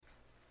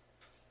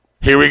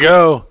Here we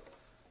go.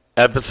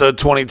 Episode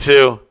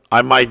 22.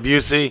 I'm Mike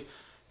Busey.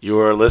 You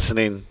are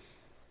listening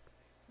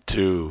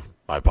to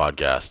my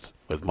podcast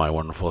with my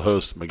wonderful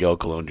host, Miguel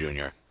Colon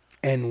Jr.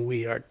 And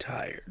we are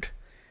tired.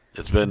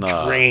 It's been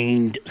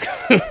Drained.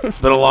 It's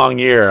been a long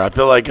year. I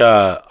feel like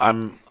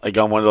I'm like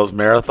on one of those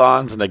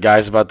marathons, and the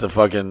guy's about to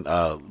fucking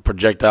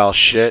projectile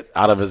shit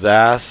out of his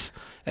ass,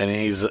 and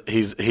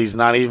he's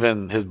not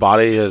even, his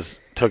body has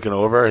taken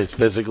over. He's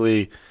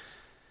physically.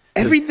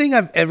 Everything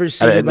I've ever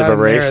seen about a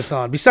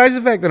marathon, besides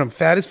the fact that I'm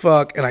fat as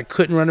fuck and I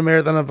couldn't run a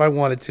marathon if I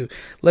wanted to.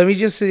 Let me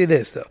just say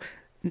this, though.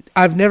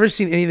 I've never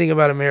seen anything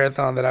about a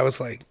marathon that I was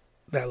like,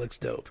 that looks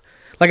dope.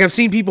 Like, I've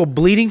seen people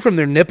bleeding from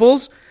their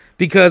nipples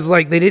because,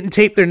 like, they didn't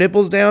tape their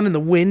nipples down in the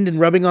wind and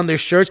rubbing on their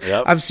shirts.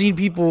 Yep. I've seen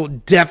people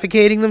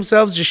defecating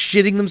themselves, just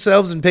shitting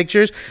themselves in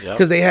pictures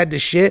because they had to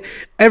shit.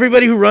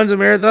 Everybody who runs a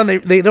marathon,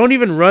 they don't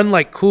even run,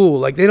 like,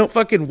 cool. Like, they don't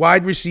fucking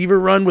wide receiver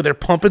run where they're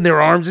pumping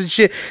their arms and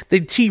shit.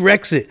 They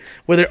T-Rex it,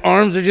 where their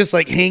arms are just,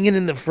 like, hanging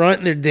in the front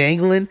and they're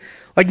dangling.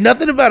 Like,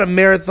 nothing about a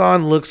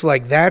marathon looks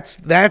like that's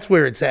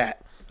where it's at.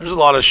 There's a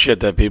lot of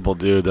shit that people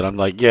do that I'm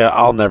like, yeah,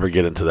 I'll never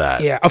get into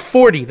that. Yeah, a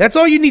 40. That's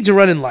all you need to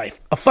run in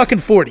life. A fucking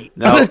 40.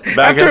 No,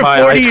 After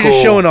a 40, you're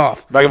just showing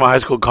off. Back in my high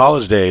school,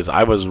 college days,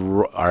 I was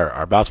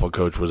our basketball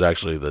coach was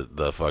actually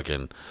the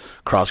fucking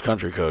cross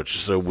country coach.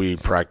 So we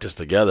practiced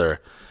together,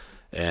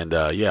 and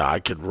yeah, I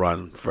could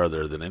run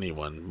further than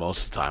anyone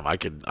most of the time.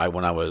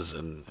 When I was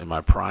in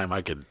my prime,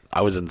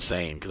 I was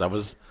insane because I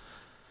was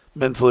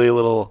mentally a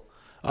little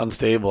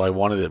unstable. I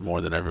wanted it more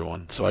than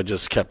everyone, so I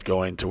just kept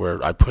going to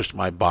where I pushed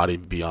my body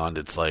beyond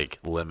its like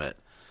limit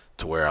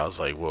to where I was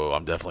like, whoa,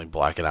 I'm definitely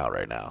blacking out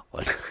right now.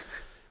 Like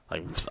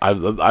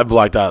I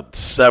blacked out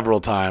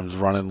several times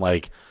running.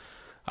 Like,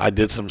 I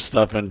did some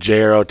stuff in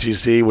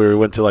JROTC where we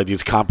went to like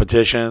these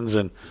competitions,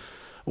 and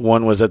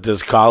one was at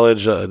this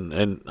college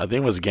and I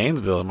think it was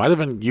Gainesville. It might have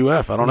been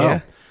UF, I don't know.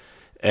 Yeah.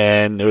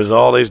 And it was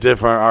all these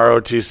different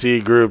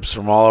ROTC groups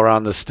from all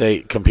around the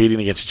state competing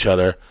against each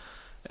other.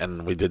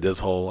 And we did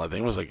this whole, I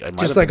think it was like...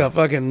 Just like a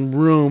fucking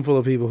room full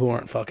of people who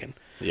aren't fucking.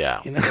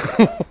 Yeah. You know?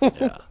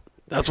 Yeah.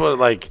 That's where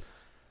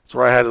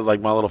I had like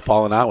my little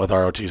falling out with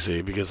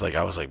ROTC because like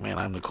I was like, man,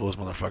 I'm the coolest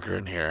motherfucker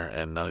in here.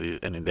 And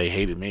they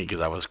hated me because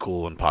I was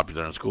cool and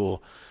popular in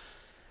school.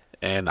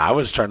 And I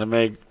was trying to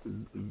make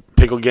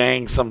Pickle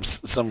Gang some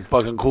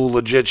fucking cool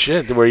legit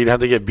shit to where you'd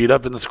have to get beat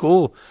up in the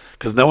school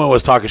because no one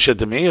was talking shit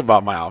to me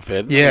about my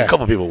outfit. Yeah. I mean, a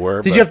couple people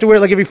were. Did you have to wear it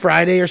like every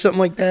Friday or something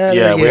like that?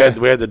 Yeah, we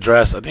had the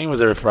dress. I think it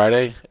was every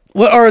Friday.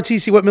 What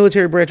ROTC, what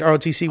military branch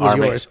ROTC was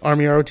Army. yours?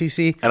 Army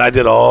ROTC? And I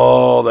did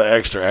all the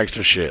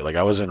extra shit. Like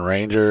I was in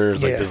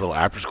Rangers, like Yeah. this little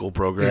after school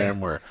program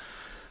where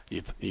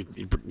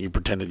you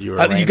pretended you were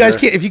a Ranger. You guys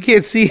can't, if you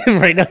can't see him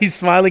right now, he's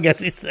smiling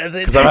as he says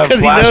it. Because I'm having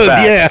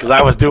flashbacks. Because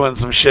I was doing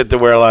some shit to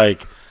where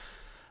like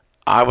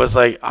I was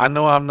like, I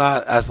know I'm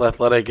not as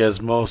athletic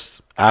as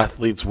most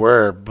athletes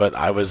were, but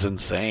I was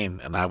insane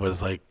and I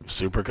was like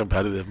super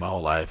competitive my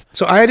whole life.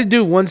 So I had to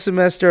do one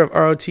semester of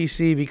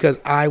ROTC because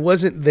I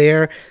wasn't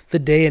there the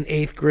day in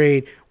 8th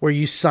grade where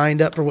you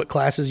signed up for what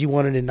classes you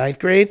wanted in 9th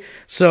grade.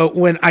 So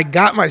when I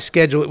got my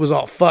schedule, it was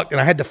all fucked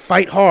and I had to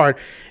fight hard.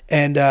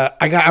 And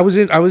I was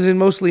in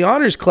mostly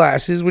honors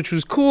classes, which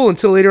was cool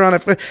until later on.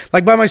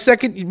 By my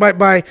second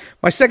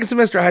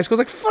semester of high school,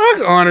 I was like,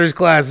 fuck honors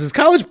classes,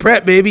 college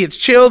prep, baby. It's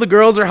chill, the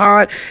girls are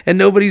hot, and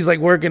nobody's like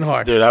working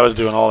hard. Dude, I was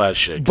doing all that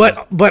shit.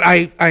 But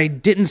I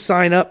didn't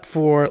sign up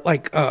for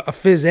like a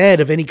phys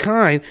ed of any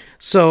kind,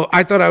 so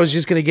I thought I was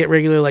just gonna get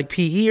regular like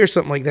PE or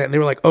something like that. And they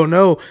were like, oh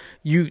no,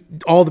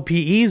 all the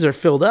PEs are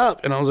filled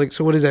up. And I was like,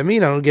 so what does that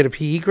mean? I don't get a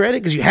PE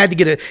credit? Because you had to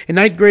get in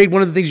 9th grade,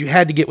 one of the things you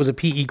had to get was a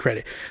PE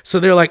credit. So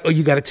they're like, oh,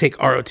 you got to take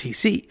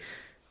ROTC.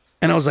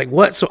 And I was like,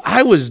 what? So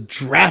I was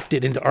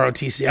drafted into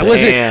ROTC.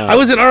 I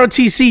was an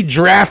ROTC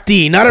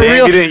draftee, not a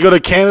real. You didn't go to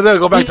Canada?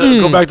 Go back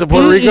to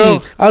Puerto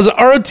Rico? I was an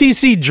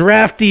ROTC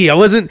draftee. I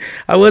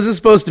wasn't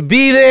supposed to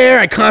be there.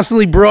 I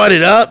constantly brought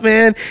it up,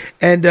 man.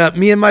 And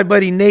me and my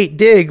buddy Nate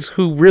Diggs,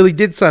 who really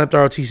did sign up to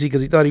ROTC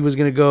because he thought he was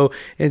going to go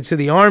into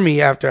the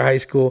Army after high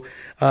school,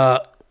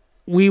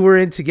 we were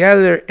in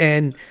together.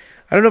 And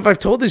I don't know if I've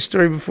told this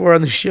story before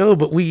on the show,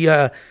 but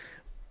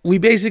we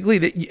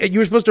basically, you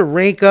were supposed to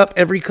rank up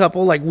every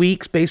couple like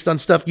weeks based on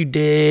stuff you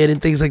did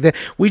and things like that.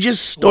 We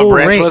just stole What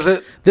branch rank. was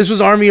it? This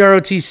was Army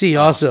ROTC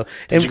also.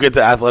 Did you get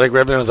the athletic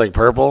ribbon? It was like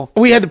purple?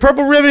 We had the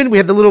purple ribbon. We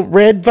had the little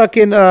red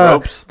fucking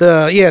ropes.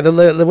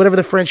 The whatever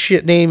the French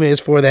shit name is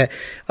for that.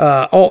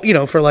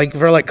 For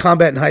like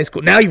combat in high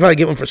school. Now you probably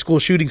get one for school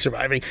shooting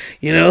surviving.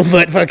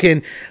 But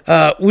fucking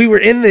we were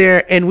in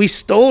there and we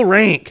stole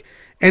rank,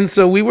 and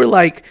so we were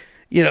like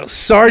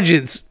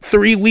sergeants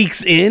 3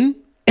 weeks in.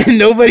 And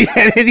nobody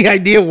had any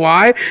idea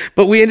why,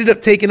 but we ended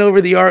up taking over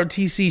the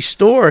ROTC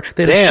store.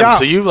 Damn,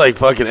 so you like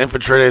fucking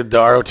infiltrated the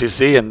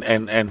ROTC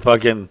and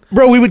fucking...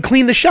 Bro, we would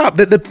clean the shop.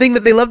 The thing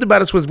that they loved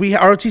about us was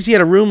ROTC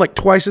had a room like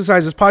twice the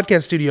size as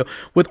podcast studio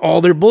with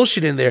all their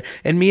bullshit in there.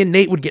 And me and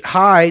Nate would get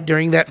high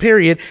during that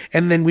period,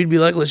 and then we'd be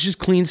like, let's just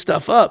clean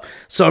stuff up.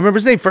 So I remember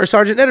his name, First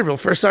Sergeant Netterville.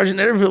 First Sergeant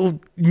Netterville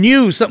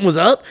knew something was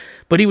up,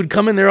 but he would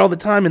come in there all the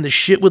time, and the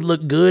shit would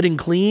look good and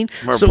clean.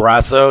 Remember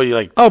Brasso? You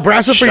like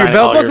Brasso for your shine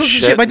belt all your buckles and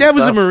shit shit. My dad and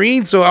was a stuff?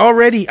 Marine, so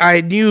already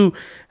I knew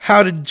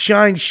how to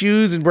shine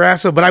shoes and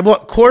Brasso. But I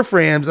bought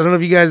Corframs. I don't know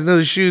if you guys know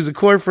the shoes, the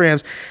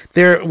Corframs.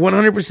 They're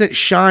 100%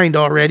 shined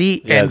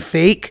already and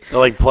fake. They're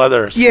like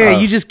pleathers. Yeah,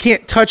 you just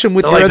can't touch them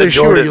with your like other the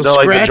shoe, or Jordan- you'll they're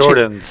like the scratch it.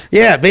 Jordans.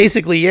 Yeah,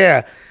 basically,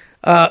 yeah.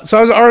 So I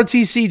was an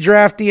ROTC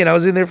draftee, and I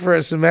was in there for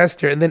a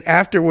semester, and then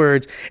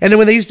afterwards, and then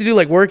when they used to do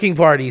like working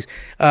parties,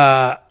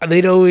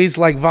 they'd always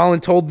like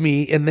voluntold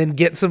me, and then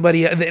get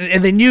somebody, and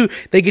they knew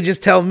they could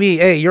just tell me,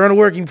 "Hey, you're on a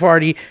working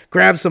party,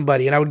 grab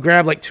somebody," and I would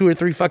grab like 2 or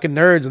 3 fucking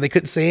nerds, and they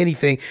couldn't say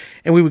anything,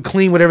 and we would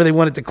clean whatever they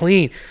wanted to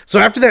clean. So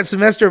after that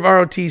semester of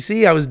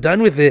ROTC, I was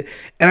done with it,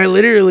 and I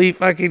literally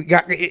fucking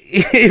got.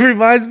 It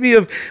reminds me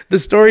of the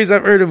stories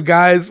I've heard of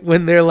guys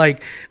when they're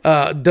like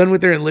done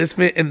with their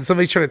enlistment, and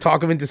somebody's trying to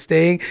talk them into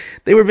staying.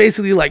 They were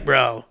basically like,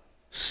 bro,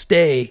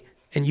 stay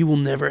and you will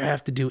never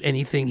have to do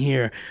anything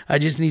here. I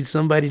just need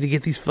somebody to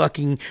get these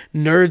fucking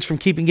nerds from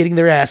getting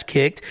their ass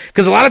kicked.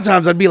 Because a lot of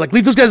times I'd be like,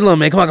 leave those guys alone,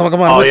 man. Come on.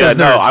 Oh, with yeah, those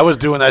no. nerds. I was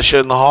doing that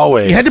shit in the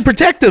hallways. You had to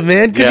protect them,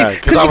 man. Because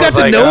you I got was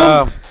to like,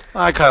 know them.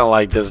 I kind of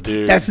like this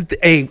dude.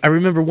 Hey, I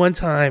remember one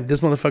time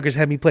this motherfuckers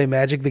had me play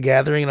Magic the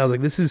Gathering, and I was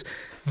like, this is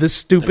the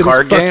stupidest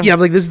card game? Yeah, I'm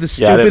like, this is the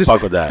stupidest. Yeah, I didn't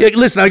fuck with that. Yeah,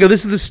 listen, I go,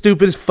 this is the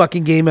stupidest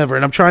fucking game ever,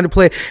 and I'm trying to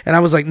play, and I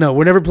was like, no,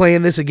 we're never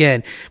playing this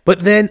again. But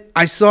then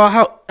I saw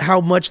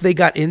how much they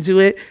got into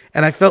it,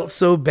 and I felt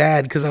so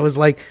bad because I was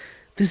like,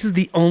 this is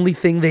the only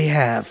thing they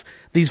have.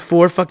 These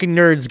 4 fucking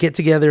nerds get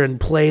together and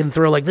play and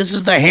throw like, this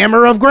is the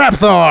hammer of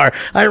Grapthar.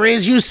 I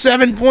raise you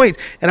 7 points.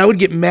 And I would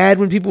get mad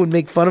when people would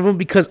make fun of them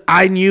because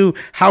I knew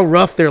how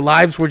rough their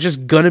lives were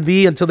just going to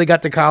be until they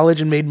got to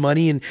college and made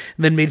money and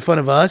then made fun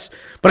of us.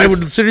 But I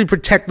would certainly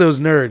protect those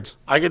nerds.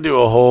 I could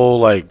do a whole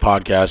like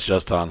podcast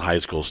just on high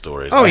school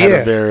stories. Oh, I had yeah.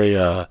 a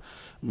very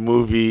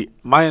movie.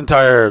 My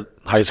entire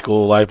high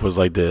school life was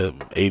like the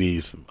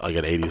 80s, like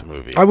an 80s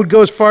movie. I would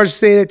go as far as to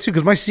say that too,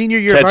 because my senior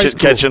year of high school,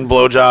 Catching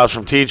blowjobs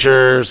from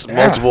teachers,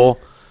 multiple,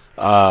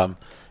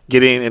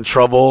 getting in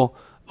trouble.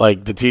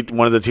 Like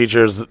one of the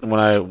teachers, when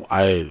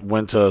I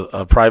went to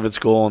a private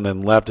school and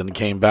then left and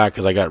came back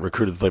because I got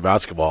recruited to play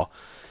basketball,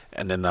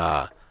 and then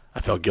I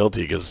felt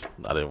guilty because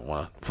I didn't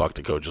want to fuck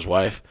the coach's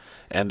wife,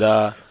 and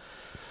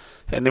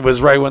it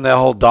was right when that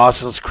whole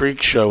Dawson's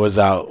Creek show was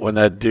out, when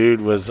that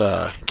dude was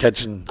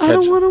catching. I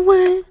don't want to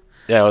wait.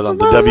 Yeah, it was on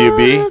the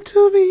WB.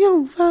 To be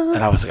over.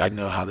 And I was like, I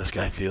know how this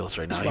guy feels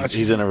right now.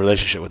 He's in a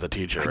relationship with a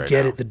teacher right now.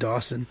 Get it, the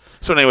Dawson.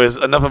 So anyways,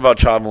 enough about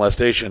child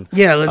molestation.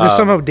 Yeah, there's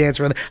somehow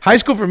dance around there. High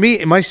school for me,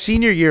 in my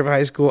senior year of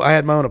high school, I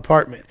had my own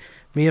apartment.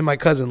 Me and my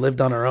cousin lived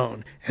on our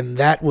own, and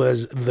that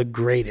was the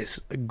greatest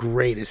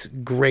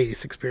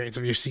experience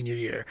of your senior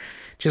year.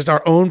 Just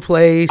our own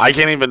place. I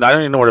don't even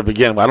know where to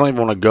begin. I don't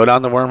even want to go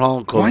down the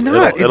wormhole. Why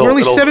not? We're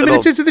only 7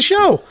 minutes into the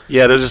show.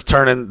 Yeah, they're just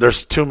turning.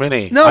 There's too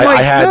many. No, Mike,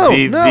 I had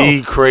no.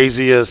 the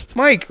craziest.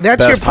 Mike,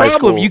 that's your best high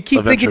problem. school You keep thinking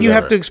adventures you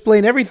have ever. to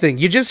explain everything.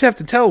 You just have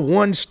to tell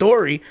one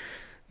story.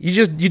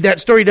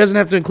 That story doesn't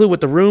have to include what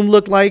the room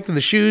looked like and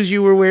the shoes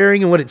you were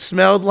wearing and what it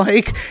smelled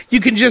like. You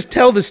can just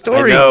tell the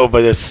story. I know,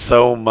 but it's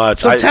so much.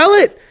 So tell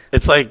it.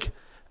 It's like,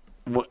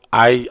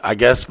 I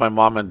guess my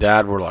mom and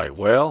dad were like,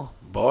 well,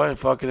 boy,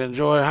 fucking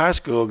enjoy high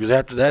school because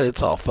after that,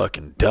 it's all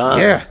fucking done.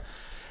 Yeah.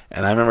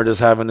 And I remember just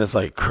having this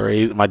like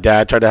crazy. My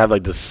dad tried to have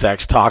like this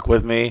sex talk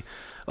with me,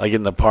 like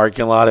in the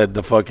parking lot at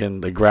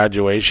the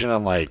graduation.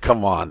 I'm like,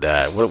 come on,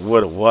 Dad.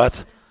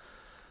 What?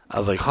 I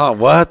was like, huh?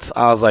 What?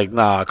 I was like,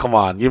 nah, come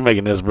on. You're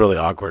making this really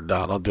awkward.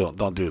 No,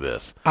 don't do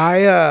this.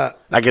 I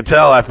could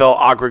tell I felt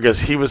awkward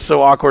because he was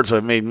so awkward, so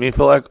it made me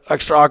feel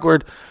extra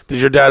awkward. Did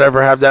your dad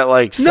ever have that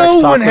like sex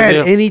No talk one with had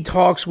you? any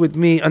talks with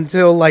me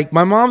until like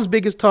my mom's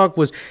biggest talk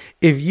was,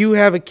 if you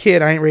have a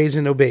kid, I ain't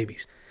raising no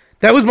babies.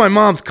 That was my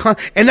mom's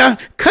and now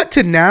cut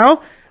to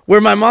now, where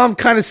my mom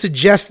kind of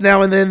suggests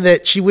now and then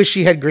that she wished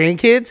she had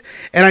grandkids.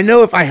 And I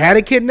know if I had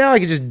a kid now, I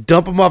could just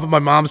dump them off at my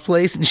mom's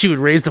place and she would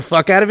raise the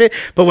fuck out of it.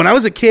 But when I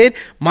was a kid,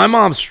 my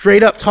mom's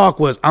straight up talk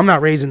was, I'm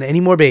not raising any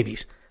more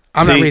babies.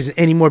 I'm not raising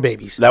any more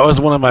babies. That was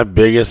one of my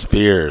biggest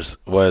fears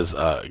was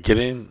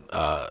getting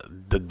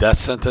the death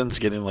sentence,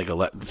 getting like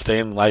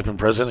staying life in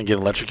prison and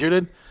getting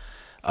electrocuted,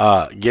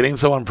 getting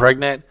someone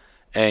pregnant,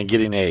 and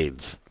getting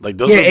AIDS. Like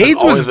those have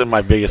always been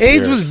my biggest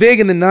AIDS fears. was big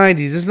in the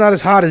 90s. It's not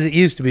as hot as it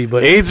used to be,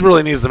 but AIDS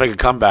really needs to make a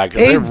comeback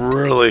because they're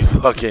really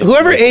fucking.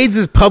 Whoever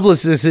AIDS'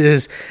 publicist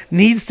is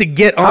needs to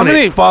get on it. How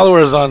many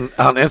followers on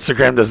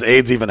Instagram does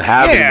AIDS even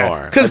have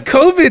anymore? Because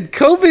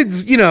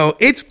COVID's,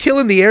 it's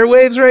killing the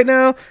airwaves right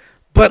now.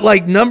 But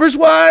like numbers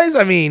wise,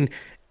 I mean,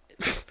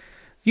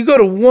 you go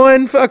to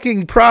one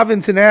fucking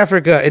province in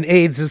Africa and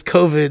AIDS is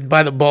COVID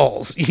by the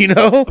balls,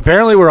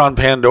 Apparently we're on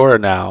Pandora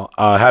now.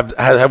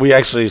 Have we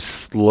actually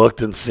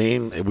looked and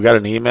seen? We got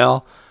an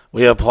email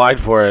We applied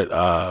for it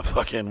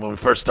fucking when we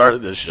first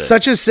started this shit.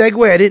 Such a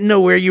segue. I didn't know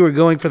where you were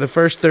going for the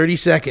first 30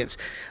 seconds.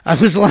 I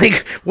was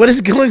like, what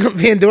is going on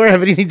Pandora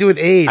have anything to do with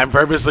AIDS? I'm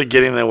purposely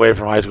getting away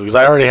from high school because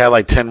I already had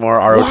like 10 more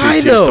Why,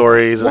 ROTC though?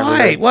 stories. And Why?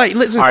 everything. Why?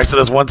 Listen. All right, so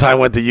this one time I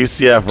went to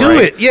UCF, Do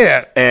right? it,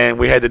 yeah. And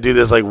we had to do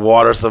this like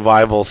water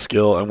survival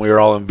skill, and we were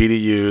all in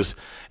BDUs,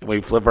 and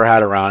we flip our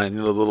hat around, and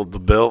the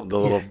bill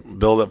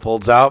that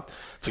folds out.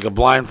 It's like a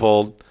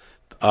blindfold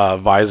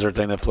visor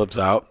thing that flips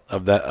out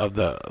of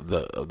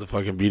the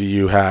fucking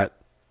BDU hat.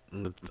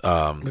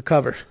 The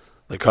cover.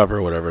 The cover,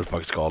 or whatever the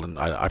fuck it's called, and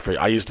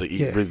I used to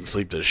eat, breathe, and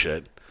sleep this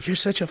shit. You're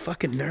such a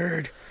fucking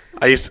nerd.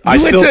 I still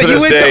to this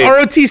you went day. to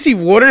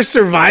ROTC water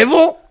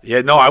survival?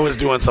 Yeah, no, I was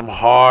doing some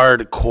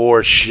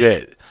hardcore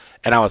shit,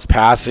 and I was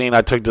passing.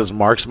 I took this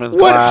marksman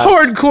What class.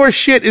 hardcore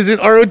shit is in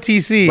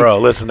ROTC? Bro,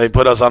 listen, they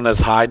put us on this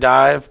high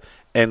dive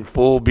and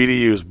full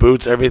BDUs,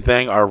 boots,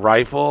 everything, our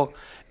rifle,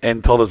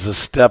 and told us to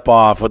step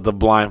off with the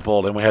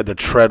blindfold, and we had to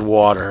tread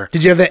water.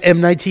 Did you have that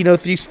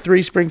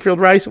M1903 Springfield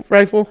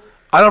rifle?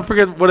 I don't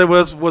forget what it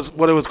was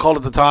what it was called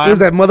at the time. It was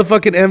that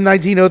motherfucking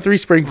M1903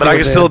 Springfield. But I can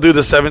man. still do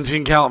the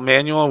 17 count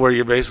manual where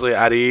you're basically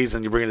at ease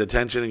and you bring it to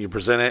tension and you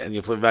present it and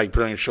you flip it back, you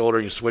put it on your shoulder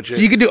and you switch it. So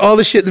you can do all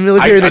the shit in the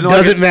military that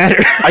doesn't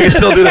matter. I can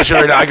still do that shit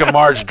right now. I can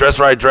march, dress,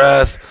 right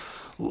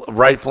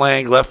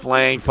flank, left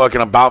flank,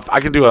 fucking about.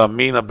 I can do a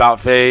mean about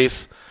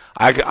face.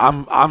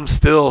 I'm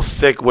still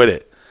sick with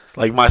it.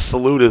 Like my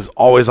salute is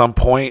always on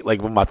point.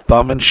 Like with my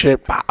thumb and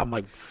shit,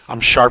 I'm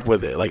sharp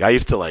with it. Like I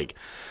used to like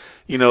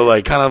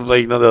kind of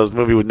like those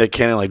movie with Nick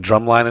Cannon, like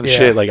Drumline and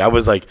shit. Like I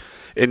was like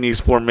in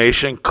these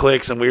formation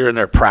cliques, and we were in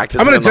there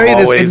practicing. I'm going to tell you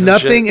this, and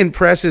nothing shit.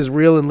 impresses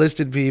real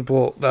enlisted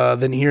people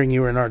than hearing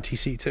you were in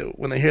RTC too.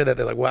 When they hear that,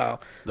 they're like, "Wow,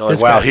 they're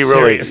like, wow, he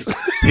really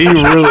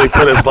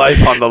put his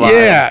life on the line."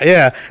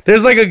 Yeah.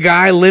 There's like a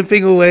guy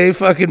limping away,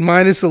 fucking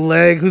minus a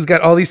leg, who's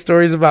got all these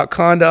stories about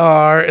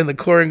Kandahar and the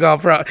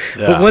Korengal Front.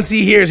 Yeah. But once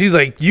he hears, he's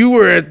like, "You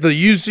were at the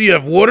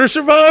UCF water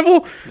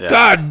survival? Yeah.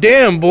 God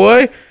damn,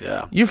 boy!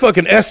 Yeah, you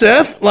fucking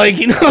SF, like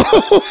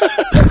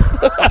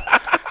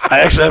I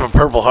actually have a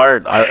Purple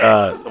Heart.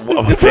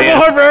 Purple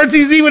Heart for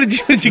RTC. What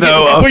did you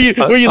no,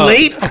 get? Were you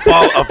late?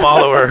 A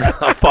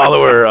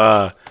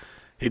follower.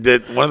 He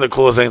did one of the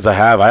coolest things I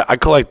have. I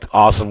collect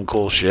awesome,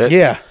 cool shit.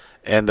 Yeah,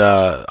 and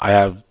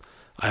I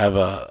have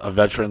a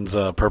veteran's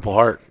Purple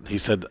Heart. He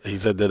said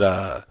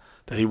that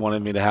he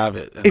wanted me to have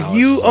it. And if I was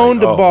you just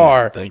owned a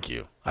bar, man, thank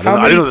you. I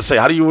don't know what to say.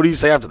 What do you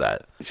say after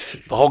that?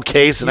 The whole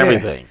case and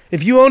everything.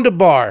 If you owned a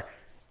bar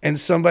and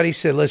somebody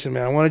said, "Listen,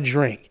 man, I want a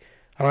drink.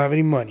 I don't have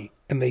any money,"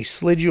 and they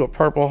slid you a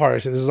Purple Heart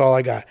and said, "This is all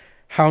I got,"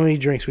 how many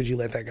drinks would you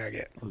let that guy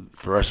get?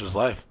 For the rest of his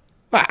life.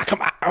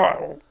 Come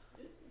on.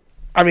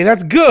 I mean,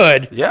 that's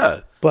good.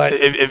 Yeah. But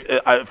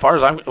as far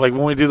as I'm like,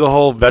 when we do the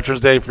whole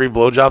Veterans Day free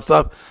blowjob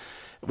stuff,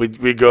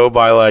 we go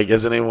by like,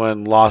 has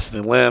anyone lost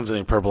any limbs,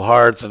 any Purple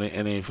Hearts,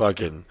 any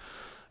fucking,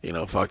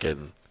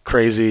 fucking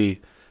crazy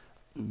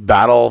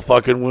battle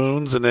fucking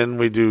wounds, and then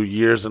we do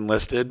years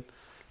enlisted.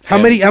 How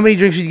many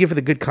drinks would you get for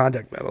the good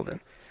conduct medal then?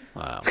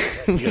 Wow.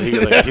 You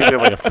get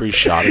like a free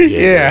shot at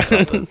Yeah. or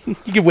something.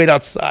 You can wait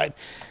outside.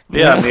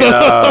 Yeah, I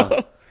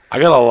mean, I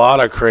got a lot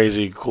of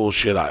crazy cool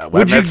shit. I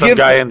met some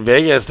guy in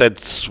Vegas that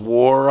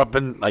swore up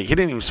and like he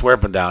didn't even swear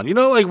up and down.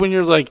 Like when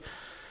you're like,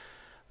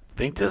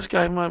 think this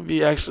guy might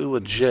be actually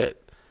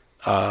legit.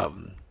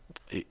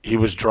 He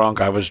was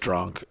drunk, I was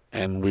drunk,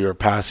 and we were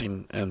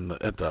passing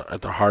at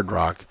the Hard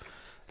Rock,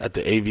 at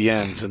the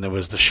AVNs, and there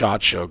was the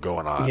SHOT Show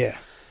going on. Yeah,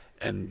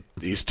 and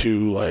these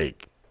two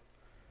like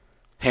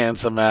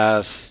handsome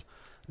ass,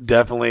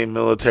 definitely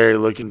military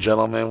looking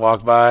gentlemen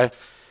walked by.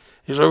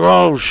 He's like,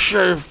 "Oh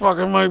shit,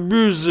 fucking Mike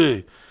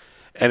Busey,"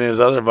 and his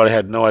other buddy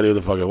had no idea who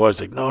the fuck it was.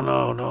 He's like,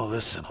 no,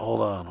 listen,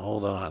 hold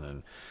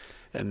on,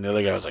 and the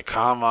other guy was like,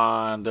 "Come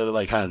on," they're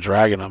like kind of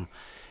dragging him,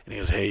 and he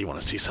goes, "Hey, you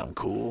want to see something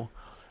cool?"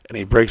 And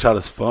he breaks out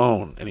his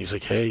phone, and he's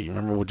like, "Hey, you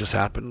remember what just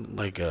happened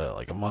like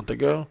a month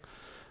ago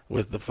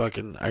with the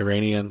fucking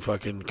Iranian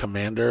fucking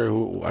commander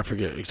who I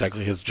forget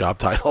exactly his job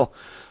title,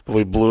 but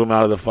we blew him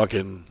out of the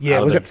fucking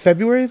Was it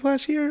February of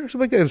last year or something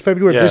like that? It was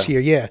February of this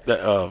year. Yeah,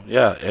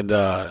 and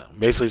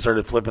basically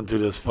started flipping through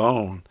this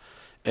phone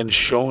and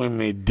showing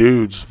me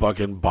dude's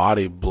fucking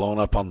body blown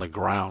up on the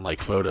ground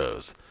like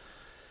photos.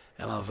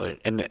 And I was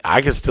like, and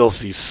I could still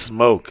see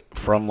smoke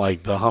from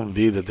like the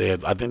Humvee that they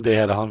had. I think they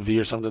had a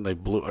Humvee or something. They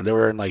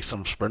were in like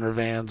some Sprinter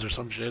vans or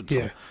some shit.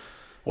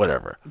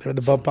 Whatever. They were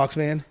the bump box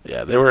van.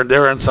 Yeah, they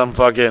were in some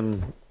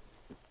fucking,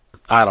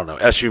 I don't know,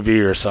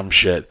 SUV or some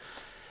shit.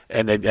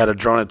 And they had a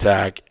drone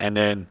attack. And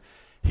then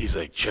he's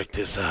like, "Check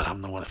this out.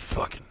 I'm the one that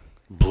fucking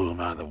blew him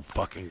out of the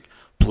fucking,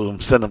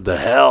 sent him to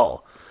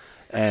hell."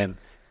 And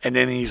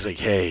then he's like,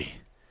 "Hey."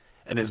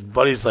 And his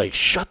buddy's like,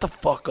 "Shut the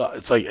fuck up."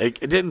 It's like, it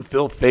didn't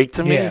feel fake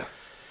to me. Yeah.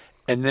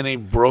 And then he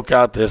broke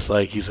out this,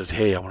 like, he says,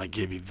 "Hey, I want to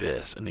give you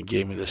this." And he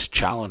gave me this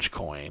challenge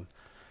coin.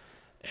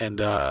 And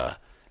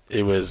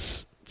it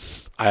was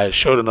I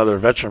showed another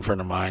veteran friend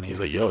of mine. He's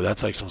like, "Yo,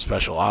 that's like some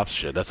special ops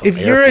shit. That's some If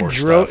Air you're a Force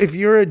drone, stuff." if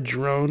you're a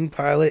drone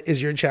pilot,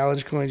 is your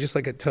challenge coin just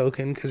like a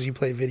token because you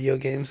play video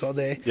games all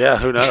day? Yeah,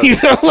 who knows? You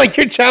know, like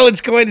your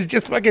challenge coin is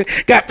just fucking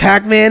got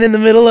Pac-Man in the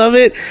middle of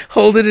it,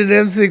 holding an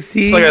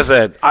M16. It's like I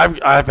said,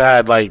 I've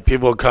had like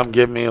people come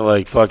give me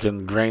like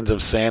fucking grains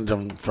of sand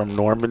from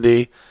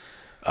Normandy,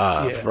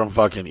 from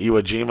fucking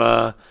Iwo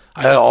Jima.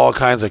 I had all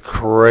kinds of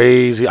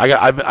crazy.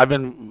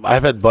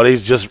 I've had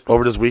buddies just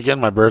over this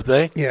weekend, my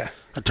birthday. Yeah.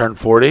 I turned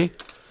 40,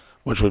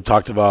 which we've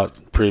talked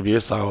about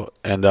previous,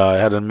 and I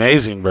had an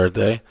amazing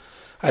birthday.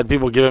 I had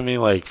people giving me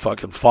like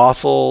fucking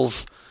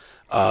fossils,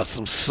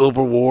 some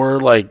Civil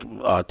War, like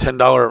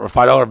 $10 or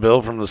 $5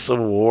 bill from the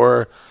Civil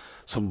War,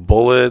 some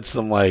bullets,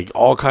 some like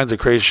all kinds of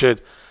crazy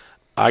shit.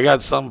 I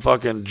got some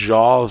fucking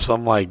jaw of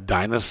some like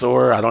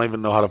dinosaur. I don't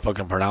even know how to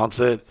fucking pronounce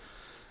it.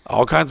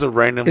 All kinds of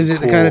random. Is it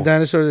cool. the kind of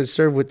dinosaur that's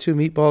served with 2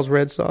 meatballs,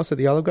 red sauce at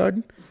the Olive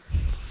Garden?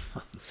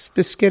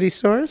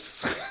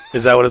 Biscuitisaurus?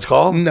 Is that what it's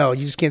called? No,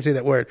 you just can't say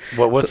that word.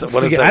 What is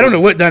that? I don't know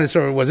what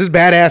dinosaur it was. It's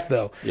badass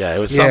though. Yeah, it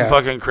was some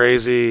fucking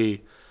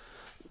crazy,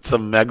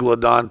 some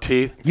megalodon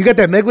teeth. You got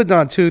that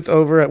megalodon tooth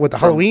over at the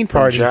Halloween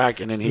party. From Jack,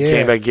 and then he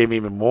came back and gave me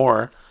even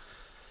more.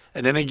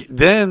 And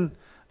then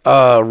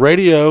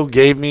Radio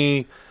gave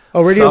me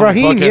Radio some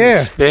Raheem, fucking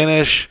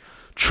Spanish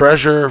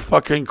treasure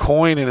fucking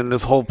coin and in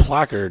this whole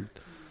placard.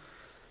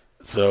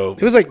 So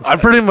it was like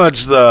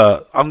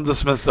I'm the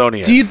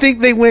Smithsonian. Do you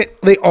think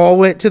they all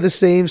went to the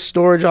same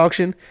storage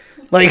auction?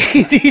 Like,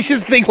 you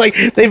just think like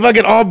they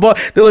fucking all bought.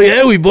 They're like,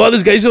 "Yeah, we bought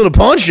this guy's own a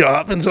pawn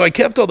shop," and so I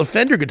kept all the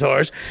Fender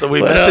guitars. So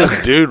we met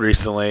this dude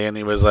recently, and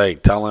he was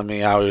like telling me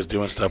how he was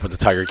doing stuff with the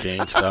Tiger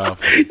King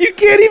stuff. You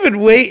can't even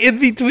wait in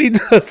between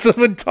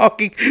someone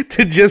talking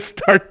to just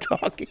start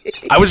talking.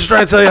 I was just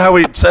trying to tell you how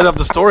we set up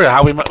the story,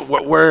 how we met,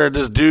 where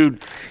this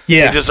dude.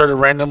 Yeah, he just sort of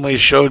randomly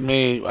showed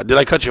me. Did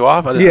I cut you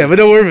off? I didn't, yeah, but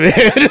don't worry,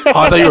 man. Oh,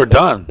 I thought you were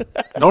done.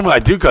 Normally, I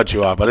do cut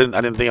you off. I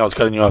didn't think I was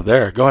cutting you off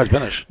there. Go ahead,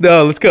 finish.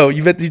 No, let's go.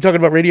 You talking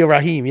about Radio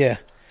Raheem? Yeah.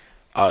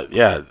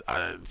 Yeah.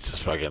 I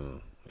just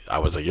fucking. I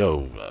was like,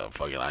 yo,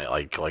 fucking, I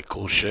like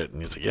cool shit,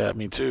 and he's like, yeah,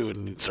 me too.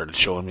 And he started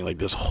showing me like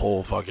this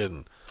whole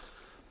fucking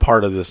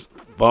part of this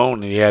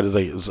phone, and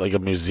it was like a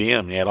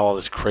museum. And he had all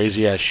this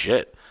crazy ass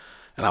shit,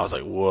 and I was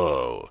like,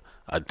 whoa,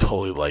 I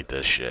totally like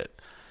this shit.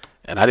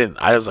 And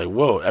I was like,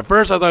 whoa. At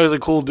first, I thought he was a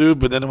cool dude,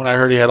 but then when I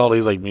heard he had all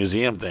these like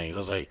museum things, I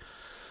was like,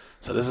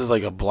 so this is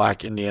like a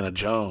black Indiana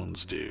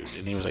Jones dude.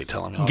 And he was like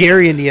telling me all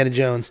Gary Indiana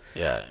Jones.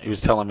 Yeah, he was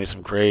telling me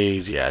some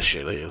crazy ass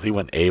shit. Like, he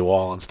went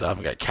AWOL and stuff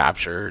and got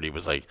captured. He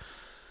was like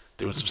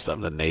doing some stuff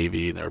in the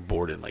Navy, and they were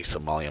boarding like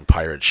Somalian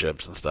pirate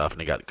ships and stuff.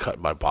 And he got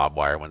cut by barbed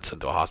wire, went sent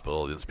to a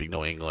hospital, didn't speak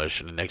no English.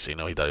 And the next thing you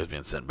know, he thought he was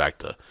being sent back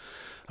to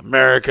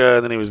America,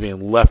 and then he was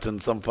being left in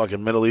some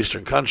fucking Middle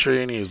Eastern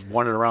country, and he was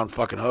wandering around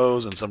fucking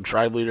hoes, and some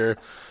tribe leader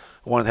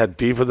one had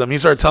beef with him. He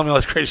started telling me all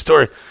this crazy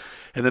story,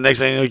 and the next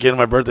thing you know, he came to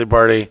my birthday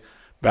party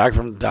back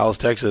from Dallas,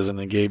 Texas, and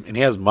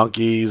he has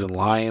monkeys and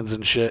lions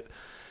and shit,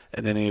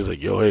 and then he was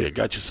like, yo, hey, I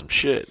got you some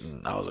shit,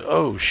 and I was like,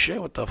 oh shit,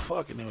 what the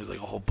fuck? And it was like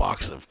a whole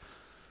box of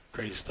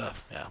crazy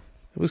stuff. Yeah,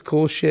 it was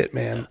cool shit,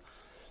 man.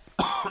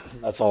 Yeah.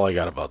 That's all I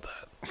got about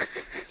that.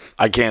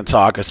 I can't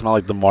talk. I smell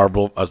like the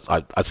marble.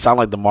 I sound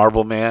like the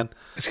Marble Man.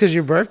 It's because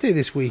your birthday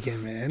this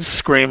weekend, man.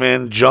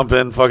 Screaming,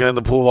 jumping, fucking in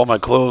the pool with all my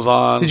clothes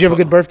on. Did you have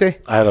a good birthday?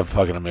 I had a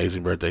fucking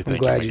amazing birthday.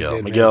 Thank you, Miguel. You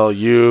did, Miguel,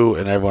 you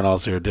and everyone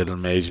else here did an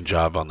amazing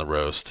job on the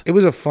roast. It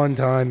was a fun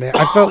time, man.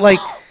 I felt like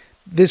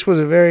this was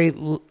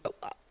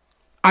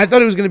I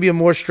thought it was going to be a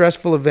more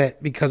stressful event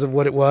because of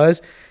what it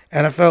was,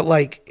 and I felt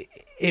like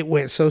it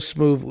went so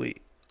smoothly.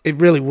 It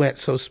really went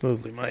so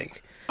smoothly,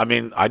 Mike. I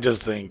mean, I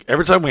just think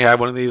every time we have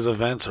one of these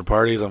events or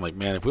parties, I'm like,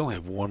 man, if we only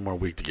have one more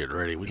week to get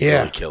ready, we'd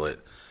really kill it.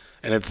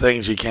 And it's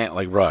things you can't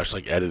like rush,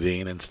 like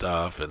editing and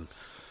stuff, and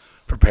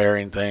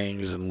preparing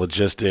things and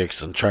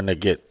logistics, and trying to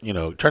get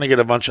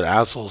a bunch of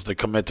assholes to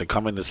commit to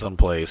coming to some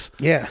place.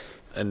 Yeah.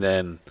 And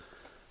then,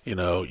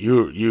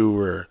 you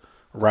were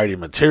writing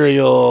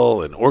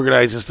material and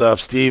organizing stuff,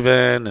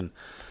 Steven, and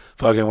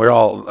fucking we're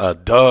all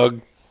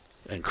Doug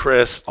and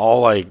Chris,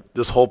 all like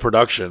this whole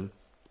production,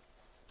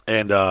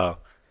 and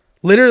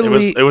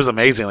literally it was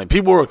amazing. Like we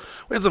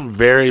had some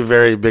very,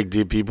 very big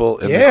deep people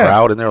in the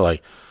crowd, and they're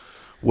like,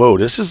 whoa,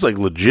 this is like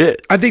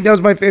legit. I think that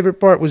was my favorite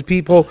part, was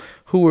people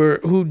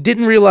who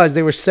didn't realize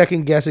they were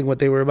second guessing what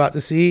they were about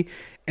to see,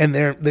 and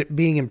they're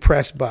being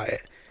impressed by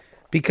it.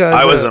 Because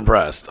I was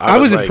impressed. I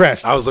was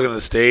impressed. I was looking at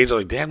the stage,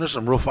 like, damn, there's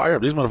some real fire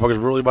up. These motherfuckers are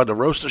really about to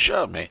roast the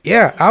shit me.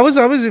 Yeah, I was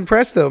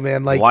impressed though,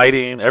 man. Like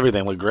lighting,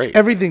 everything looked great.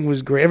 Everything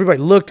was great. Everybody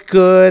looked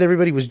good.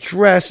 Everybody was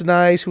dressed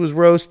nice. Who was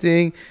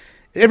roasting?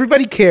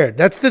 Everybody cared.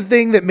 That's the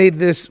thing that made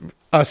this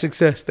a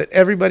success. That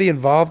everybody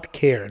involved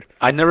cared.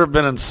 I've never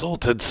been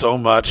insulted so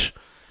much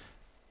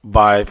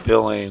by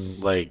feeling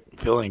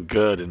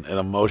good and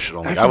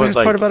emotional. That's the best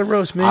part about a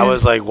roast, man. I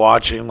was like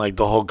watching like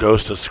the whole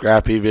Ghost of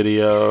Scrappy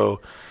video,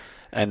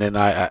 and then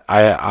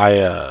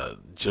I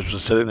just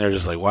was sitting there,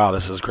 just like, wow,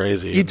 this is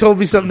crazy. You told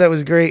me something that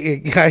was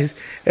great, guys.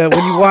 When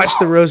you watch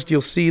the roast,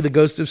 you'll see the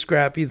Ghost of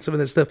Scrappy and some of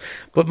that stuff.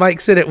 But Mike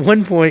said at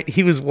one point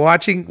he was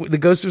watching the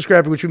Ghost of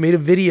Scrappy, which we made a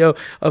video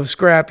of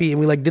Scrappy, and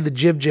we like did the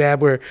jib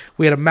jab where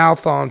we had a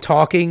mouth on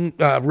talking,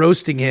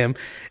 roasting him.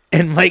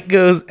 And Mike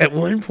goes, at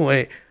one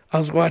point, I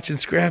was watching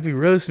Scrappy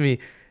roast me,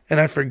 and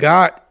I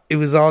forgot it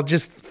was all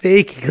just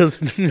fake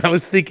because I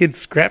was thinking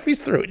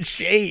Scrappy's throwing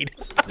shade.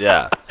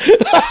 Yeah.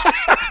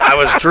 I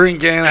was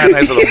drinking. I had a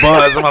nice little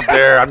buzz. I'm up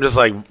there. I'm just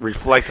like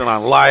reflecting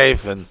on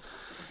life and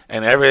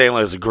everything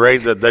was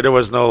great. That there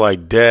was no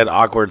like dead,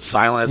 awkward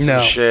silence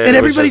and shit. And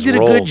everybody did a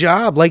good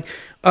job. Like,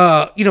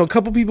 a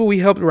couple people we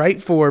helped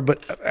write for,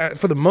 but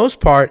for the most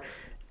part,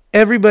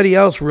 everybody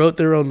else wrote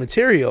their own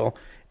material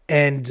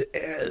and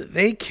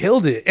they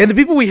killed it. And the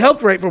people we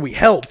helped write for, we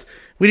helped.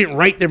 We didn't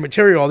write their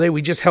material all day.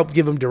 We just helped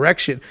give them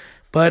direction.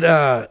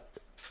 But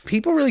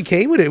people really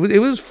came with it. It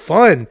was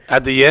fun.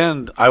 At the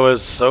end, I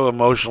was so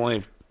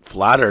emotionally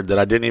flattered that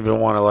I didn't even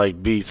want to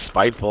like be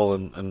spiteful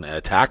and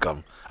attack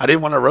them. I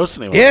didn't want to roast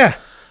anyone. Yeah.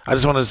 I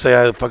just wanted to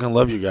say I fucking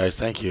love you guys.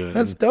 Thank you.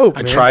 That's dope,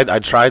 I man. I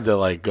tried to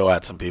like go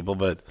at some people,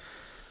 but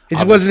it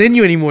just wasn't in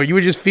you anymore. You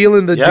were just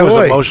feeling the joy. I was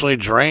emotionally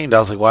drained. I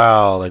was like,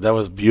 wow, like that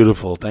was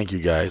beautiful. Thank you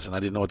guys. And I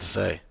didn't know what to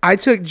say. I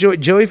took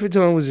Joey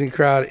Fatone was in the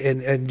crowd,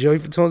 and Joey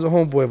Fatone's a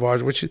homeboy of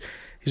ours, which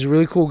he's a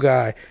really cool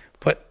guy.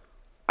 But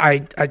I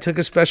took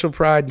a special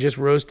pride in just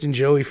roasting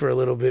Joey for a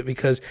little bit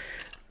because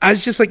I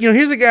was just like,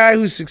 here's a guy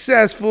who's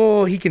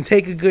successful. He can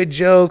take a good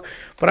joke,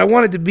 but I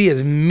wanted to be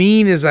as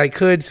mean as I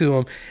could to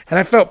him. And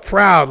I felt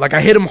proud. Like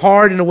I hit him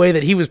hard in a way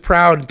that he was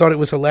proud and thought it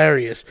was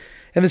hilarious.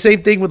 And the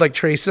same thing with like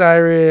Trey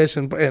Cyrus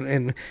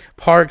and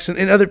Parks and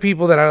other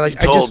people that I like.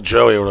 I told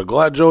Joey, we're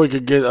glad Joey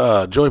could get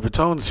Joey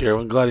Fatone's here.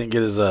 We're glad he can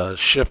get his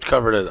shift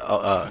covered at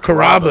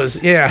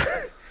Carrabba's. Yeah.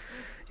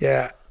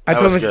 Yeah. I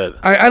told him good.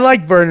 I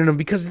like burning them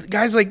because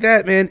guys like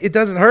that, man, it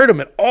doesn't hurt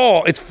them at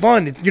all. It's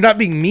fun. You're not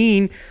being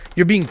mean.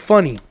 You're being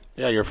funny.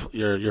 Yeah,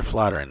 you're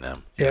flattering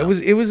them. Yeah, it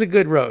was a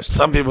good roast.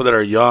 Some people that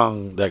are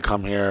young that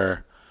come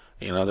here,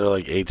 they're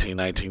like 18,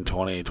 19,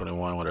 20,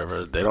 21,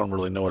 whatever. They don't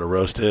really know what a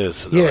roast is.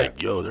 So they're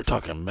like, yo, they're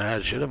talking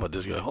mad shit about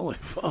this guy. Holy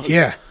fuck.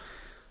 Yeah.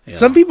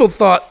 Some people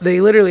thought,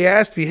 they literally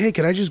asked me, hey,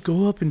 can I just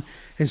go up and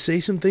say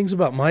some things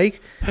about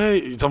Mike? Hey,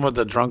 you talking about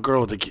the drunk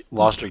girl with the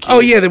lost her keys? Oh,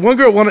 yeah. The one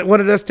girl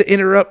wanted us to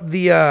interrupt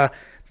the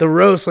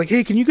roast. Like,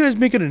 hey, can you guys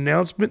make an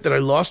announcement that I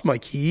lost my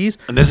keys?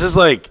 And this is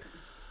like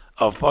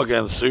a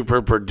fucking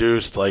super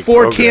produced like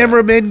 4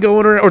 cameramen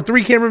going around, or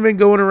 3 cameramen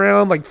going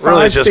around, like 5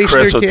 really just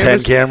Chris with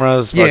cameras. 10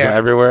 cameras fucking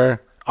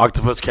everywhere.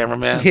 Octopus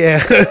cameraman.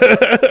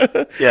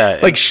 Yeah. Yeah.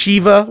 Like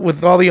Shiva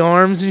with all the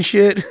arms and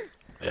shit.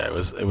 Yeah, it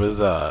was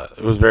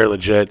very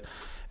legit.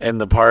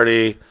 And the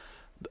party,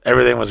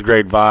 everything was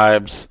great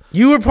vibes.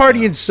 You were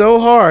partying so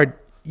hard,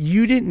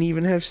 you didn't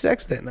even have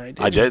sex that night, did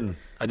you? I didn't.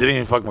 I didn't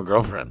even fuck my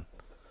girlfriend.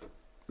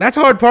 That's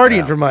hard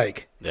partying for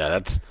Mike. Yeah,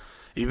 that's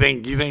you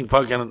think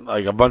fucking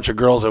like a bunch of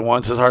girls at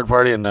once is hard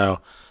partying? No.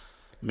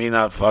 Me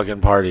not fucking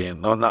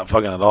partying. No, not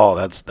fucking at all.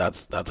 That's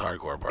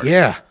hardcore partying.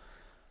 Yeah.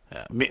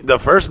 The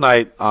first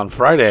night on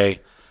Friday,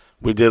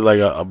 we did like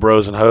a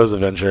bros and hoes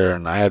adventure,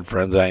 and I had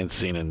friends I ain't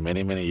seen in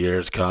many, many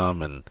years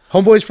come. And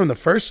homeboys from the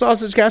first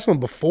Sausage Castle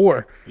and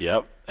before.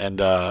 Yep. And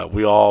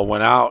we all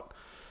went out,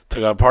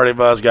 took a party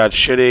bus, got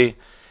shitty.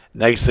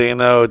 Next thing you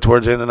know,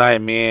 towards the end of the night,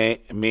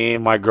 me,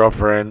 my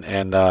girlfriend,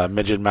 and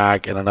Midget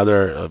Mac, and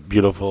another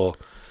beautiful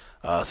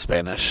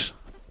Spanish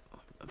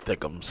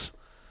thickums,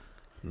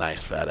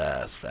 nice fat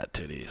ass, fat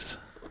titties.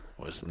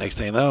 Next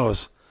thing you know,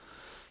 was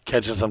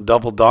catching some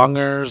double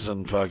dongers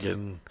and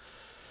fucking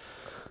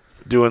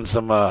doing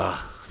some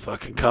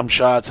fucking cum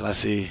shots, and I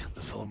see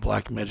this little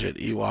black midget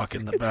Ewok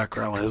in the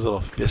background with his little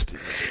fist.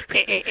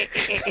 Hey,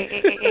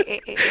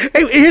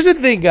 here's the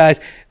thing, guys.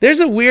 There's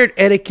a weird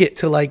etiquette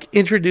to like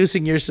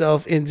introducing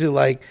yourself into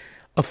like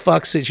a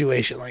fuck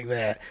situation like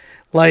that.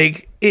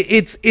 Like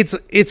it's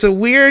a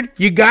weird.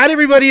 You got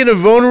everybody in a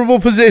vulnerable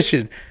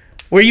position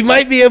where you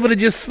might be able to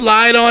just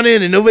slide on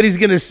in and nobody's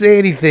gonna say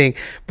anything,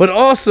 but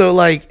also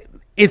like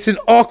it's an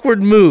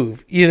awkward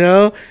move,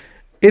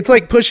 It's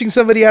like pushing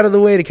somebody out of the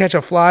way to catch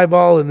a fly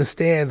ball in the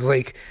stands.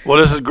 Like, well,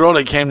 there's this girl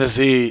that came to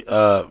see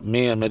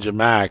me and Midget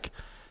Mac,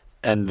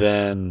 and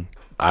then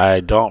I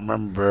don't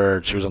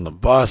remember. She was on the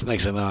bus.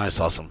 Next thing I know, I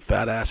saw some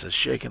fat asses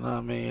shaking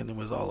on me, and it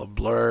was all a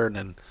blur. And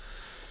then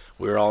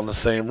we were all in the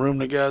same room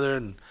together,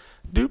 and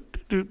doop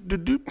doop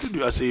doop doop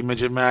doop. I see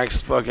Midget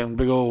Mac's fucking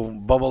big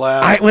old bubble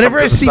ass. Whenever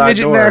I see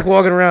Midget Mac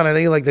walking around, I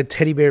think of like the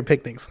Teddy Bear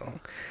Picnic song.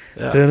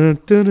 Yeah. Little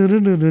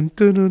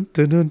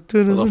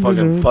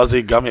fucking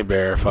fuzzy gummy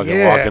bear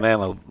fucking walking in,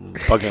 a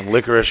fucking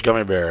licorice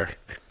gummy bear.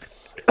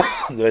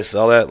 Do they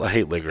sell that? I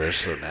hate licorice,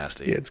 so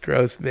nasty. Yeah, it's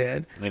gross,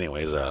 man.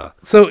 Anyways,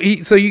 so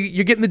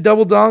you're getting the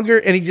double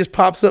donger, and he just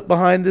pops up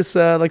behind this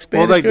like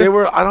Spanish. Well, like girl? they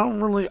were. I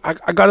don't really. I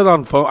got it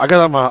on phone. I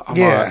got it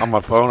on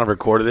my phone. I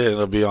recorded it.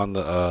 It'll be on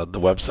the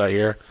website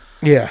here.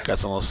 Yeah, got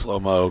some little slow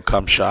mo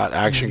cum shot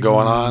action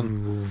going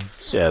on.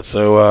 Yeah,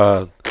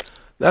 so.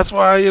 That's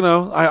why,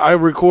 I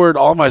record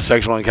all my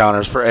sexual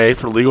encounters for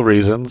legal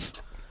reasons.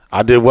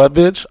 I did what,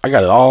 bitch? I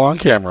got it all on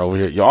camera over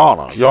here. Your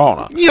Honor.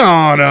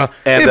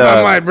 And, if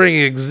I might bring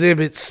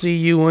Exhibit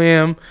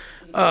CUM,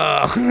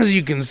 as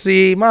you can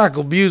see,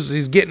 Michael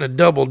Busey's getting a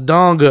double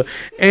donga,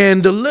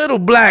 and the little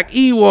black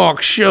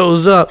Ewok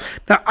shows up.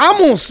 Now, I'm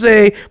going to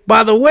say,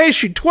 by the way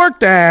she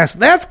twerked the ass,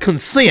 that's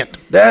consent.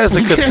 That is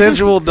a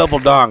consensual double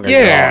donga.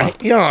 Yeah,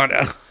 Your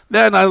Honor.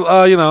 Then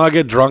I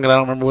get drunk and I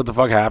don't remember what the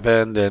fuck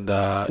happened. And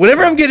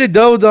whenever I'm getting a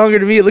double donger,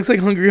 to me, it looks like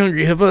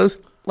hungry hippos.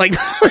 Like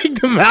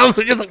the mouths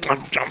are just like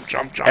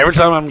jump. Every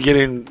time I'm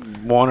getting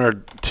one or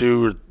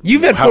two.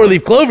 You've had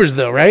 4-leaf clovers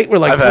though, right? We're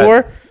like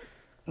four.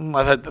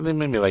 I've had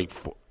maybe like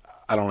four,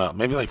 I don't know,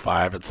 maybe like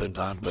 5 at the same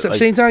time. But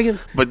same time.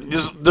 But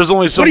there's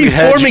only so what many are you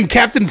heads. Forming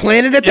Captain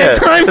Planet at that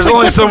time? There's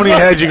only so many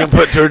heads you can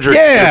put towards your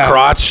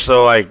crotch.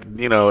 So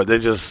they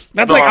just.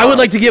 That's like I would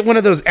like to get one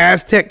of those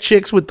Aztec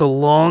chicks with the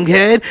long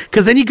head,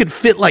 because then you could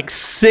fit like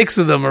 6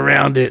 of them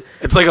around it.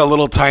 It's like a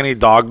little tiny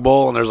dog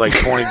bowl, and there's like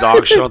 20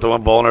 dogs showing up to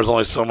one bowl, and there's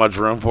only so much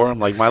room for them.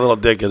 Like my little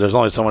dick, there's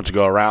only so much to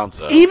go around.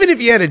 So even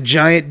if you had a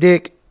giant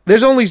dick,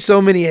 there's only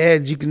so many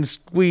heads you can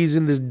squeeze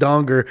in this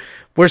donger,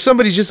 where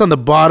somebody's just on the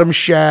bottom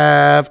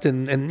shaft,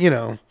 and you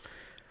know.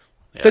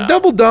 Yeah. The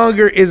double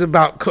donger is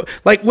about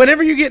like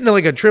whenever you get into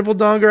like a triple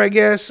donger, I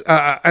guess,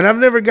 and I've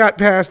never got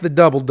past the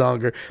double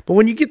donger, but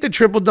when you get the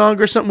triple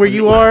donger, something where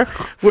you are,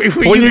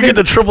 when you get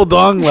the triple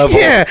dong level,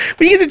 when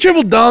you get the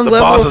triple dong level, the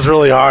boss is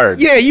really hard.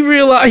 Yeah, you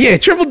realize,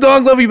 triple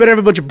dong level, you better have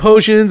a bunch of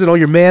potions and all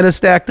your mana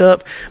stacked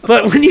up.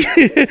 But when you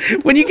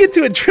get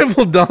to a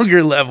triple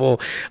donger level,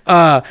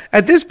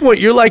 at this point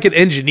you're like an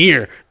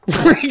engineer.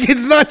 Like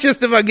it's not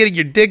just about getting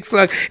your dick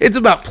sucked; it's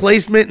about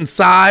placement and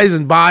size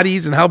and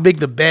bodies and how big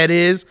the bed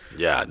is.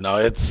 Yeah, no,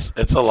 it's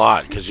a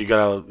lot because you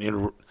gotta.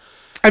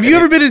 Have you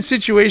ever been in a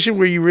situation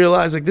where you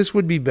realize like this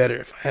would be better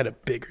if I had a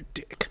bigger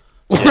dick?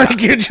 Yeah. Like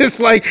you're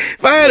just like,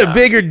 if I had a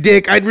bigger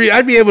dick, I'd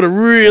be able to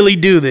really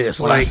do this.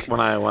 When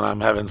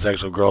I'm having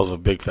sex with girls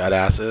with big fat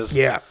asses.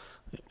 Yeah.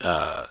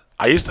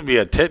 I used to be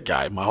a tit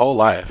guy my whole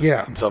life.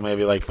 Yeah. Until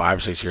maybe like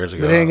 5-6 years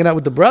ago. Been hanging out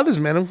with the brothers,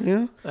 man.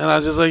 Yeah. And I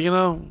was just like,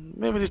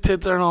 maybe these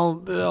tits aren't all.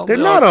 They're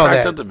not all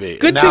that. Up to be.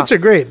 Good tits are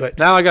great, but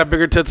now I got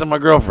bigger tits than my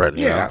girlfriend.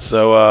 You know?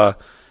 So,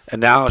 and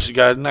now she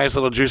got a nice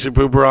little juicy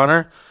pooper on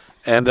her,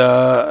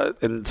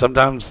 and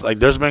sometimes like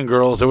there's been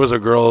girls. There was a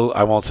girl,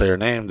 I won't say her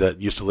name,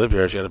 that used to live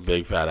here. She had a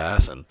big fat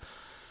ass, and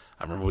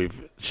I remember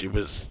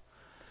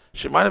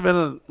she might have been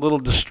a little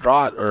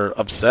distraught or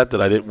upset that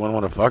I didn't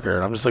want to fuck her.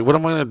 And I'm just like, what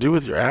am I going to do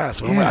with your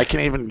ass? I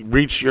can't even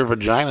reach your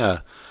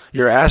vagina.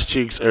 Your ass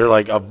cheeks are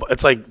like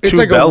it's like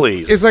two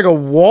bellies. It's like a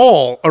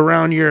wall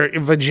around your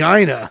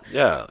vagina.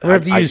 Yeah. I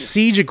have to use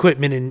siege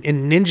equipment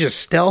and ninja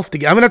stealth to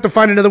get. I'm going to have to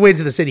find another way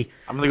to the city.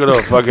 I'm going to go to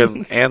a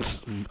fucking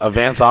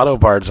Advanced Auto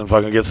Parts and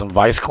fucking get some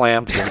vice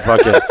clamps and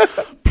fucking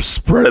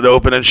spread it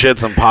open and shit,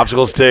 some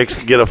popsicle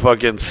sticks, get a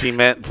fucking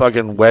cement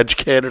fucking wedge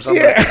kit or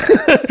something. Yeah.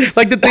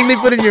 Like the thing they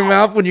put in your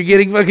mouth when you're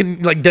getting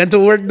fucking like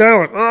dental work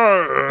done.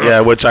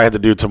 Yeah, which I had to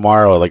do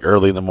tomorrow, like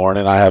early in the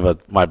morning. I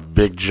have my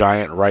big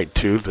giant right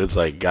tooth. It's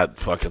like got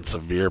fucking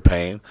severe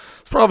pain.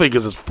 It's probably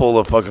because it's full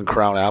of fucking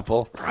Crown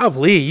Apple.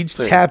 Probably. You just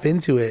tap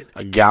into it.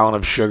 A gallon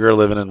of sugar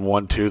living in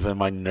one tooth, and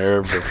my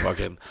nerves are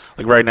fucking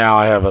like right now.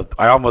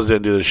 I almost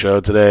didn't do the show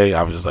today.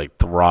 I was just like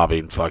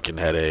throbbing fucking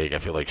headache. I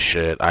feel like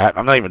shit.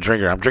 I'm not even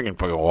drinking. I'm drinking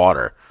fucking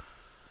water.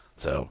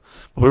 So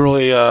we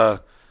really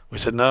we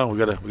said no. We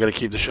gotta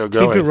keep the show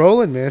going. Keep it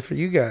rolling, man, for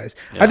you guys.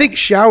 Yeah. I think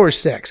shower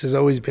sex has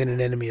always been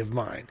an enemy of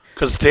mine.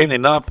 Because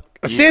standing up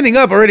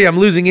already, I'm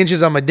losing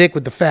inches on my dick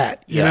with the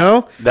fat. You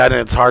know that,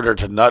 and it's harder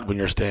to nut when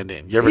you're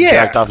standing. You ever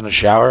jacked off in the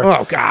shower?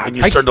 Oh God! And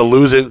you start to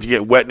lose it. You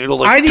get wet noodle.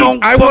 Like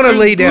I want to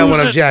lay down when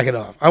I'm jacking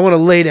off. I want to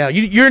lay down.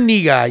 You're a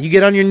knee guy. You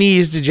get on your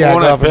knees to jack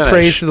off and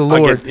praise to the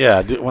Lord.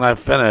 When I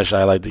finish,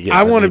 I like to get.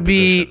 I want to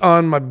be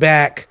on my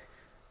back.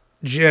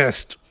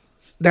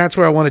 That's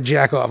where I want to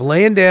jack off.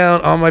 Laying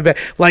down on my back.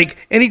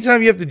 Like,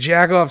 anytime you have to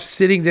jack off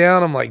sitting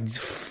down, I'm like,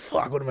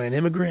 fuck, what am I, an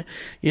immigrant?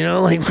 You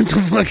know, like, what the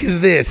fuck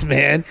is this,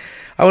 man?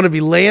 I want to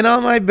be laying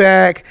on my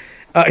back.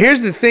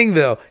 Here's the thing,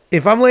 though.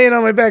 If I'm laying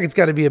on my back, it's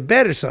got to be a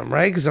bed or something,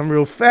 right? Because I'm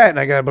real fat and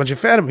I got a bunch of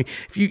fat on me.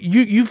 If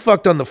you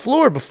fucked on the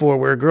floor before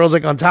where a girl's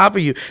like on top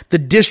of you, the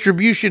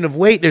distribution of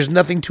weight, there's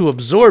nothing to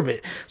absorb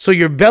it. So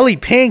your belly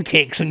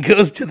pancakes and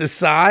goes to the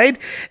side,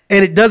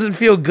 and it doesn't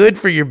feel good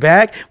for your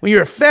back. When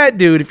you're a fat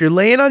dude, if you're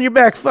laying on your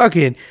back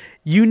fucking,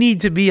 you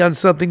need to be on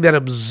something that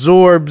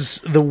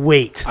absorbs the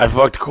weight. I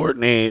fucked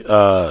Courtney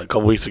a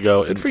couple weeks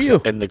ago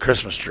in the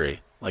Christmas tree.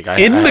 Like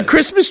the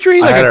Christmas tree,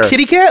 like a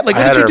kitty cat. Like,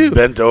 what did you do? I had her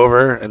bent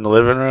over in the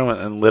living room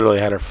and literally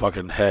had her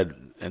fucking head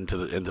into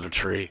the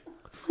tree.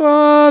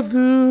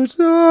 Father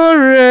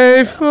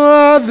Dore,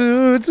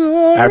 Father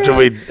Dore. After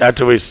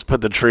we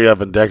put the tree up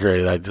and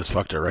decorated, I just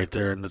fucked her right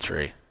there in the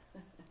tree.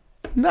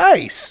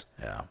 Nice.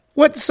 Yeah.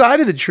 What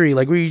side of the tree?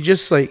 Like, were you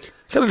just like?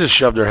 Kind of just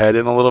shoved her head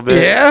in a little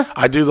bit. Yeah.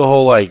 I do the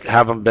whole like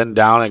have them bend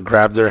down and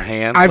grab their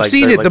hands. I've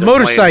seen it. The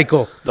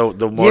motorcycle.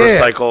 The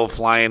motorcycle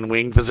flying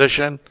wing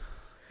position.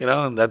 You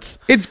know, and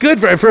it's good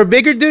for a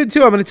bigger dude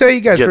too. I'm going to tell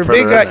you guys, for a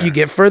big guy, you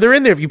get further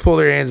in there if you pull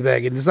their hands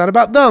back. And it's not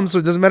about them, so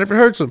it doesn't matter if it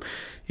hurts them.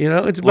 You know,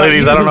 it's about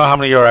Ladies, you. I don't know how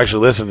many of you are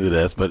actually listening to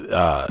this,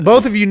 but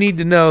Both of you need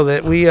to know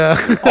that we.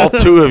 all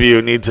two of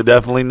you need to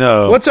definitely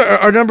know. What's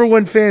our number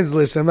one fans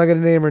list? I'm not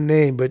going to name her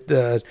name, but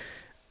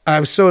I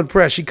was so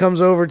impressed. She comes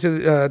over to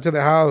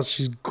the house.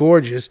 She's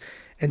gorgeous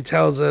and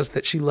tells us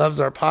that she loves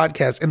our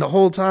podcast. And the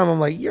whole time I'm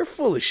like, you're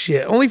full of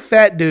shit. Only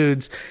fat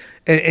dudes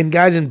and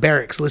guys in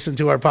barracks listen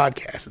to our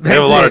podcast. We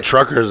have a lot of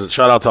truckers.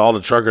 Shout out to all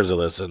the truckers that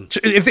listen.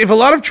 If a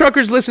lot of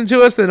truckers listen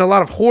to us, then a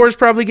lot of whores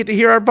probably get to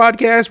hear our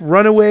podcast,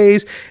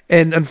 runaways,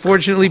 and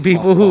unfortunately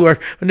people who are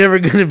never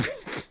gonna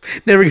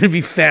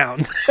be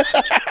found.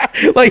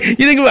 Like, you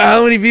think about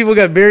how many people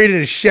got buried in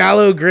a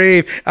shallow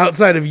grave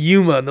outside of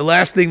Yuma, and the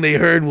last thing they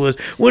heard was,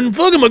 "When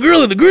fucking my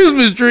girl at the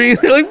Christmas tree."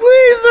 They're like,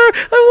 "Please, sir,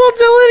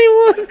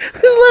 I won't tell anyone.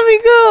 Just let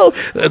me go."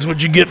 That's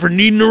what you get for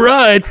needing a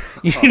ride.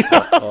 You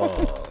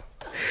know.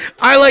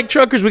 I like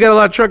truckers. We got a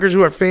lot of truckers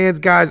who are fans,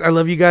 guys. I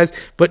love you guys.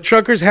 But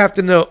truckers have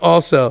to know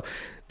also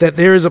that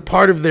there is a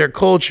part of their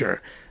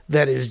culture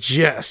that is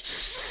just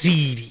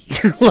seedy.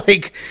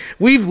 Like,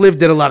 we've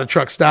lived at a lot of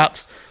truck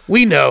stops.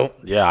 We know.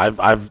 Yeah,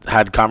 I've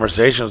had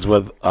conversations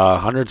with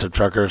hundreds of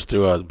truckers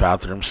through a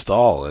bathroom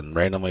stall and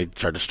randomly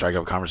tried to strike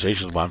up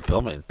conversations while I'm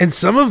filming. And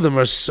some of them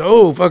are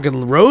so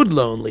fucking road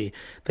lonely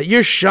that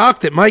you're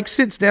shocked that Mike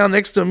sits down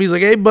next to him. He's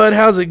like, "Hey, bud,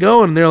 how's it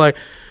going?" And they're like,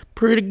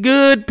 "Pretty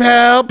good,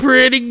 pal,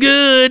 pretty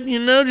good. You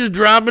know, just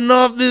dropping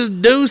off this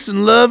dose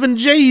and loving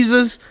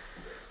Jesus.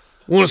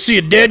 Want to see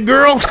a dead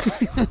girl?"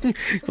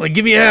 Like,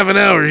 give me half an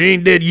hour. She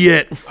ain't dead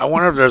yet. I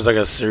wonder if there's like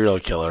a serial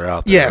killer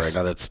out there right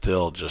now that's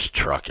still just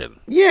trucking.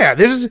 Yeah,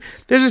 there's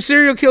a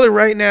serial killer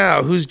right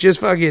now who's just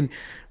fucking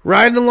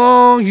riding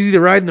along. He's either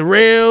riding the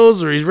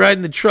rails or he's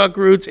riding the truck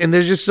routes, and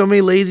there's just so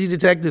many lazy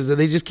detectives that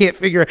they just can't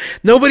figure out.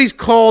 Nobody's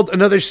called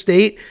another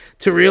state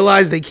to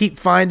realize they keep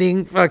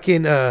finding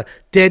fucking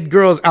dead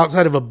girls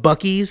outside of a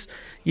Buc-ee's,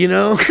 you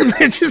know? And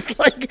they're just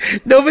like,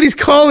 nobody's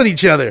calling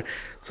each other.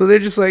 So they're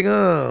just like,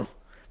 oh.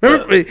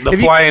 Remember, the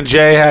Flying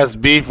J has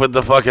beef with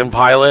the fucking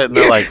pilot, and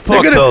they're like,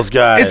 fuck those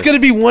guys. It's going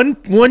to be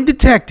one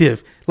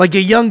detective, like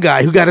a young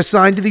guy who got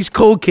assigned to these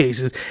cold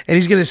cases, and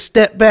he's going to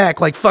step back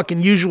like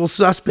fucking Usual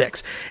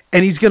Suspects,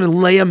 and he's going to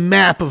lay a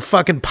map of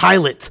fucking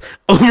pilots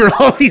over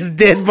all these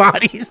dead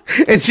bodies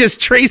and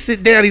just trace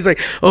it down. He's like,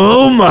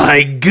 oh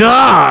my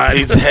God.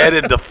 He's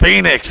headed to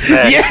Phoenix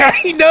next. Yeah,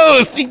 he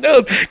knows.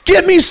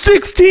 Get me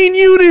 16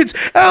 units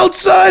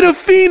outside of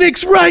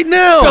Phoenix right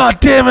now. God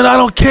damn it, I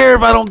don't care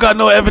if I don't got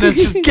no evidence.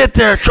 Just get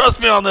there. Trust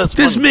me on this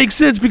This one. makes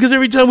sense because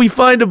every time we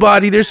find a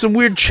body, there's some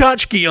weird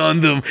tchotchke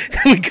on them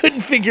we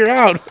couldn't figure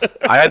out.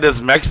 I had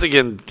this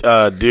Mexican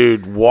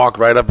dude walk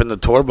right up in the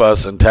tour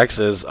bus in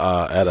Texas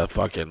at a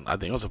fucking, I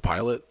think it was a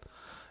pilot.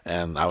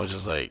 And I was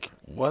just like,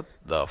 what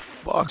the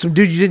fuck? Some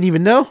dude you didn't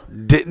even know?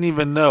 Didn't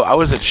even know. I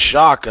was in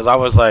shock because I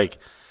was like,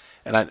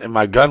 and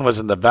my gun was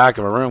in the back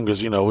of a room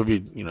because, we'd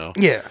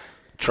be,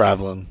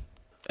 traveling.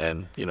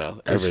 And,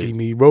 see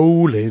me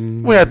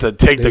rolling. We had to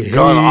take the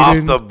gun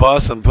off the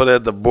bus and put it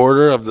at the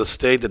border of the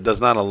state that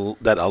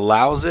that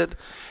allows it.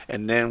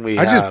 And then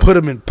I just put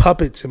them in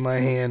puppets in my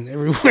hand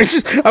everywhere.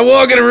 I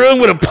walk in a room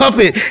with a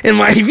puppet in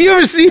my. If you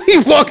ever see me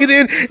walking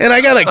in and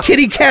I got a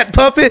kitty cat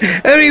puppet,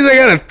 that means I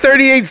got a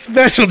 38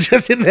 special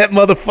just in that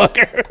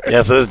motherfucker.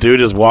 Yeah, so this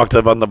dude just walked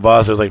up on the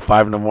bus. It was like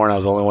 5 a.m. I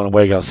was the only one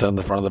awake. I was sitting in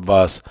the front of the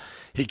bus.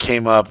 He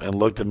came up and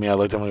looked at me. I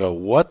looked at him and go,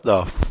 "What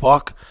the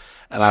fuck?"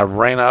 And I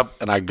ran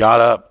up and I got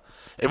up.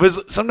 It was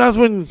sometimes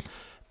when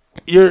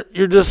you're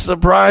just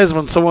surprised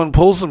when someone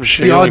pulls some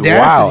shit. The you're audacity,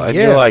 like, wow, and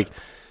yeah. you're like.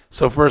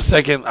 So for a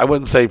second, I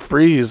wouldn't say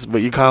freeze,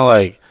 but you kind of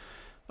like...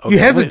 Okay, you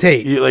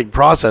hesitate. You like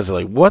process it.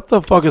 Like, what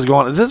the fuck is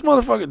going on? Is this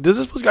motherfucker... Is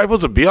this guy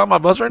supposed to be on my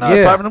bus right now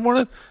at 5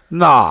 a.m?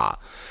 Nah.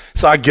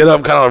 So I get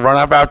up, kind of run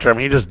up after him.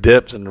 He just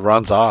dips and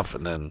runs off,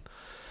 and then...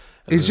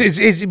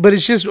 But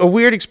it's just a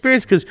weird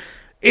experience because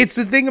it's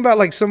the thing about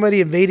like somebody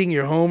invading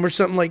your home or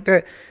something like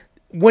that.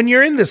 When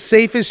you're in the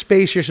safest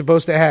space you're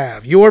supposed to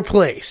have, your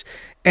place,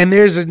 and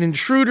there's an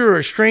intruder or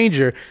a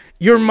stranger,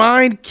 your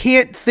mind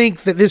can't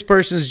think that this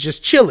person is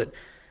just chilling.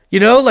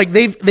 Like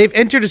they've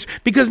entered us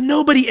because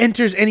nobody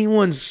enters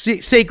anyone's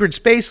sacred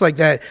space like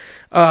that,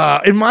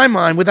 in my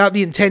mind, without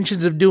the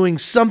intentions of doing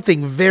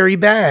something very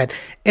bad.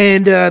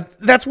 And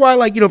that's why,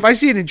 like, if I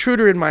see an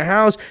intruder in my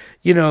house,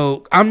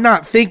 I'm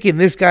not thinking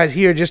this guy's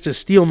here just to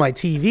steal my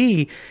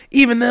TV,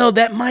 even though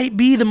that might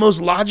be the most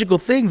logical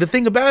thing. The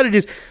thing about it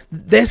is,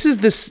 this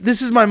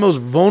is my most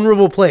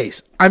vulnerable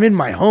place. I'm in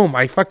my home.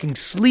 I fucking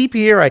sleep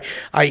here.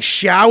 I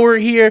shower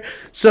here.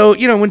 So,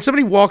 when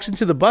somebody walks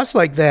into the bus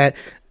like that,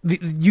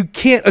 you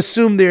can't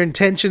assume their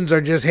intentions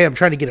are just, hey, I'm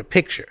trying to get a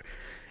picture.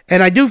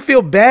 And I do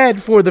feel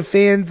bad for the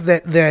fans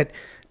that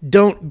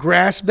don't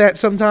grasp that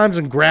sometimes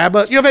and grab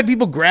us. I've had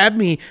people grab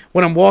me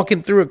when I'm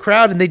walking through a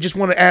crowd and they just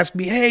want to ask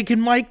me, hey,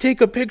 can Mike take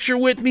a picture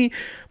with me?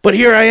 But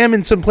here I am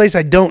in some place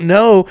I don't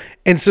know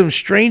and some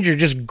stranger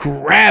just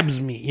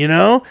grabs me,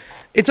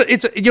 It's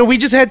we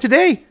just had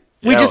today.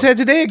 We just had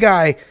today a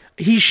guy.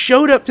 He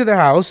showed up to the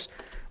house.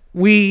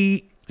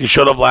 He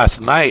showed up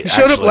last night. He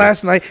showed up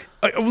last night.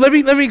 Let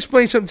me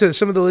explain something to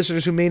some of the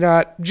listeners who may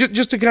not,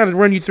 just to kind of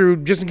run you through,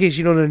 just in case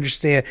you don't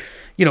understand.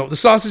 The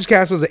Sausage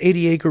Castle is an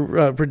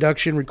 80-acre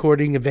production,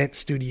 recording, event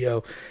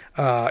studio,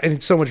 and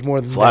it's so much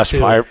more than Slash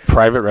that too.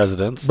 private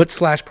residence. But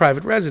slash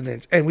private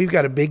residence. And we've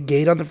got a big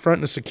gate on the front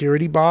and a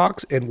security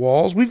box and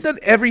walls. We've done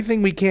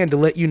everything we can to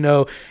let you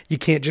know you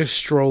can't just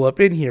stroll up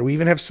in here. We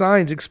even have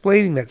signs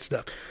explaining that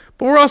stuff.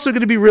 But we're also going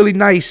to be really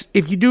nice.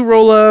 If you do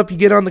roll up, you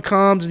get on the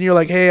comms, and you're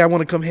like, hey, I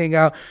want to come hang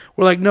out.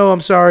 We're like, no,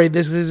 I'm sorry.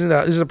 This is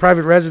a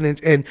private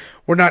residence, and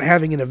we're not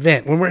having an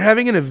event. When we're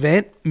having an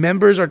event,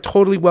 members are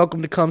totally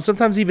welcome to come.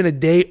 Sometimes even a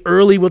day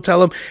early, we'll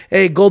tell them,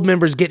 hey, gold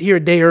members, get here a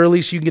day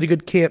early so you can get a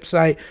good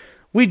campsite.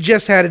 We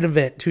just had an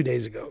event 2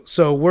 days ago.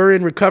 So we're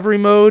in recovery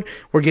mode.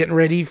 We're getting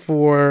ready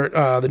for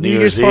the New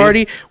Year's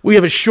party. We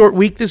have a short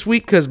week this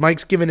week because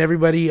Mike's giving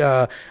everybody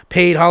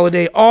paid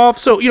holiday off.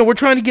 So, we're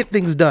trying to get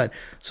things done.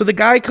 So the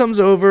guy comes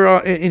over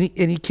and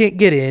he can't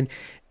get in.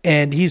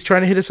 And he's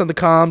trying to hit us on the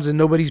comms and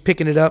nobody's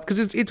picking it up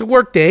because it's a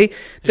work day.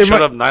 He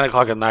showed up 9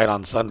 o'clock at night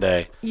on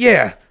Sunday.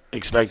 Yeah.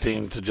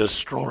 Expecting to just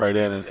stroll right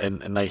in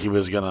and like he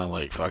was gonna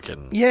like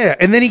fucking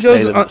and then he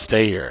goes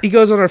stay here. He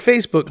goes on our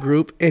Facebook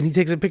group and he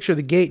takes a picture of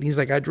the gate and he's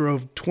like, I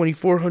drove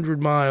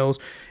 2,400 miles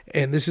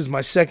and this is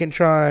my second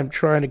time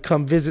trying to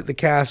come visit the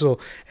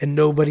castle and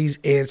nobody's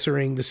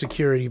answering the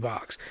security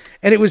box.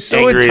 And it was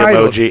so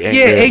entitled.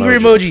 Angry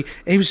emoji.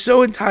 And he was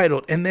so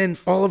entitled. And then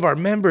all of our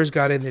members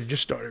got in there and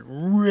just started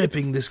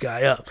ripping this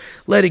guy up,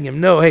 letting him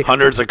know, hey.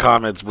 Hundreds of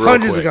comments real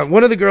Hundreds quick. of comments.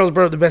 One of the girls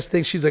brought up the best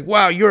thing. She's like,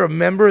 wow, you're a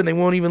member and they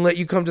won't even let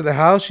you come to the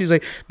house? She's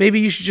like, maybe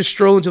you should just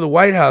stroll into the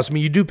White House. I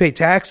mean, you do pay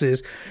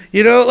taxes.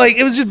 It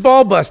was just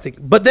ball busting.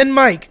 But then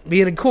Mike,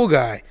 being a cool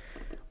guy,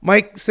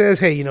 Mike says,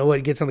 hey, you know what?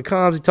 He gets on the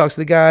comms. He talks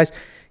to the guys.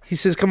 He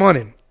says, come on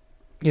in.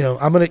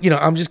 I'm going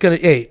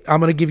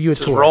to give you a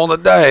just tour. Just rolling the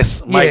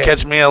dice. Might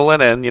catch me a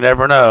linen. You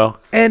never know.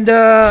 And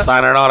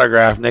sign an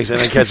autograph. Next thing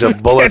I catch a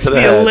bullet to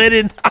the head. Catch me a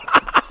linen.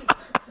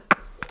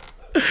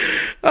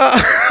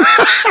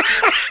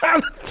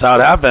 That's how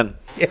it happened.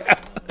 Yeah.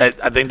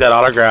 I think that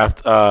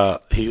autographed,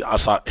 he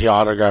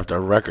autographed a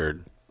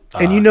record.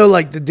 And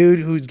like the dude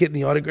who's getting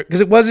the autograph, because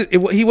he wasn't He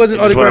just went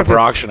up autographing for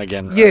auction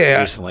again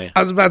recently.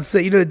 I was about to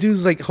say, the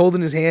dude's like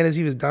holding his hand as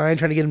he was dying,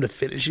 trying to get him to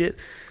finish it.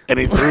 And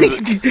he threw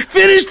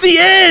finish the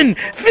end.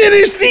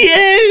 Finish the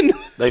end.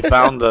 They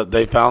found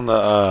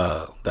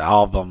the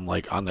album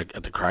like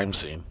at the crime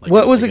scene. Like,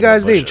 what was the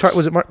guy's name?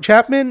 Was it Mark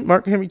Chapman?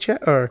 Mark Henry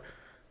Chapman? Or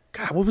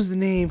God, what was the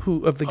name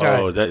of the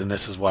guy? Oh, and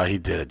this is why he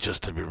did it,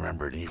 just to be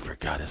remembered, and you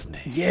forgot his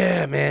name.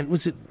 Yeah, man.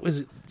 Was it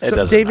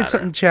David matter.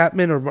 Something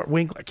Chapman or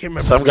Winkler? I can't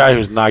remember. Some guy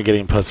who's not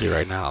getting pussy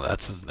right now.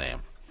 That's his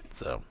name.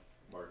 So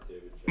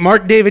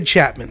Mark David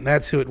Chapman.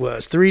 That's who it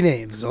was. 3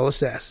 names, all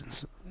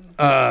assassins.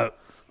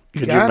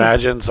 Could you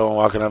imagine someone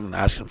walking up and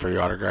asking for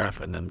your autograph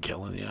and then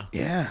killing you?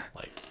 Yeah.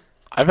 Like,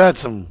 I've had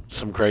some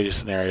crazy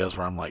scenarios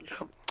where I'm like,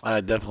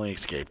 I definitely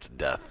escaped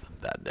death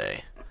that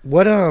day.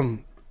 What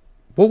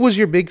was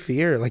your big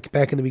fear, like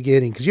back in the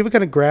beginning? Because you have a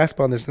kind of grasp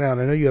on this now, and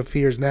I know you have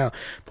fears now.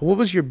 But what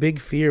was your big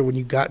fear when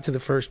you got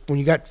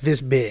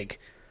this big?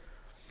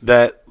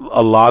 That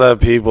a lot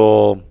of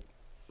people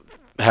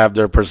have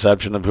their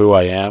perception of who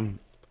I am,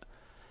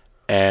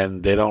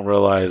 and they don't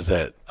realize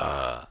that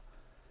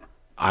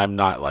I'm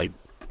not like.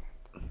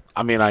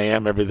 I mean, I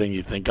am everything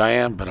you think I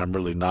am, but I'm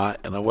really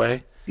not in a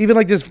way. Even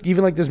like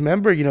this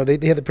member,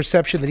 they had the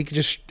perception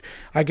that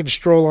I could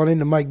stroll on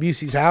into Mike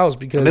Busey's house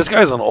because and this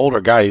guy's an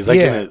older guy. He's like,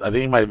 I think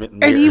he might have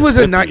been. And he was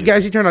a nice guy.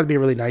 He turned out to be a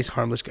really nice,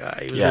 harmless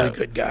guy. He was a really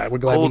good guy. We're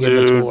glad we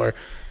gave him a tour.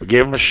 We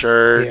gave him a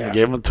shirt. We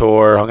gave him a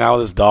tour. Hung out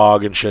with his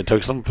dog and shit.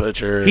 Took some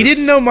pictures. He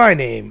didn't know my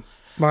name.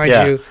 Mind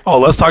you. Oh,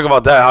 let's talk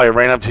about that. How he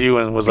ran up to you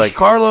and was like,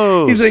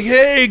 Carlos. He's like,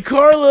 hey,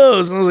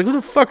 Carlos. And I was like, who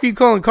the fuck are you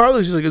calling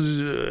Carlos? He's like, is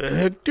it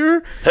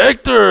Hector?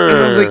 Hector. And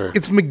I was like,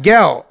 it's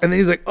Miguel. And then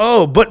he's like,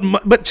 oh,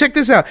 but check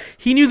this out.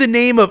 He knew the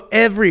name of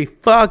every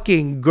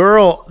fucking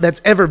girl that's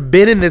ever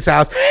been in this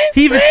house.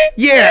 He even,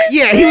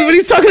 when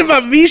he's talking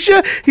about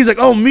Misha, he's like,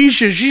 oh,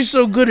 Misha, she's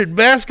so good at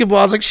basketball.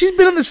 I was like, she's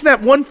been on the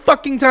snap one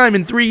fucking time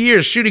in 3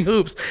 years shooting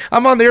hoops.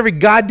 I'm on there every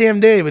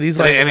goddamn day. But he's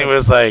like, and he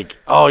was like,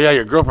 oh, yeah,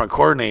 your girlfriend,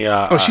 Courtney.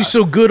 She's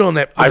so good on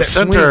that. I've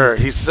sent her.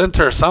 He sent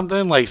her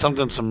something like some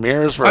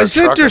mirrors for. I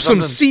sent her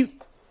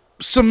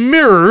some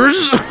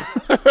mirrors,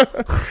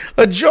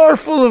 a jar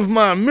full of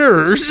my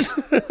mirrors.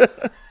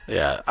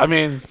 Yeah, I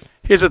mean,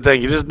 here's the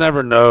thing: you just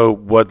never know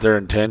what their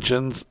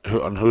intentions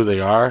on who they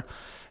are,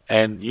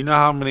 and you know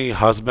how many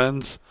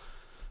husbands,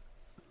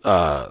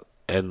 and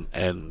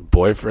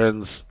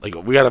boyfriends. Like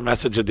we got a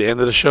message at the end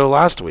of the show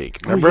last week.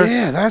 Remember? Oh,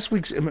 yeah, last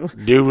week's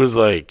dude was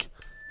like,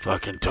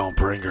 "Fucking don't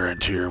bring her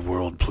into your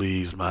world,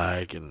 please,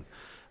 Mike." And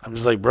I'm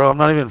just like, bro, I'm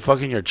not even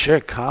fucking your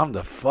chick. Calm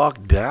the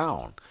fuck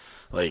down.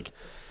 Like,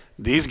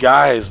 these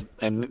guys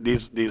and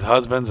these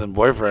husbands and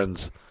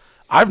boyfriends,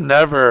 I've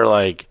never,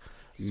 like,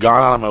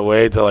 gone out of my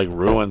way to, like,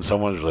 ruin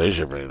someone's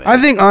relationship or anything. I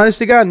think, honest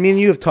to God, me and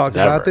you have talked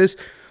about this.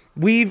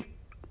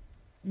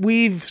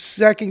 we've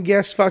second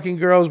guessed fucking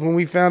girls when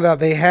we found out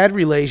they had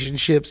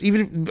relationships.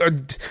 Even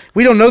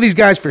we don't know these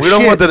guys for shit. We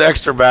don't want that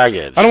extra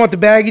baggage. I don't want the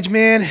baggage,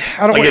 man.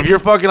 I don't like want if you're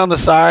fucking on the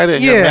side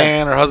and your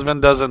man or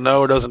husband doesn't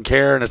know or doesn't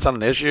care and it's not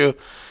an issue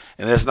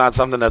and it's not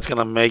something that's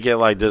gonna make it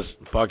like this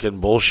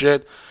fucking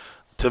bullshit.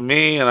 To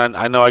me, and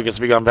I know I can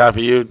speak on behalf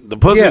of you, the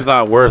pussy's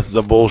not worth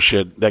the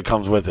bullshit that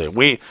comes with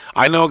it.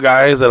 I know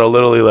guys that are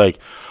literally like,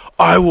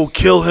 I will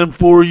kill him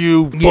for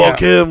you, fuck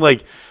him,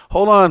 like.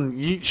 Hold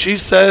on, she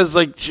says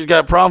like she's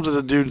got problems with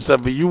the dude and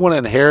stuff, but you want to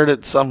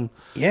inherit some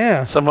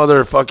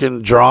other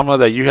fucking drama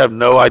that you have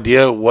no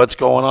idea what's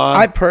going on.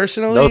 I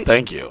personally, no,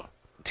 thank you.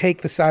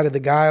 Take the side of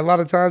the guy a lot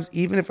of times,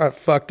 even if I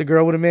fucked a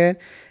girl with a man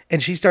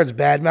and she starts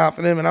bad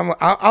mouthing him, and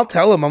I'll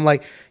tell him, I'm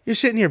like, you're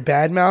sitting here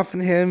bad mouthing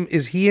him.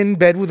 Is he in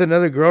bed with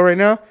another girl right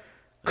now?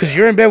 Because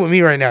you're in bed with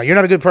me right now. You're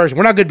not a good person.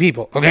 We're not good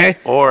people, okay?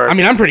 Or I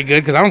mean, I'm pretty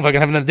good because I don't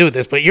fucking have nothing to do with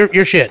this, but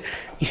you're shit.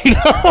 You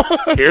know?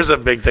 Here's a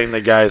big thing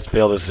that guys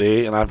fail to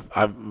see, and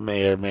I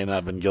may or may not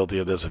have been guilty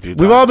of this a few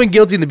times. We've all been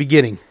guilty in the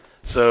beginning.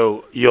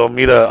 So you'll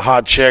meet a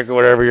hot chick or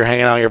whatever, you're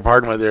hanging out in your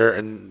apartment with her,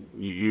 and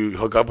you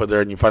hook up with her,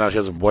 and you find out she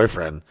has a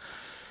boyfriend.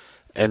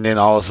 And then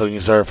all of a sudden you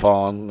start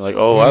falling, like,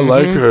 oh, I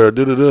like her.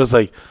 It's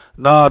like,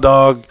 nah,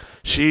 dog.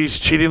 She's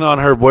cheating on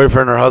her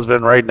boyfriend or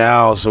husband right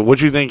now. So what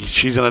do you think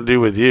she's gonna do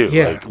with you?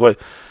 Yeah. Like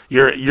what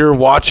you're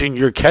watching,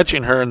 you're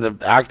catching her in the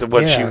act of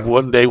what she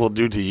one day will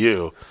do to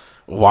you.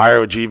 Why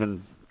would you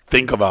even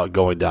think about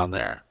going down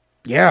there?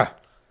 Yeah.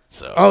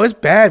 So it's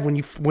bad when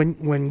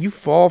you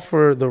fall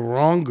for the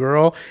wrong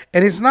girl,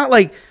 and it's not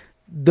like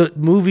the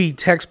movie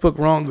textbook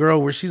wrong girl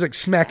where she's like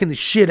smacking the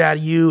shit out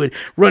of you and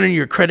running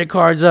your credit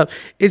cards up.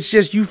 It's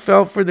just you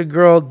fell for the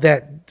girl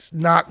that's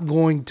not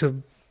going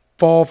to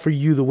fall for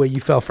you the way you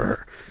fell for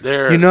her.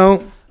 You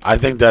know? I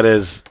think that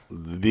is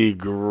the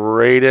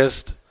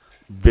greatest,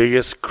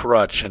 biggest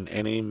crutch in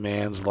any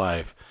man's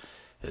life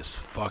is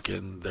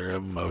fucking their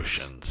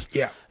emotions.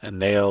 Yeah.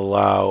 And they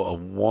allow a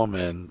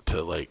woman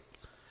to like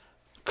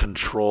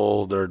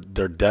control their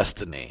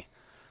destiny.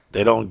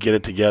 They don't get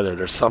it together.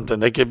 There's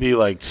something they could be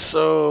like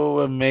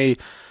so amazing.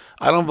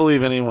 I don't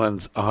believe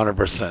anyone's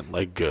 100%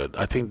 like good.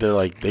 I think they're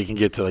like they can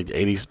get to like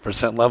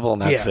 80% level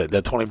and that's it.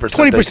 That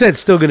 20% is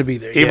still going to be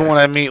there. Even when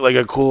I meet like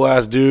a cool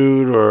ass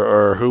dude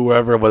or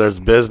whoever, whether it's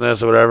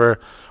business or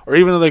whatever, or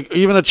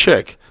even a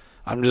chick,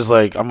 I'm just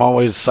like I'm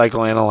always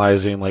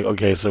psychoanalyzing. Like,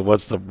 okay, so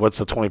what's the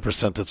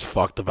 20% that's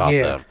fucked about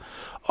them?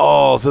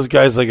 Oh, so this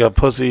guy's like a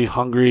pussy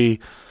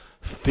hungry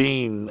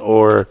fiend,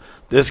 or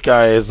this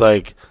guy is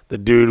like the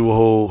dude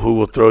who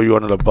will throw you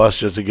under the bus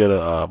just to get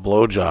a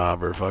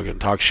blowjob or fucking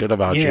talk shit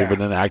about you, but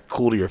then act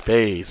cool to your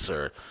face.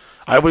 Or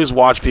I always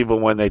watch people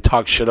when they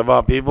talk shit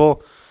about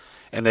people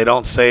and they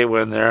don't say it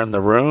when they're in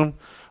the room,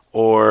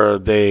 or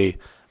they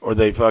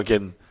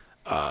fucking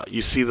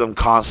you see them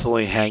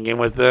constantly hanging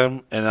with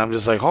them, and I'm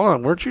just like, hold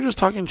on, weren't you just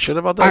talking shit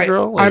about that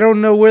girl? Like, I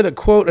don't know where the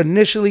quote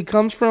initially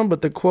comes from,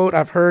 but the quote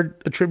I've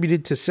heard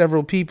attributed to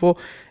several people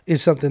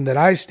is something that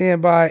I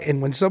stand by.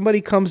 And when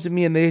somebody comes to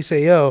me and they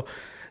say, yo,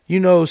 you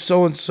know,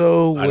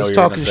 so-and-so was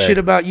talking shit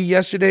about you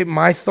yesterday,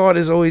 my thought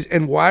is always,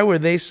 and why were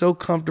they so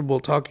comfortable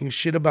talking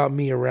shit about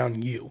me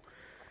around you?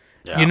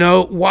 Yeah. You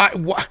know,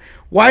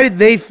 why did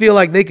they feel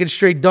like they could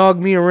straight dog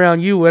me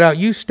around you without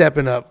you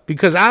stepping up?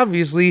 Because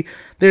obviously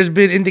there's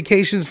been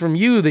indications from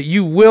you that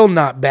you will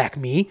not back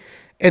me,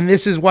 and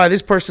this is why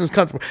this person's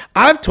comfortable.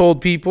 I've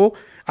told people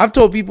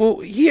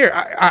here,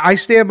 I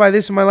stand by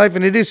this in my life,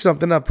 and it is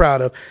something I'm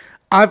proud of.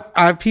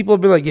 I've people have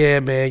been like, yeah,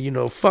 man, you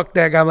know, fuck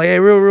that guy. I'm like, hey,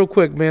 real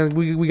quick, man,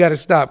 we got to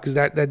stop because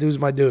that dude's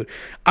my dude.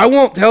 I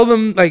won't tell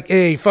them like,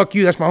 hey, fuck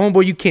you, that's my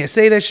homeboy. You can't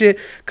say that shit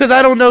because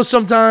I don't know.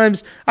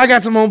 Sometimes I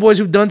got some homeboys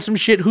who've done some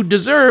shit who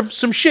deserve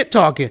some shit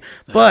talking,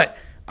 but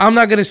I'm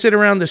not gonna sit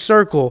around the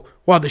circle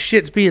while the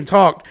shit's being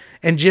talked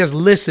and just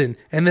listen,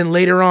 and then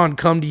later on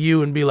come to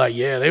you and be like,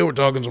 yeah, they were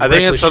talking some. I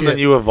think it's something shit.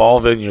 You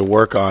evolve in, you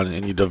work on,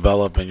 and you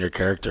develop in your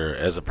character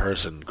as a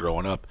person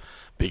growing up,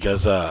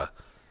 because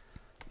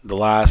the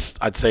last,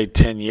 I'd say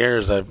 10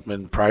 years, I've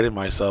been priding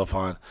myself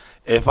on,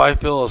 if I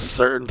feel a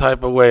certain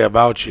type of way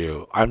about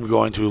you, I'm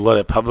going to let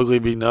it publicly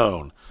be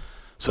known.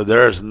 So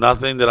there's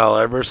nothing that I'll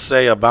ever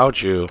say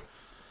about you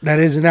that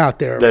isn't out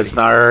there already. That's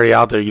not already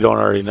out there. You don't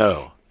already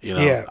know. You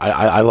know, yeah.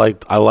 I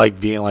like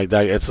being like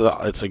that.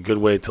 It's a good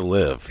way to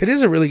live.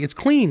 It's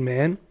clean,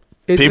 man.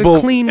 It's a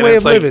clean way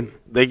of living.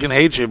 They can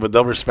hate you, but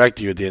they'll respect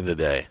you at the end of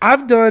the day.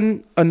 I've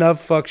done enough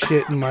fuck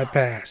shit in my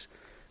past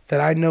that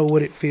I know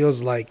what it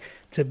feels like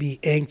to be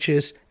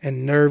anxious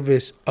and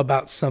nervous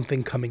about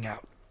something coming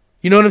out.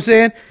 You know what I'm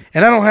saying?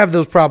 And I don't have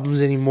those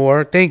problems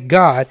anymore, thank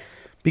God,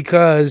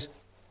 because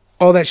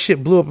all that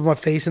shit blew up in my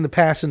face in the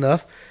past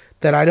enough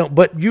that I don't.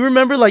 But you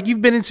remember, like,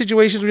 you've been in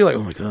situations where you're like,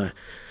 oh my God,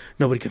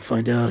 nobody can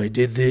find out I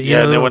did this.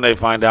 Yeah, and then when they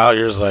find out,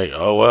 you're just like,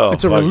 oh well.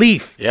 It's a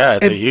relief. Yeah,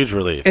 it's a huge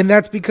relief. And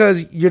that's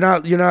because you're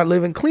not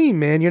living clean,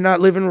 man. You're not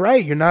living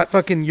right. You're not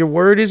fucking, your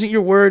word isn't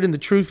your word and the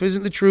truth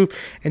isn't the truth,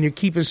 and you're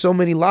keeping so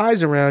many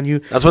lies around you.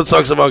 That's what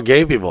sucks about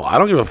gay people. I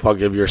don't give a fuck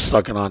if you're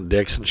sucking on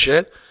dicks and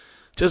shit.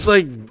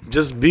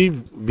 just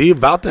be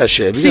about that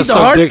shit. See, You the suck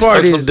hard dicks, part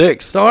suck is some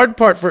dicks. the hard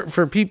part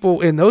for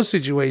people in those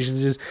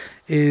situations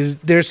is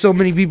there's so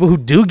many people who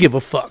do give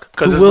a fuck,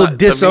 who will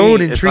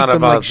disown and treat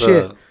them like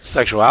shit.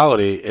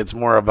 Sexuality, it's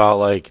more about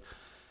like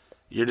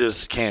you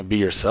just can't be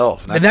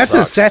yourself, and that's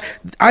sucks.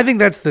 I think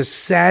that's the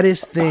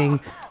saddest thing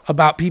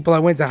about people I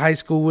went to high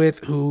school with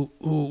who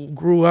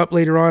grew up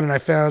later on, and I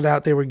found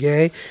out they were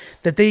gay.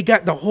 That they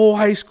got the whole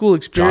high school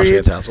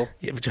experience. Josh Van Tassel.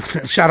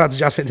 Yeah, shout out to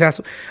Josh Van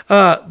Tassel.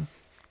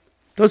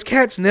 Those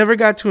cats never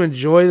got to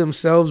enjoy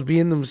themselves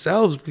being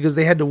themselves because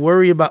they had to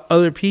worry about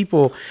other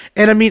people.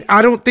 And I mean,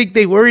 I don't think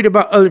they worried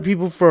about other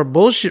people for a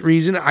bullshit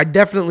reason. I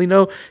definitely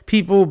know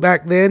people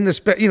back then,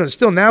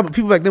 still now, but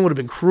people back then would have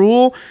been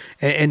cruel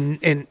and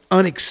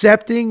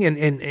unaccepting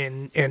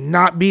and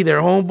not be their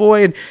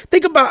homeboy. And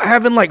think about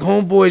having like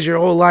homeboys your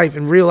whole life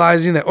and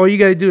realizing that all you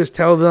got to do is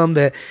tell them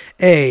that,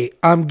 hey,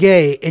 I'm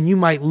gay, and you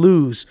might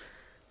lose.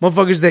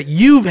 Motherfuckers that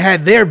you've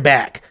had their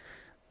back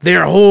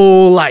their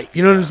whole life.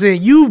 You know what I'm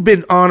saying? You've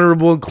been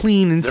honorable and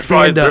clean and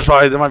stand up.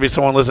 There might be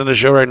someone listening to the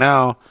show right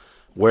now,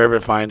 wherever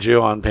it finds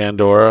you, on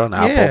Pandora, on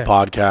Apple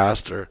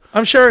Podcast, or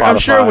I'm sure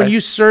Spotify. when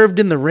you served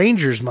in the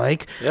Rangers,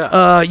 Mike,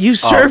 Yeah. You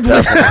served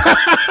with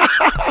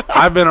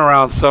I've been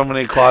around so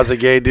many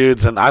closet gay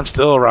dudes, and I'm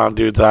still around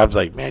dudes that I was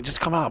like, man, just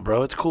come out,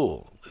 bro. It's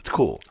cool. It's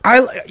cool.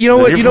 You know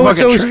what? You know what's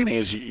always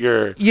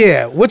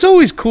what's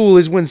always cool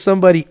is when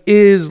somebody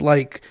is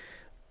like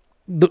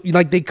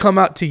they come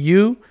out to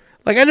you.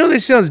 Like, I know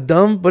this sounds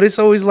dumb, but it's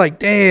always like,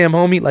 damn,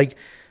 homie, like,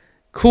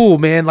 cool,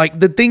 man. Like,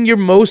 the thing you're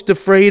most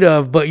afraid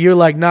of, but you're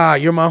like, nah,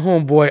 you're my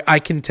homeboy. I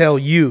can tell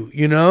you,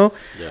 you know?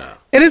 Yeah.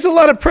 And it's a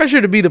lot of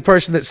pressure to be the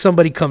person that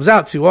somebody comes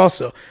out to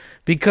also,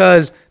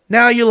 because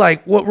now you're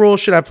like, what role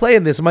should I play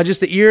in this? Am I just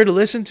the ear to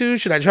listen to?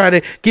 Should I try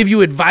to give you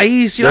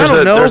advice? I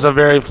don't know. There's a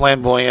very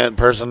flamboyant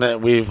person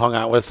that we've hung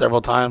out with several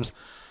times,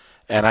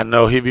 and I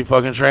know he'd be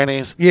fucking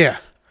trainees. Yeah.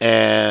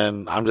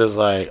 And I'm just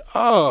like,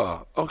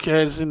 oh,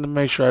 okay. I just need to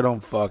make sure I don't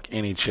fuck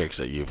any chicks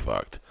that you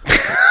fucked,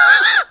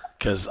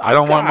 because I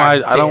don't want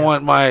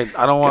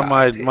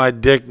my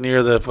dick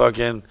near the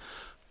fucking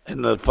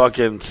in the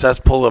fucking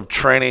cesspool of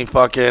training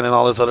fucking and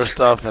all this other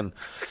stuff. And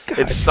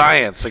it's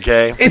science,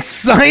 okay? It's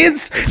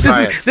science.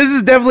 Science. This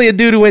is definitely a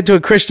dude who went to a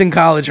Christian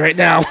college right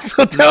now.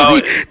 So tell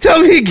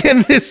me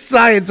again this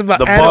science about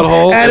the Adam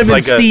is and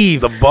like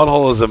Steve. The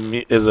butthole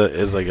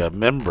is like a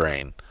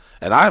membrane.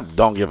 And I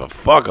don't give a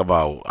fuck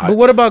about. But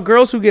what about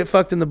girls who get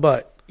fucked in the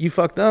butt? You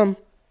fuck them?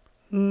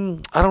 I'm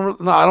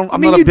not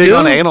a big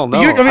on anal.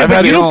 No, you don't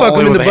fuck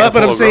them in the butt.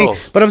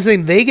 But I'm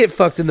saying they get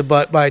fucked in the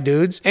butt by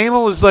dudes.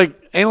 Anal's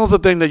the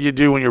thing that you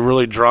do when you're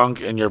really drunk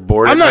and you're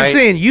bored. I'm not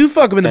saying you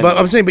fuck them in the butt.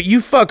 I'm saying, but you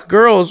fuck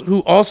girls who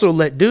also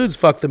let dudes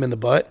fuck them in the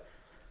butt.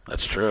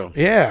 That's true.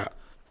 Yeah.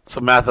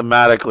 So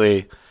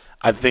mathematically,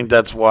 I think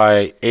that's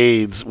why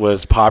AIDS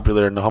was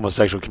popular in the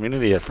homosexual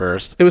community at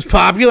first. It was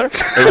popular.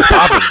 It was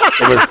popping.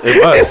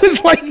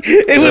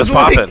 It was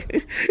popping.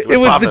 It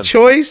was the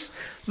choice.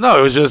 No,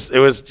 it was just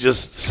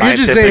scientifically. You're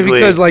just saying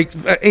because like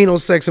anal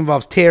sex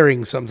involves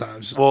tearing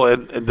sometimes. Well,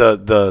 and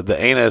the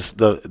anus,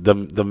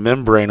 the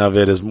membrane of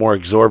it is more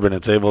absorbent.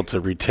 It's able to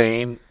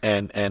retain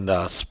and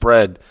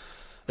absorb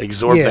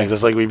things.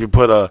 It's like if you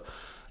put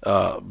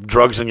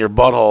drugs in your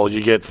butthole,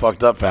 you get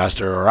fucked up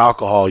faster, or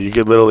alcohol, you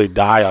could literally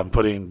die on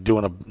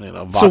doing a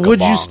vodka So would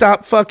bomb. you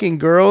stop fucking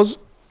girls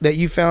that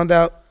you found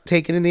out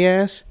taken in the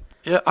ass?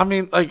 Yeah, I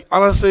mean, like,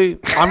 honestly,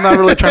 I'm not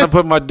really trying to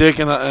put my dick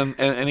in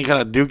any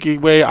kind of dookie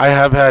way. I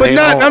have had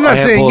anal I'm not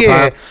saying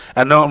time.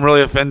 I know I'm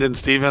really offending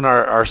Steven,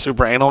 our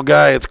super anal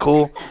guy. It's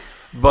cool.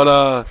 But,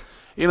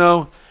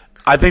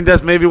 I think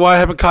that's maybe why I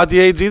haven't caught the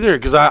AIDS either,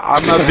 because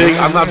I'm not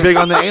big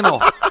on the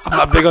anal. I'm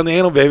not big on the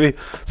anal, baby.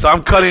 So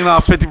I'm cutting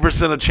off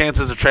 50% of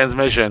chances of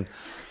transmission.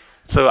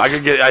 So I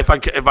could get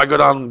if I go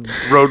down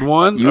road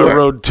 1 or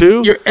road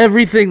 2. You're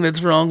everything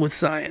that's wrong with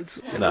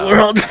science.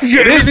 No.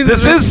 This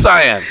is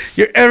science.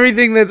 You're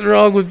everything that's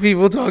wrong with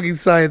people talking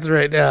science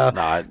right now.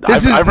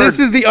 This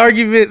is the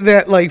argument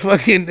that like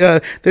fucking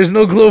there's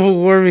no global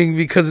warming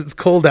because it's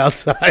cold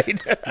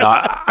outside. No,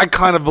 I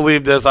kind of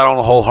believe this. I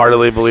don't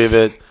wholeheartedly believe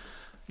it.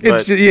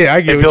 It's just,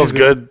 I get it feels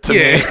good to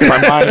me. In my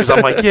mind, because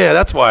I'm like,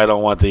 that's why I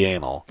don't want the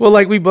anal. Well,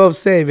 like we both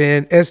say,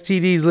 man,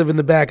 STDs live in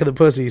the back of the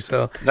pussy,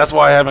 so that's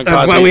why I haven't.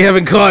 We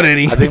haven't caught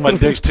any. I think my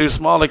dick's too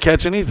small to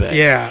catch anything.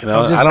 Yeah,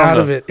 I'm just out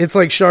of it. It's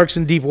like sharks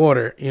in deep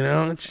water. You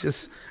know, it's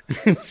just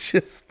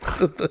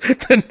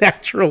the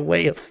natural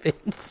way of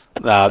things.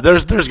 Nah,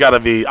 there's got to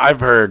be.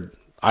 I've heard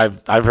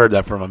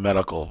that from a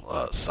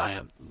medical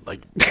science.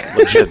 Like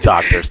legit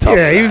doctors tell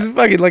me. He was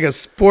fucking like a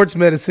sports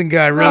medicine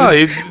guy,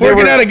 really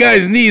working out a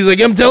guy's knees. Like,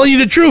 I'm telling you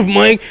the truth,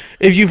 Mike.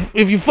 If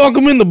you fuck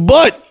him in the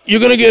butt, you're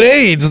gonna get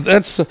AIDS.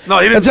 That's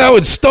how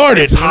it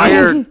started. It's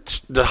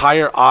the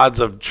higher odds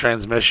of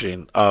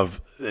transmission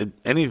of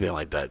anything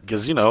like that,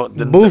 because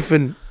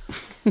boofing.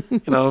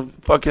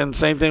 Fucking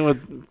same thing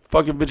with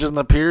fucking bitches in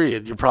the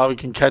period. You probably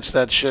can catch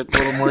that shit a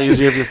little more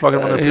easier if you're fucking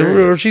on her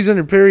period. If she's in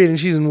her period and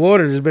she's in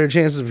water, there's better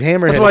chances of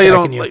hammerhead. That's why you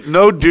don't like.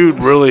 No dude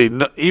really.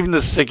 Even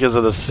the sickest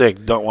of the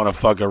sick don't want to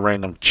fuck a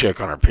random chick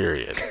on her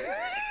period.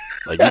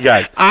 Like you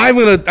got. I'm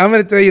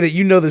gonna tell you that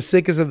you know the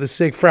sickest of the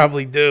sick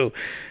probably do,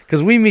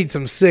 because we meet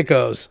some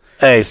sickos.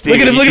 Hey,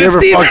 Steven, Look at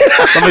Steven.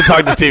 Let me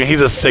talk to Steven. He's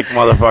a sick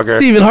motherfucker.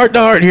 Steven, heart to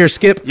heart here,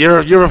 Skip. You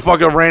ever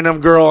fuck a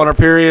random girl on her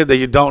period that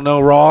you don't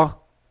know raw?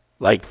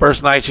 Like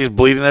first night she's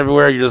bleeding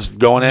everywhere, you're just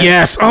going in?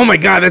 Yes. Oh my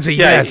God, that's a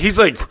yes. He's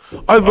like,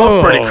 I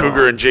love Freddy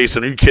Krueger and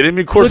Jason. Are you kidding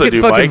me? Of course Look I at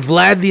do, fucking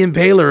Mike. Vlad the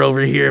Impaler over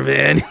here,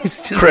 man.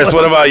 He's just Chris,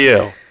 what about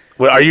you?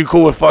 Are you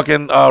cool with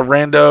fucking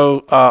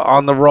rando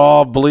on the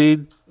raw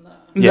bleed?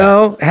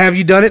 No. Have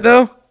you done it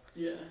though?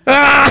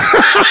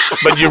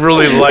 But you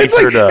really liked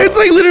her though. It's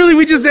like literally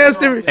we just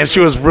asked her. And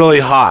she was really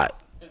hot.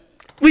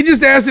 We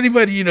just asked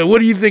anybody, what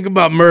do you think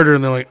about murder?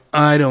 And they're like,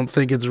 I don't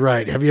think it's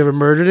right. Have you ever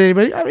murdered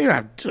anybody? I mean,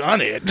 I've done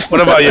it.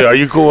 What about you? Are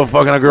you cool with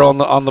fucking a girl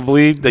on the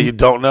bleed that you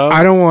don't know?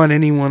 I don't want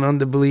anyone on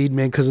the bleed,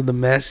 man, because of the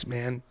mess,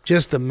 man.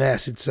 Just the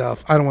mess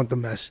itself. I don't want the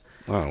mess.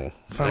 Oh,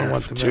 I don't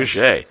want the mess. touche.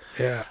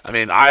 Yeah. I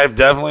mean, I've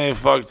definitely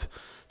fucked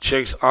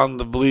chicks on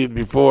the bleed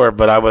before,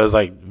 but I was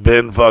like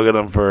been fucking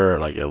them for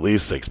like at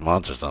least 6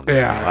 months or something.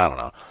 Yeah. I don't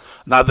know.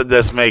 Not that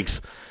this makes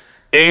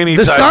any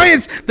The type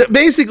science,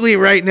 basically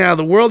right now,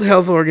 the World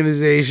Health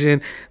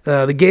Organization,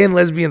 the Gay and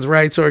Lesbians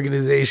Rights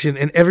Organization,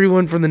 and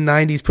everyone from the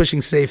 90s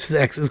pushing safe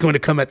sex is going to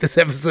come at this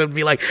episode and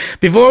be like,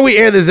 before we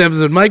air this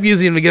episode, Mike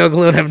Busey and Miguel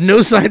Colon have no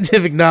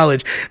scientific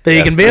knowledge.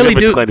 They can barely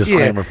do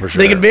disclaimer for sure.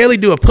 They can barely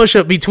do a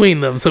push-up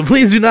between them, so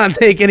please do not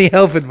take any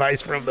health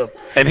advice from them.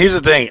 And here's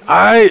the thing,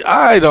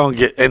 I don't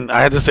get, and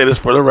I had to say this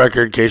for the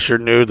record in case you're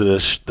new to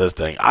this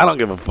thing. I don't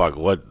give a fuck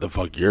what the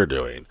fuck you're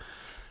doing.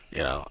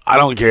 I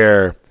don't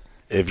care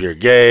if you're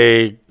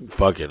gay,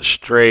 fucking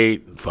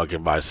straight,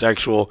 fucking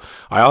bisexual.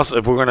 I also,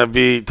 if we're gonna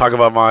be talk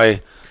about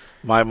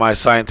my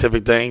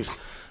scientific things,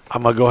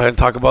 I'm gonna go ahead and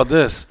talk about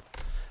this.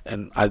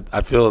 And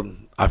I feel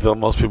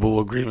most people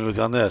will agree with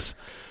me on this.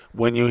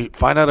 When you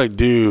find out a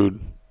dude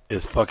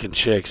is fucking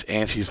chicks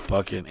and he's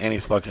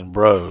fucking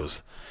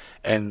bros,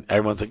 and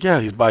everyone's like, yeah,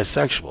 he's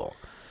bisexual.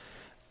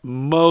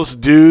 Most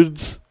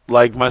dudes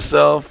like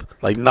myself,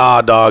 like,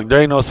 nah, dog, there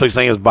ain't no such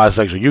thing as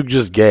bisexual. You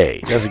just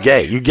gay. That's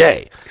gay. You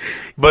gay.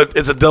 But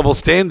it's a double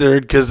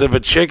standard because if a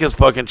chick is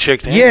fucking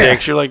chicks and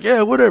dicks, you're like,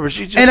 yeah, whatever.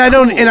 She's just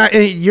and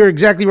you're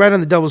exactly right on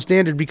the double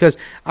standard, because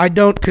I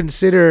don't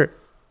consider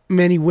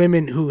many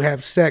women who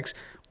have sex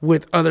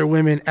with other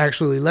women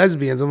actually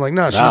lesbians. I'm like,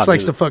 no, she just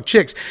likes to fuck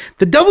chicks.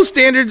 The double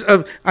standards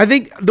of, I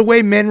think the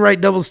way men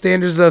write double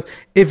standards of,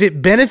 if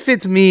it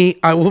benefits me,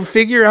 I will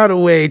figure out a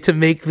way to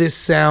make this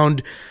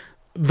sound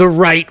the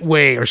right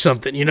way or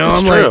something, It's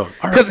I'm true.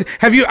 like, because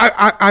have you?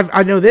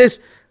 I know this.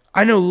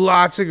 I know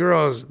lots of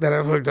girls that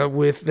I've hooked up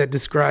with that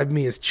describe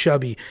me as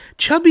chubby.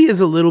 Chubby is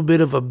a little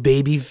bit of a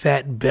baby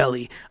fat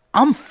belly.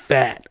 I'm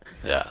fat.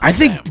 Yeah, I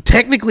think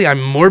technically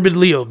I'm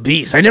morbidly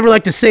obese. I never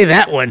like to say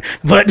that one,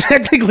 but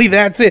technically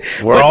that's it.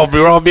 We're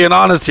all being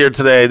honest here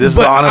today. This is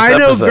an honest I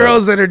know episode.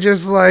 girls that are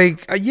just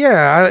like, I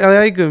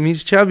like him.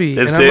 He's chubby.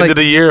 It's and the I'm end of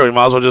the year. We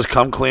might as well just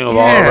come clean with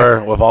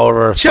all of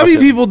our chubby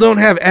fucking... people don't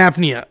have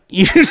apnea.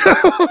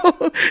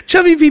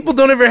 Chubby people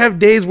don't ever have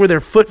days where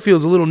their foot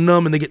feels a little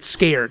numb and they get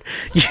scared.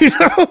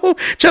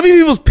 Chubby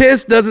people's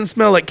piss doesn't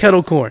smell like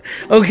kettle corn.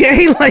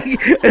 Okay,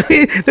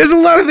 there's a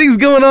lot of things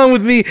going on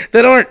with me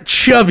that aren't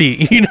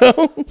chubby.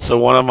 So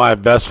one of my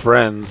best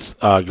friends,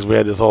 because we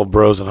had this whole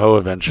Bros and Ho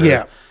adventure.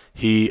 Yeah.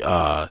 He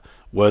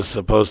was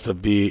supposed to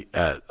be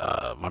at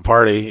my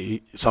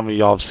party. Some of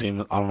y'all have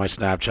seen on my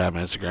Snapchat,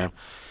 my Instagram.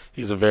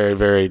 He's a very,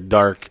 very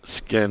dark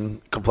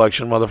skin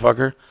complexion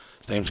motherfucker.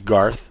 His name's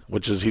Garth,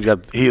 which is he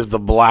is the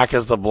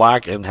blackest of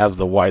black and has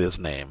the whitest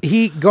name.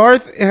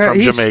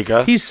 From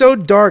Jamaica. He's so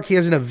dark. He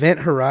has an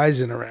event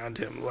horizon around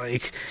him.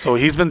 So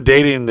he's been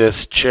dating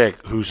this chick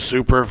who's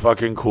super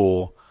fucking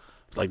cool,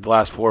 like the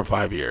last 4 or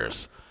 5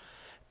 years,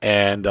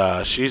 and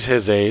she's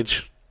his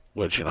age,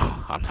 which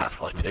I'm not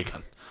really big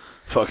on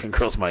fucking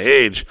girls my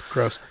age.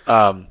 Gross.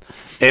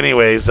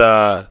 Anyways,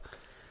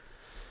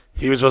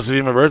 he was supposed to be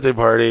at my birthday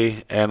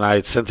party, and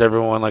I sent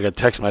everyone like a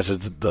text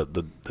message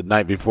the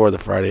night before the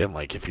Friday. I'm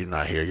like, if you're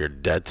not here, you're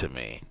dead to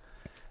me.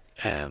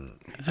 And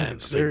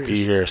to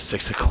be here at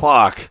 6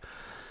 o'clock,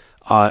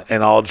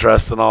 and all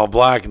dressed in all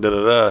black and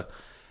da-da-da.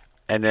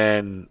 And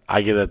then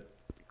I get a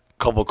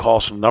couple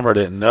calls from a number I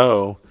didn't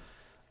know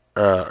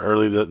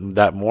early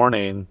that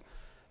morning,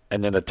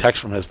 and then a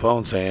text from his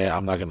phone saying,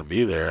 I'm not going to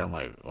be there. I'm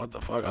like, what the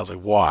fuck? I was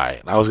like, why?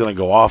 And I was going to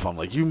go off. I'm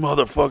like, you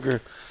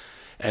motherfucker.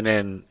 And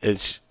then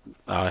it's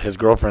his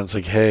girlfriend's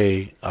like,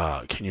 hey,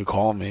 can you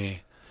call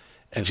me?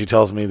 And she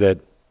tells me that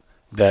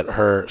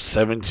her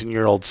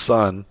 17-year-old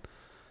son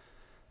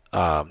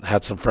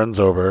had some friends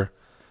over,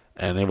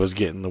 and it was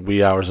getting the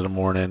wee hours of the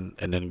morning,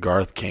 and then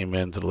Garth came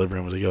into the living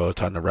room and was like, yo, it's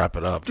time to wrap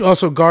it up.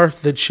 Also,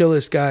 Garth, the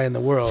chillest guy in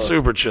the world.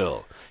 Super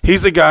chill.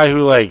 He's the guy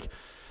who,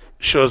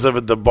 shows up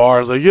at the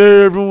bar and is like,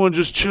 yeah, everyone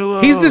just chill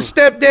out. He's the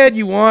stepdad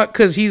you want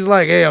because he's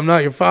like, hey, I'm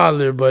not your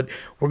father, but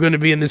we're going to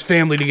be in this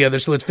family together,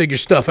 so let's figure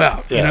stuff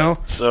out,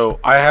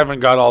 So I haven't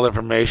got all the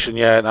information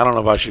yet. I don't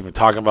know if I should be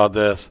talking about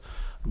this,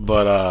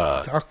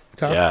 But Talk.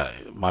 yeah,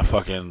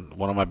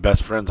 one of my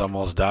best friends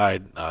almost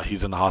died.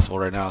 He's in the hospital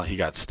right now. He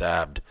got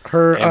stabbed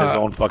Her in his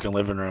own fucking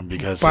living room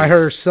because by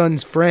her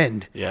son's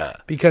friend. Yeah,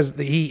 because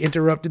he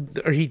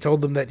interrupted, or he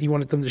told them that he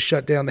wanted them to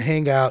shut down the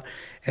hangout,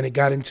 and it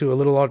got into a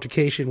little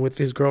altercation with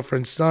his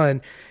girlfriend's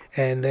son.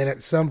 And then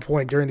at some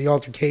point during the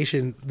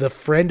altercation, the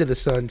friend of the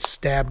son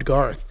stabbed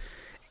Garth,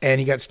 and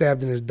he got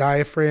stabbed in his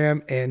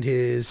diaphragm and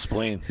his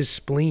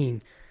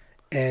spleen,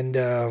 and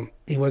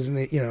he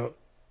wasn't,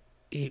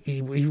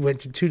 He went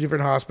to 2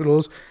 different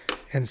hospitals,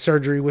 and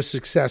surgery was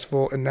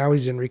successful, and now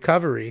he's in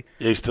recovery.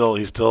 Yeah, he's still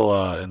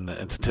in the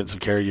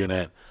intensive care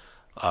unit,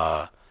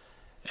 and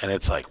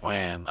it's like,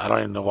 man, I don't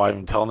even know why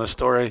I'm telling this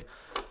story,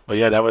 but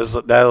yeah, that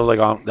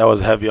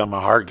was heavy on my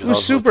heart. It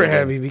was super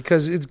heavy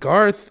because it's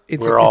Garth.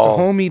 It's a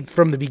homie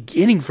from the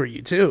beginning for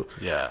you too.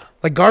 Yeah,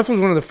 like Garth was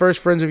one of the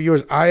first friends of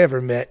yours I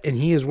ever met, and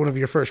he is one of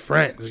your first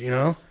friends.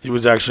 He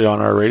was actually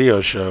on our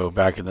radio show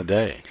back in the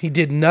day. He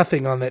did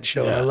nothing on that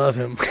show, and I love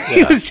him.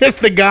 He was just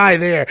the guy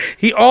there.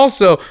 He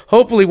also,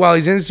 hopefully, while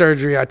he's in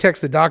surgery, I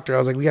text the doctor. I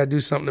was like, we got to do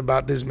something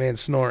about this man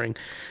snoring,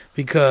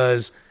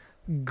 because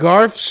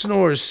Garth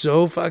snores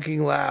so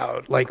fucking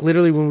loud. Like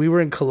literally, when we were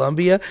in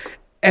Colombia,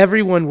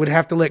 everyone would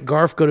have to let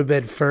Garth go to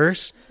bed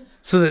first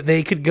so that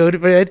they could go to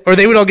bed, or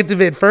they would all get to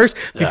bed first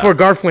before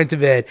Garth went to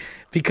bed,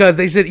 because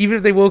they said even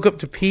if they woke up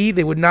to pee,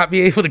 they would not be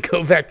able to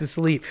go back to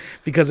sleep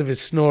because of his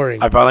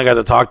snoring. I finally got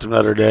to talk to him the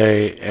other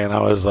day, and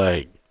I was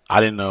like, I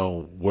didn't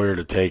know where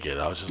to take it.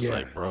 I was just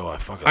like, bro,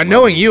 I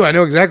know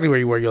exactly where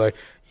you were. You're like,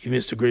 you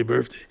missed a great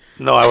birthday.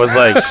 No, I was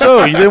like,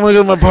 so you didn't want to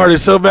go to my party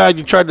so bad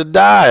you tried to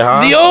die,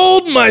 huh? The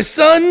old my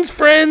son's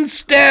friend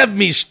stabbed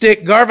me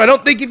shtick, Garth. I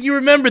don't think if you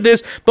remember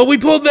this, but we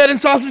pulled that in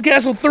Sausage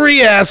Castle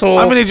 3, asshole.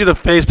 I'm going to need you to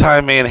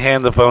FaceTime me and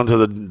hand the phone to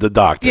the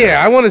doctor.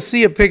 Yeah, I want to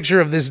see a picture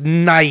of this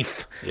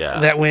knife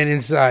that went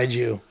inside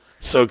you.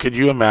 So could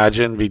you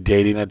imagine be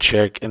dating a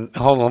chick? And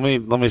hold on,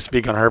 let me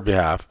speak on her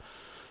behalf.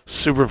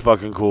 Super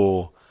fucking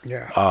cool.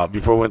 Yeah.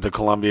 Before we went to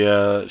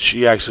Colombia,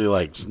 she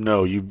actually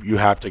no, you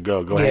have to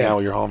go hang out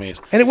with your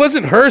homies. And it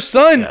wasn't her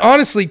son,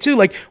 honestly, too.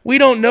 Like, we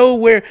don't know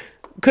where,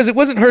 because it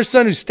wasn't her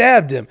son who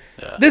stabbed him.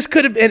 Yeah. This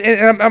could have been,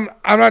 and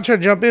I'm not trying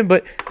to jump in,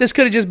 but this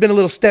could have just been a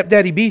little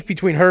stepdaddy beef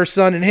between her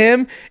son and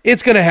him.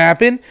 It's going to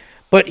happen,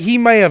 but he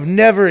may have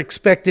never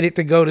expected it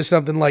to go to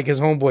something like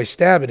his homeboy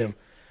stabbing him.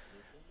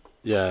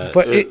 Yeah,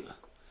 but it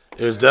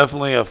was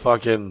definitely a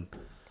fucking.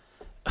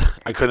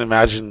 I couldn't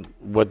imagine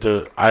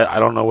I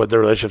don't know what their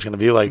relationship's going to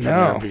be like from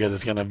here, because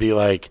it's going to be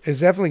like... It's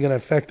definitely going to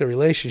affect the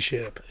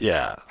relationship.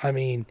 Yeah. I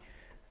mean,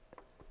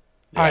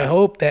 I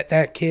hope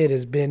that kid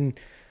has been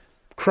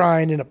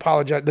crying and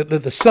apologizing,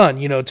 the son,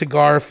 to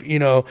Garth,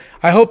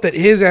 I hope that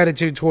his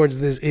attitude towards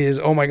this is,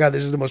 oh my God,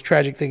 this is the most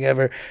tragic thing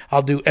ever.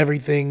 I'll do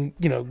everything,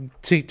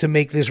 to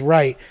make this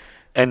right.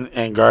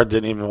 And Garth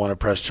didn't even want to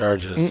press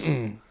charges.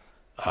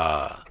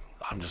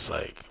 I'm just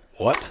like...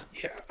 What?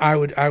 Yeah, I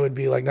would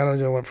be like, not only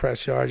do I want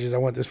press charges, I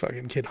want this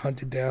fucking kid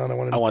hunted down. I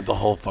want the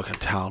whole fucking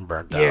town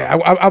burnt down. Yeah,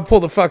 I'll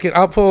pull the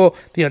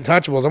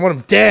Untouchables. I want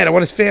him dead. I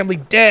want his family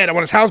dead. I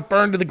want his house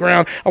burned to the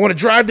ground. I want to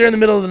drive there in the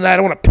middle of the night.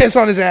 I want to piss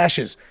on his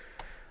ashes.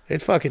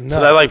 It's fucking nuts.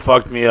 So that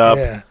fucked me up.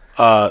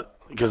 Yeah.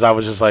 Because I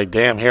was just like,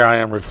 damn, here I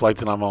am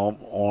reflecting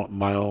on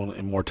my own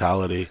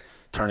immortality,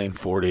 turning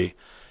 40,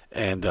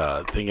 and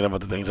thinking about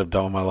the things I've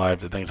done in my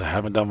life, the things I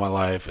haven't done in my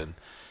life,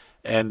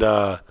 and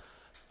I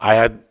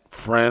had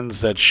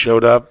friends that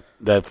showed up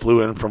that flew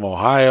in from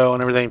Ohio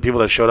and everything, people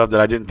that showed up that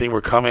I didn't think were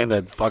coming,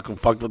 that fucking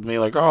fucked with me,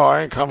 like, oh,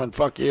 I ain't coming,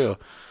 fuck you.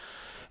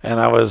 And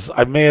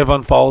I may have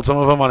unfollowed some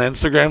of them on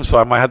Instagram, so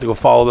I might have to go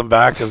follow them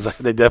back, because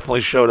they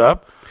definitely showed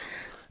up.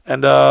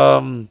 And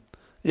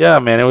yeah,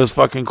 man, it was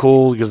fucking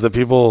cool, because the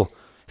people,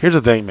 here's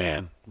the thing,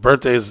 man,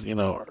 birthdays,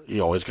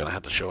 you're always gonna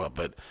have to show up,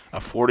 but a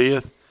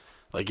 40th,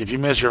 like, if you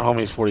miss your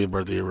homie's 40th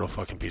birthday, you're a real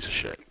fucking piece of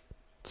shit.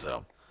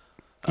 So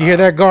you hear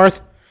that,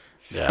 Garth?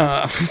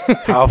 Yeah.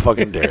 How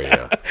fucking dare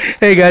you?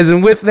 Hey, guys,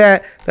 and with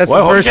that, that's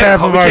the first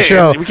half of our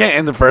show. We can't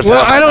end the first half.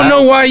 Well, I don't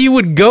know why you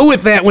would go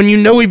with that when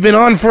we've been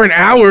on for an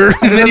hour.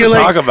 I didn't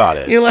talk about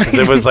it.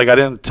 It was like I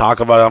didn't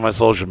talk about it on my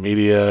social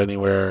media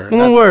anywhere.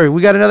 Well, don't worry.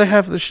 We got another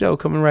half of the show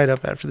coming right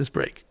up after this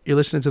break. You're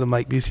listening to the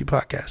Mike Busey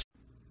Podcast.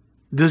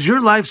 Does your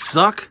life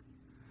suck?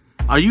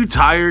 Are you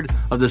tired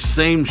of the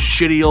same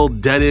shitty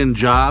old dead-end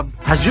job?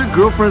 Has your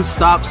girlfriend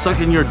stopped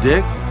sucking your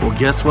dick? Well,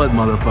 guess what,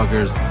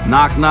 motherfuckers?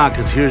 Knock, knock,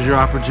 because here's your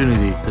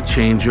opportunity to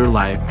change your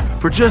life.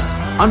 For just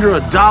under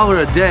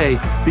 $1 a day,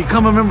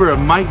 become a member of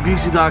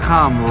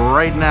MikeBusey.com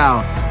right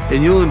now,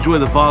 and you'll enjoy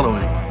the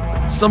following.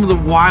 Some of the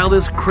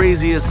wildest,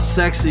 craziest,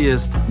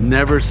 sexiest,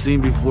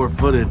 never-seen-before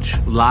footage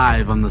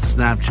live on the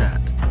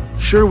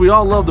Snapchat. Sure, we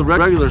all love the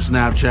regular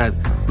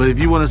Snapchat, but if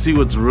you want to see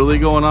what's really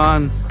going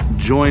on,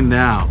 join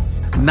now.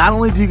 Not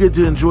only do you get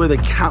to enjoy the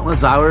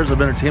countless hours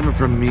of entertainment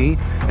from me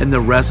and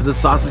the rest of the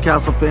Sausage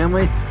Castle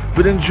family,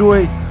 but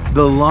enjoy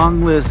the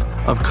long list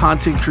of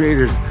content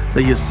creators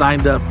that you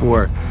signed up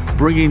for,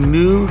 bringing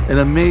new and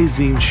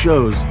amazing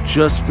shows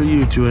just for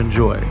you to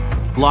enjoy.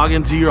 Log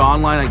into your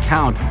online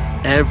account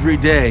every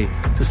day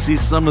to see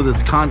some of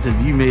this content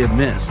you may have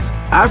missed.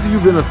 After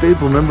you've been a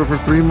faithful member for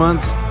 3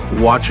 months,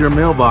 watch your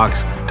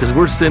mailbox because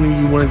we're sending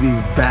you one of these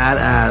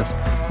badass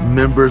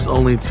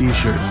members-only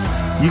t-shirts.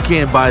 You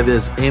can't buy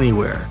this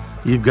anywhere.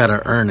 You've got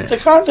to earn it. The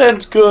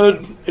content's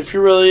good if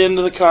you're really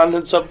into the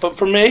content stuff, but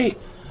for me,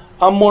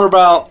 I'm more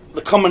about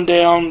the coming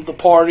down, the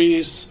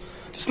parties.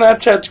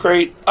 Snapchat's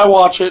great. I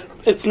watch it.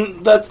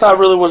 That's not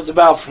really what it's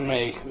about for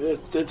me.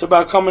 It's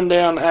about coming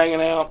down,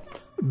 hanging out.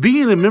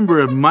 Being a member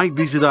of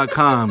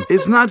MikeBusey.com,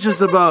 it's not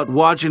just about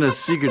watching a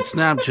secret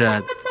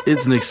Snapchat,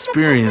 it's an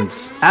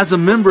experience. As a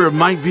member of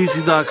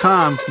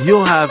MikeBusey.com,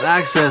 you'll have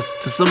access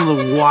to some of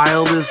the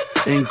wildest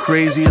and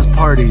craziest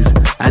parties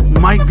at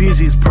Mike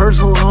Busey's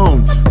personal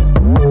home,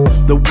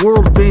 the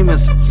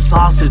world-famous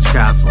Sausage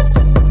Castle.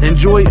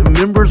 Enjoy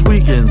Members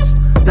Weekends.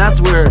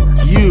 That's where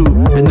you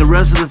and the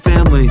rest of the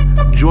family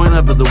join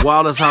up at the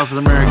wildest house in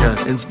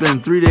America and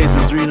spend 3 days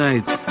and 3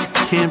 nights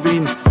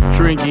camping,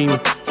 drinking,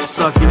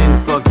 sucking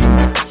and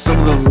fucking some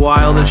of the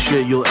wildest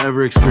shit you'll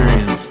ever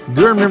experience.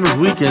 During Members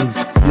Weekends,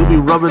 you'll be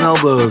rubbing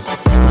elbows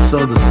with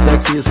some of the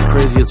sexiest,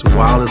 craziest,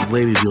 wildest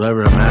ladies you'll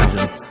ever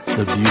imagine,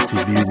 the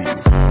Busey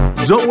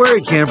Beauties. Don't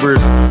worry, campers,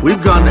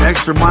 we've gone the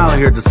extra mile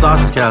here at the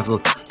Sausage Castle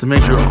to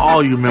make sure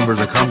all you members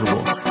are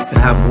comfortable and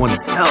have one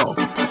hell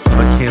of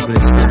a camping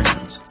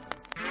experience.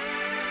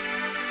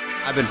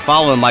 I've been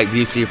following Mike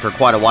Busey for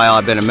quite a while.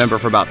 I've been a member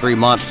for about 3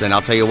 months, and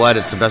I'll tell you what,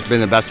 it's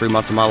been the best 3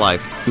 months of my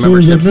life.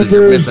 Memberships is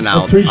you're missing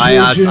out.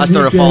 I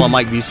started following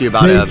Mike Busey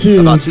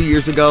about 2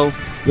 years ago,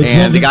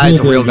 and the guy's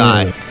a real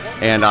guy,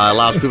 and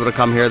allows people to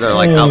come here. They're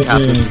like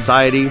outcasts in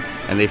society,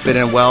 and they fit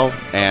in well.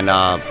 And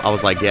I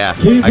was like, yeah,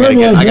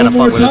 I gotta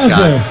fuck with this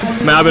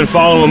guy. Man, I've been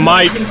following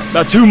Mike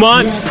about 2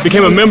 months.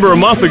 Became a member a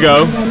month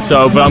ago.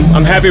 But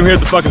I'm happy I'm here at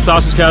the fucking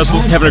Sausage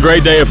Castle, having a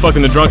great day of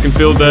fucking the drunken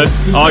field day.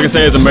 All I can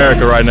say is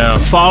America right now.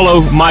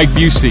 Follow Mike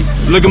Busey.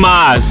 Look at my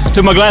eyes.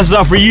 Took my glasses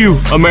off for you,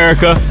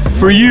 America.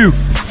 For you.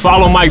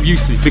 Follow Mike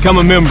Busey. Become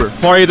a member.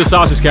 Party at the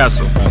Sausage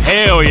Castle.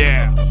 Hell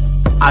yeah.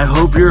 I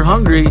hope you're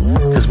hungry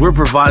because we're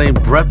providing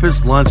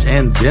breakfast, lunch,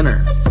 and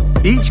dinner.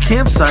 Each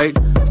campsite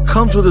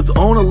comes with its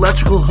own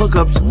electrical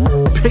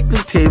hookups,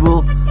 picnic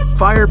table,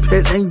 fire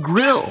pit, and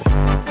grill.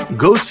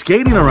 Go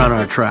skating around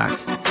our track,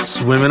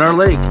 swim in our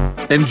lake,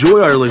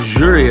 enjoy our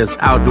luxurious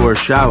outdoor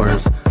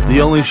showers, the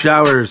only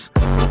showers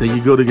that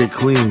you go to get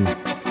clean,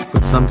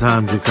 but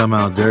sometimes you come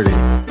out dirty.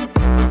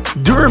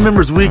 During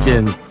Members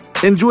Weekend,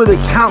 enjoy the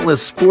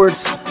countless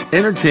sports,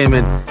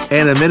 entertainment,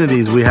 and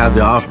amenities we have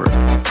to offer.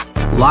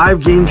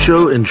 Live game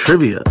show and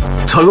trivia,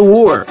 tug of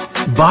war,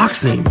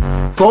 boxing,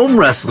 foam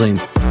wrestling,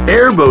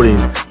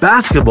 airboating,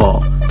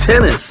 basketball,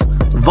 tennis,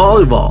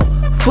 volleyball,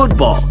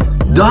 football,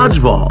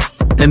 dodgeball.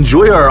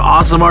 Enjoy our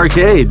awesome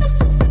arcade,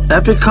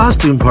 epic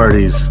costume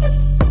parties.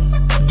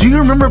 Do you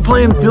remember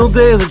playing field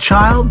day as a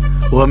child?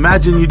 Well,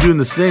 imagine you doing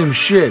the same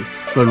shit,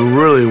 but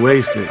really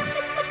wasted.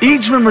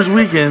 Each Members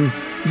Weekend,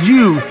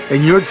 you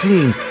and your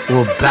team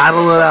will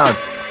battle it out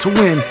to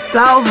win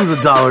thousands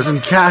of dollars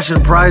in cash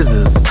and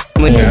prizes.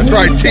 Yeah, that's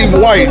right, Team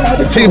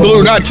White, Team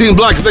Blue, not Team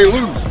Black if they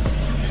lose.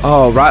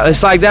 Oh, right,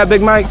 it's like that,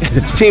 Big Mike?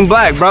 It's Team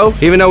Black, bro,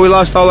 even though we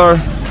lost all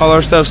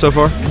our stuff so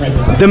far.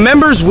 The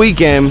Members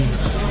Weekend,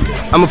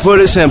 I'm gonna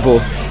put it simple,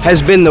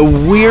 has been the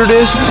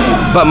weirdest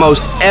but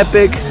most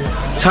epic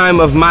time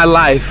of my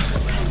life.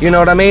 You know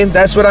what I mean?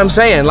 That's what I'm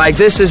saying. Like,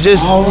 this is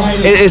just,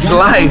 it's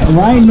life.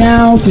 Right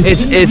now,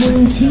 it's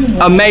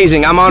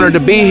amazing. I'm honored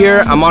to be here.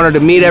 I'm honored to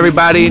meet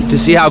everybody, to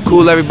see how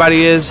cool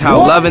everybody is, how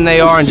loving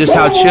they are, and just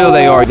how chill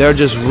they are. They're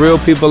just real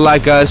people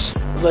like us.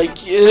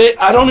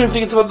 I don't even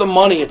think it's about the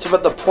money. It's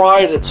about the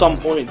pride at some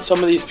point.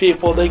 Some of these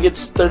people,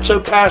 they're so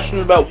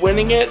passionate about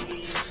winning it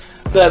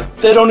that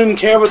they don't even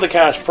care about the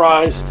cash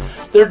prize.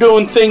 They're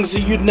doing things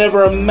that you'd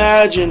never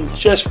imagine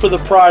just for the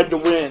pride to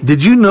win.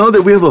 Did you know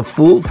that we have a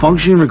full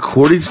functioning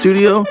recording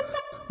studio?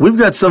 We've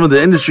got some of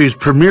the industry's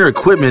premier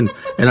equipment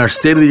in our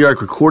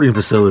state-of-the-art recording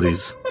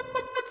facilities.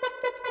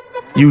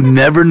 You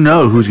never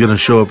know who's going to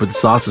show up at the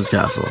Sausage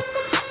Castle.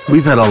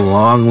 We've had a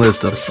long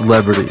list of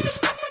celebrities,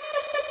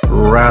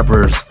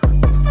 rappers,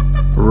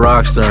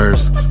 rock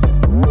stars,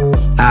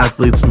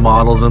 athletes,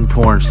 models, and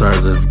porn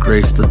stars that have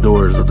graced the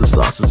doors of the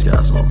Sausage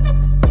Castle.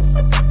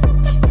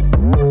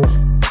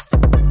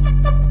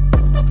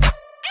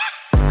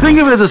 Think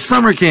of it as a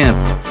summer camp,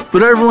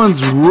 but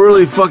everyone's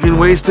really fucking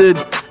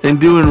wasted and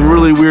doing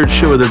really weird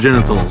shit with their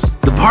genitals.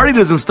 The party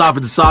doesn't stop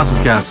at the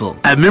Sausage Castle.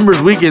 At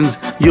Members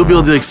Weekends, you'll be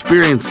able to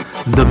experience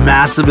the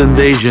massive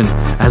invasion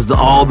as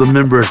all the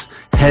members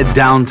head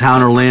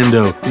downtown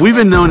Orlando. We've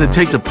been known to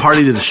take the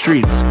party to the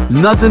streets.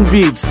 Nothing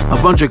beats a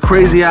bunch of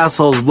crazy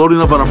assholes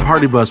loading up on a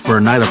party bus for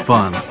a night of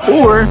fun.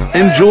 Or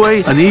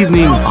enjoy an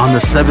evening on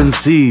the 7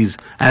 Seas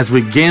as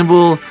we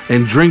gamble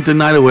and drink the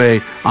night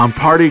away on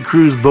party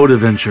cruise boat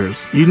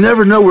adventures. You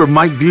never know where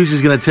Mike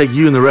Busey's going to take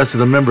you and the rest of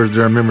the members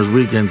during Members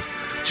Weekends.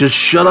 Just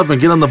shut up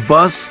and get on the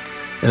bus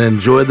and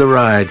enjoy the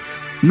ride.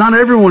 Not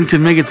everyone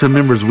can make it to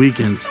members'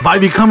 weekends. By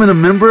becoming a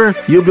member,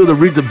 you'll be able to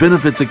reap the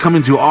benefits of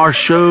coming to our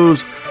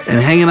shows and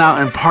hanging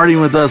out and partying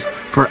with us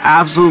for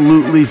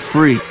absolutely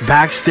free,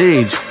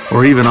 backstage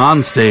or even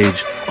on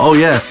stage. Oh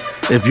yes,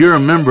 if you're a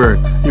member,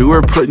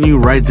 we're putting you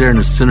right there in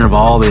the center of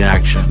all the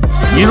action.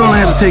 You don't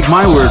have to take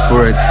my word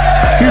for it.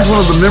 Here's one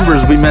of the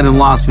members we met in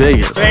Las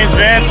Vegas. My name's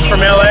Vince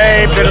from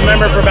LA. Been a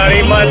member for about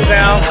 8 months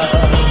now.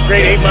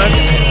 Great 8 months.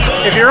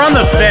 If you're on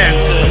the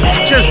fence,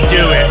 just do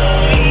it.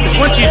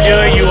 Once you do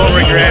it, you won't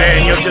regret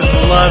it, and you'll just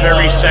love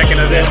every second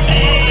of it.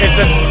 It's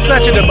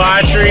such a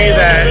debauchery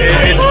that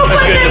it's a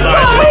good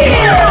debauchery.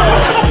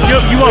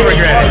 You won't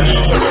regret it.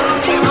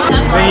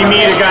 Then you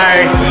meet a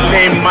guy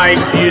named Mike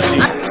Busey,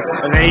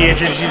 and then he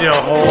introduces you to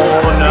a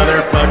whole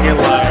another fucking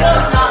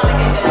life.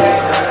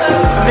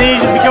 And then you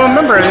just become a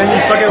member, and then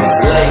you fucking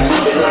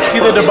see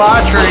the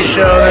debauchery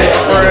show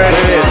for what it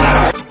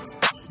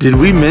is. Did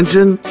we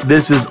mention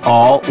this is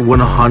all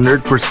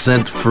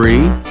 100%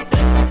 free?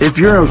 If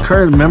you're a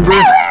current member,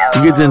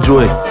 you get to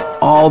enjoy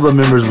all the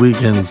members'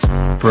 weekends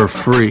for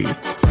free.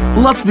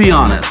 Let's be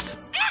honest.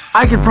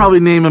 I could probably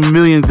name a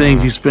million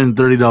things you spend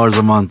 $30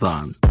 a month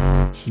on.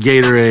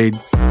 Gatorade,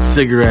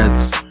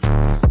 cigarettes,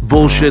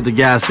 bullshit at the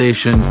gas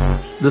station,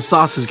 the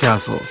Sausage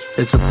Castle.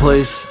 It's a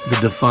place that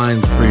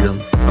defines freedom.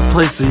 A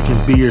place that you can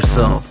be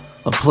yourself.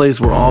 A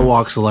place where all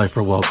walks of life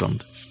are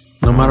welcomed.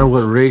 No matter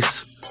what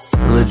race,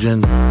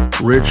 religion,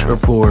 rich or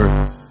poor,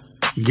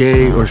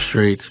 gay or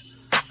straight,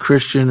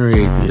 Christian or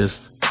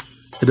atheist,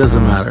 it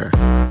doesn't matter.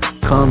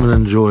 Come and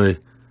enjoy.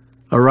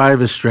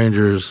 Arrive as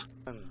strangers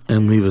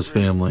and leave as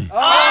family.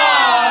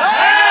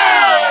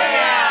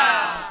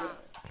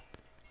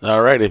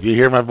 All right, if you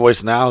hear my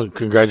voice now,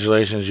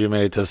 congratulations, you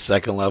made it to the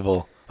second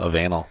level of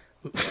anal.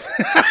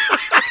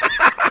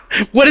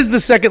 What is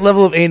the second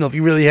level of anal if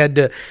you really had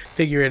to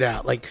figure it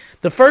out? Like,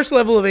 the first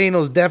level of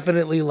anal is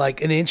definitely like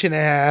 1.5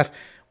 inches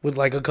with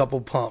like a couple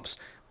pumps.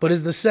 But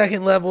is the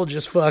second level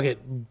just fuck it,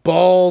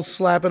 balls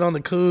slapping on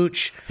the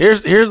cooch?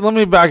 Here's. Let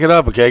me back it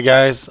up, okay,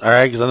 guys? All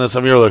right, because I know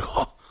some of you are like,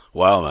 oh,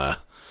 wow, man,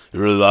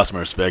 you really lost my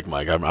respect,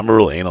 Mike. I'm a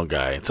real anal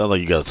guy. It sounds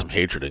like you got some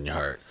hatred in your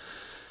heart.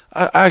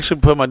 I actually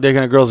put my dick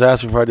in a girl's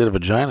ass before I did a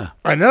vagina.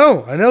 I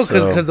know,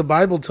 because the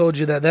Bible told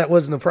you that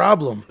wasn't a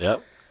problem.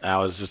 Yep. I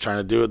was just trying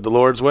to do it the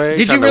Lord's way.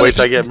 Did you really wait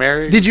till I get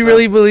married? Did you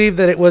really believe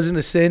that it wasn't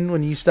a sin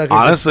when you stuck it?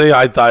 Honestly,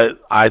 I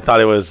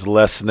thought it was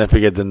less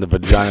significant than the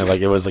vagina.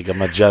 Like it was like a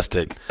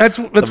majestic. That's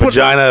the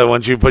vagina.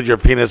 Once you put your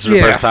penis for the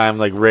first time,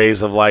 like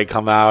rays of light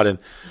come out, and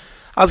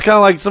I was kind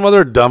of like some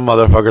other dumb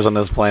motherfuckers on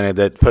this planet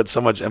that put so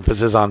much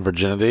emphasis on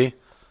virginity.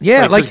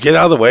 Yeah, like just get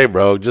out of the way,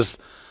 bro. Just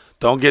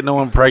don't get no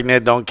one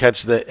pregnant. Don't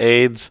catch the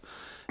AIDS.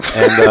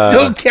 And,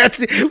 don't catch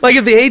it. Like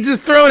if the AIDS is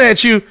thrown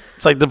at you,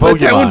 it's like the Pokemon.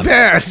 That would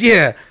pass.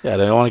 Yeah. Yeah,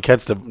 they don't want to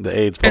catch the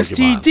AIDS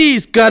Pokemon.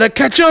 STDs, gotta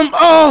catch them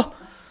all.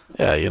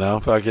 Yeah, you know,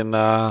 fucking.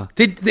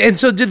 Did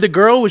the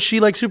girl? Was she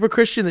like super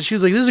Christian that she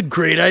was like, "This is a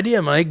great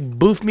idea, Mike.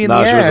 Boof me in the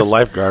ass." No, she was a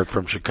lifeguard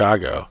from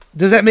Chicago.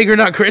 Does that make her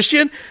not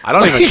Christian? I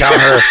don't even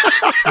count her.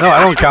 No, I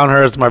don't count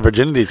her as my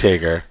virginity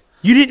taker.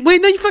 You didn't?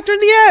 Wait, no, you fucked her in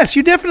the ass.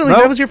 You definitely.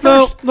 That was your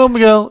first. No,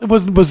 Miguel, it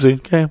wasn't pussy.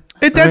 Okay,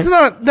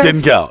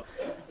 didn't count.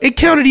 It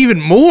counted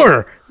even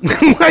more.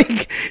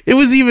 Like it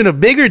was even a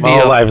bigger deal.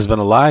 My whole life has been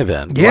a lie.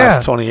 Then the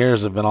last 20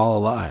 years have been all a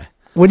lie.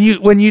 When you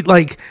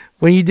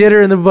did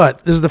her in the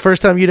butt, this is the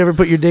first time you'd ever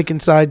put your dick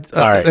inside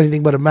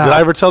anything but a mouth. Did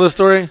I ever tell this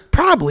story?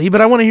 Probably, but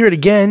I want to hear it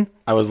again.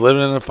 I was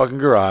living in a fucking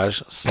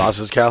garage,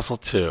 Sausage Castle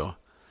 2.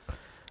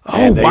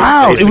 Oh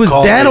wow! It was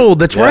that old.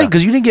 That's right,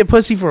 because you didn't get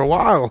pussy for a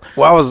while.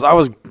 Well, I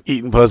was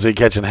eating pussy,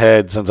 catching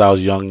head since I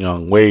was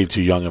young, way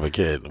too young of a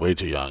kid, way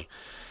too young.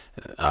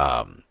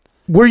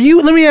 Were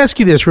you? Let me ask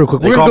you this real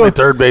quick. They call me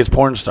third base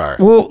porn star.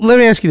 Well, let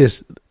me ask you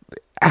this: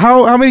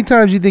 how many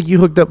times do you think you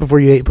hooked up before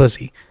you ate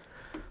pussy?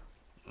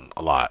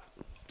 A lot.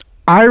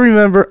 I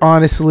remember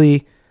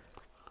honestly,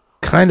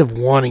 kind of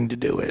wanting to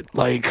do it,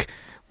 like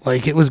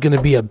it was going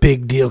to be a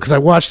big deal because I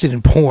watched it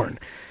in porn,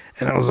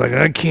 and I was like,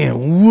 I can't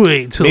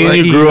wait till. Me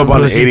and you grew up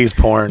on the '80s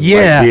porn, like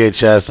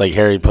VHS, like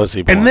hairy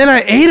pussy porn. And then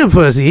I ate a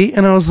pussy,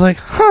 and I was like,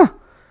 huh.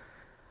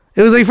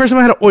 It was like the first time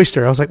I had an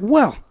oyster. I was like,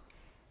 well,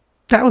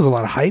 that was a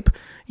lot of hype.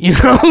 You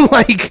know,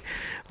 like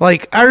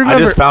I remember. I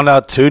just found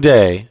out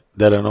today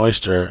that an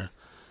oyster,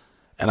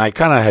 and I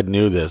kind of had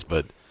knew this,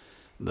 but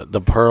the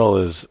pearl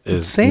is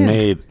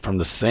made from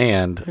the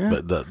sand.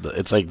 Yeah. But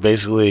it's like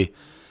basically,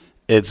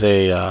 it's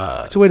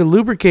a way to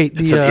lubricate.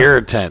 It's an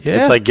irritant. Yeah.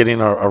 It's like getting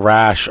a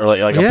rash or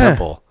like a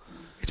pimple.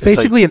 It's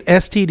basically like an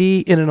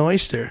STD in an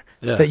oyster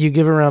that you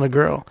give around a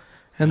girl,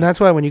 and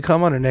that's why when you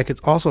come on her neck,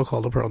 it's also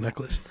called a pearl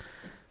necklace.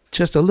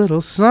 Just a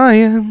little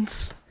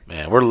science.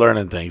 Man, we're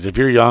learning things. If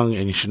you're young,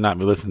 and you should not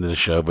be listening to the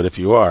show, but if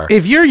you are,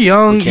 if you're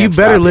young, you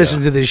better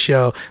listen to this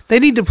show. They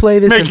need to play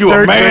this in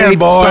third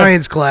grade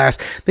science class.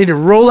 They need to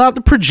roll out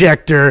the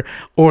projector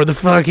or the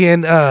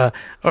fucking or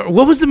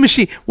what was the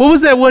machine? What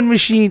was that one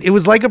machine? It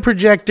was like a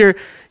projector.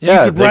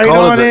 Yeah, you could write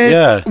on it.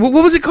 Yeah. What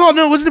was it called?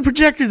 No, it wasn't a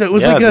projector. That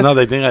was like a no.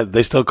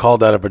 They still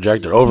called that a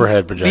projector,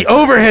 overhead projector. The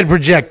overhead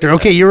projector.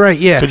 Okay, you're right.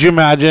 Yeah. Could you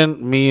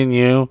imagine me and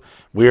you?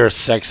 We are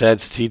sex ed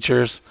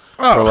teachers.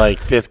 for like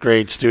 5th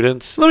grade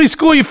students. Let me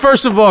school you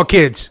first of all,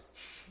 kids.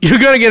 You're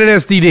going to get an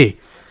STD.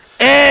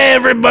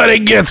 Everybody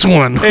gets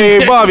one.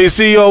 Hey, Bobby,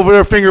 see you over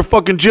there finger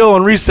fucking Jill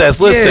in recess.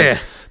 Listen, Yeah.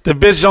 the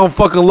bitch don't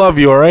fucking love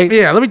you, all right?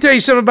 Yeah, let me tell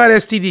you something about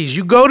STDs.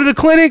 You go to the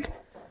clinic,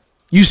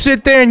 you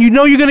sit there, and you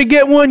know you're going to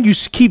get one. You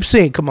keep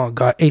saying, come on,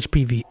 God,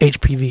 HPV,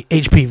 HPV,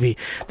 HPV.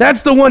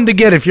 That's the one to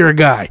get if you're a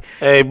guy.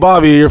 Hey,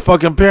 Bobby, your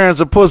fucking parents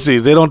are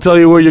pussies. They don't tell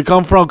you where you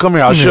come from. Come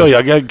here, I'll show you.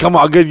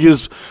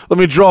 Let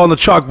me draw on the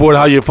chalkboard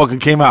how you fucking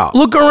came out.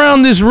 Look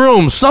around this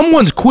room.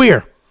 Someone's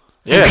queer.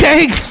 Yeah.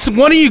 Okay? It's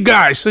one of you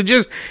guys. So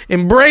just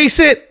embrace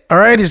it. All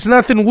right? It's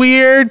nothing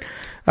weird.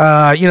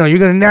 You're going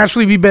to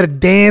naturally be better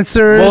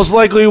dancers. Most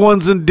likely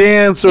one's in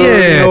dance or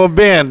a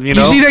band. You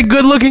know, You see that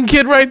good-looking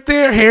kid right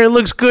there? Hair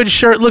looks good.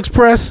 Shirt looks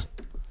pressed.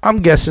 I'm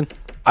guessing.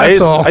 I That's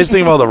used all. to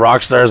think about the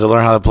rock stars that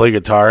learn how to play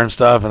guitar and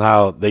stuff, and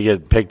how they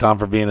get picked on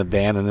for being in a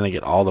band, and then they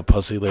get all the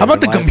pussy later. How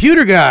about the in life.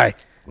 computer guy?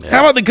 Yeah.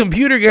 How about the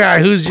computer guy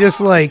who's just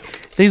like,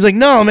 he's like,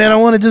 no, man, I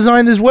want to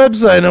design this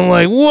website. And I'm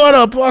like, what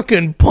a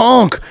fucking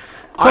punk.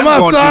 Come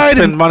I'm outside going to spend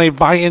and money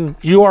buying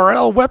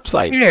URL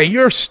websites. yeah,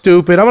 you're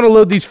stupid. I'm going to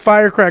load these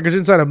firecrackers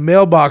inside a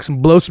mailbox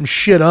and blow some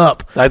shit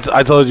up. I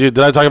told you.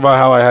 Did I talk about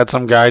how I had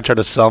some guy try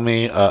to sell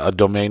me a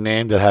domain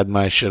name that had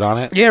my shit on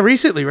it, Yeah,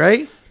 recently,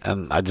 right?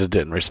 and I just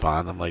didn't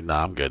respond. I'm like,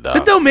 nah, I'm good, The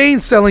dog. domain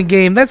selling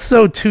game, that's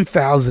so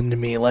 2000 to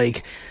me.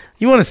 Like,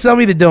 you want to sell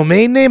me the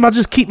domain name? I'll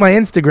just keep my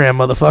Instagram,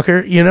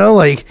 motherfucker. You know,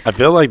 like, I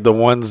feel like the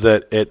ones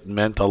that it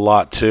meant a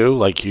lot to,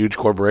 like huge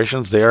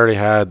corporations, they already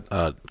had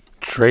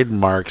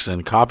trademarks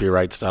and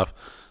copyright stuff,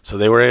 so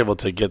they were able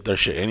to get their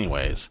shit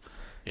anyways.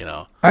 You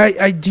know,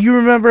 I do you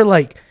remember,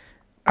 like,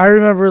 I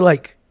remember,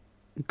 like,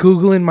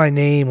 Googling my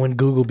name when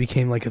Google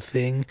became, like, a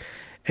thing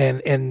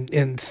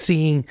and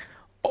seeing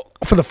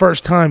for the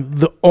first time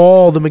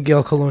all the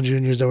Miguel Colon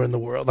Juniors that were in the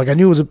world. Like, I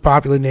knew it was a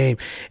popular name,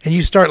 and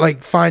you start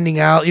like finding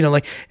out,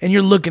 like, and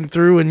you're looking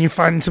through and you're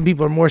finding some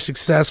people are more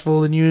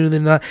successful than you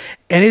than not,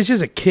 and it's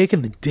just a kick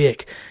in the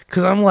dick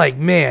because I'm like,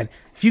 man,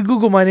 if you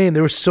Google my name,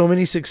 there were so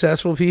many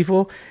successful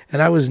people,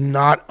 and I was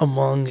not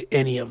among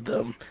any of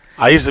them.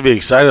 I used to be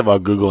excited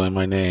about Googling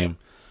my name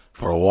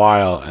for a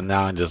while, and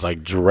now I just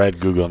like dread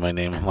Googling my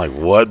name. I'm like,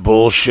 what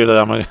bullshit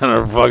am I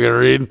gonna fucking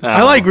read now?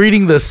 I like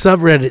reading the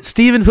subreddit.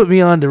 Steven put me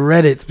on to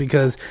Reddit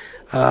because,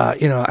 I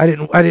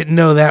didn't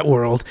know that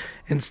world,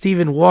 and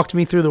Steven walked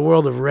me through the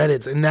world of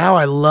Reddits, and now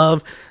I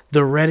love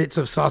the Reddits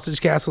of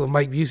Sausage Castle and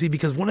Mike Busey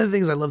because one of the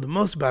things I love the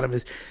most about him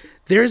is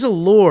there's a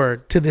lore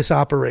to this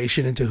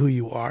operation and to who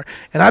you are.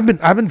 And I've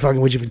been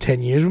fucking with you for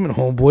 10 years. We've been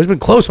homeboys. We've been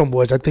close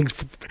homeboys. I think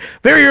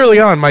very early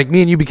on, Mike,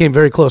 me and you became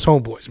very close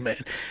homeboys, man.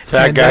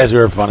 Fat And, guys who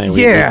are funny.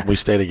 yeah. We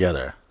stay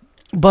together.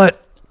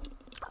 But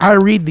I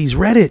read these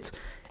Reddits,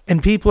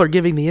 and people are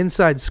giving the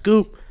inside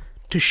scoop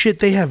to shit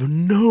they have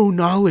no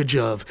knowledge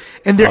of.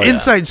 And their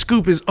inside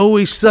scoop is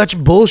always such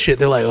bullshit.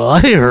 They're like, well,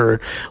 I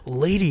heard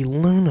Lady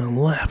Luna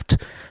left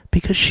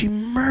because she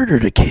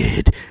murdered a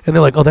kid. And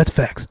they're like, oh, that's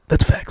facts.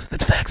 That's facts.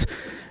 That's facts.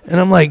 And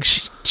I'm like,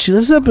 she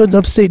lives up in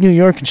upstate New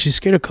York, and she's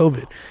scared of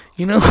COVID.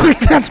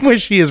 That's where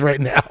she is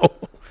right now.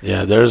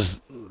 Yeah,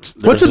 there's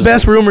What's the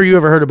best rumor you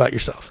ever heard about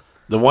yourself?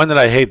 The one that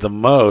I hate the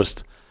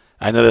most,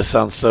 I know this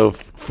sounds so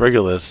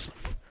frivolous.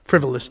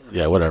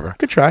 Yeah, whatever.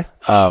 Good try.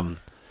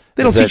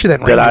 They don't Is teach you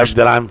that in Rangers.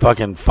 that I'm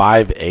fucking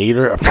 5'8"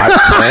 or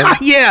 5'10".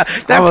 Yeah,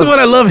 that's the one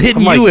I love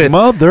hitting I'm you like, with.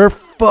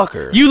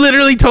 Motherfucker. You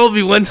literally told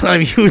me one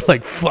time you would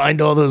like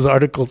find all those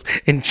articles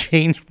and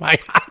change my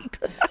height.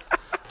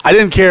 I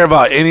didn't care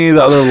about any of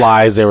the other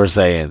lies they were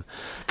saying.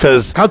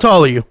 Because how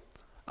tall are you?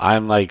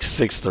 I'm like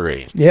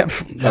 6'3". Yep,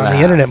 on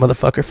the internet,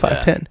 motherfucker,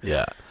 5'10".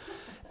 Yeah.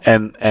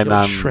 And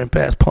I'm shrimp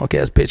ass, punk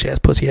ass, bitch ass,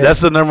 pussy ass.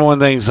 That's the number one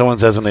thing someone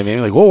says when they meet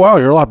me. Like, "Oh wow,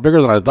 you're a lot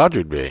bigger than I thought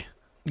you'd be."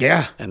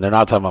 Yeah. And they're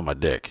not talking about my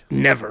dick.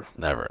 Never.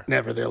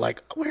 Never. They're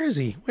like, where is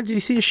he? Where did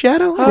you see a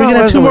shadow? Oh, Are we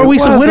gonna have 2 more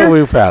weeks of winter?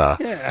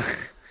 Yeah.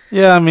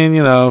 Yeah, I mean,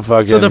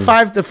 fucking. So the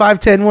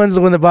 5'10" one's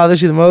the one that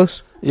bothers you the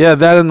most? Yeah,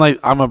 that and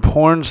like I'm a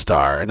porn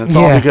star, and it's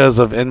all because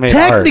of inmate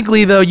art.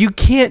 Technically, though, you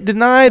can't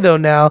deny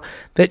now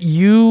that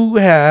you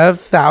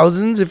have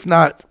thousands, if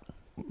not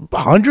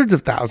hundreds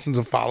of thousands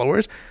of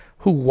followers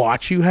who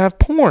watch you have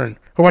porn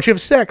or watch you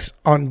have sex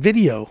on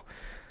video.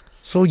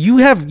 So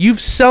you've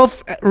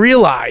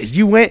self-realized.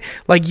 You went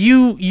like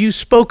you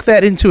spoke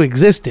that into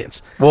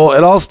existence. Well,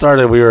 it all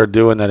started. We were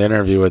doing that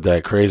interview with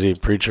that crazy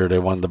preacher. They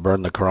wanted to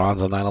burn the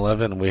Qurans on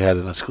 9/11, and we had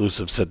an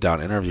exclusive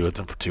sit-down interview with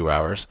him for 2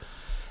 hours.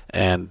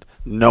 And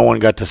no one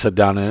got to sit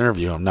down and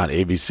interview him. Not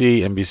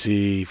ABC,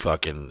 NBC,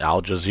 fucking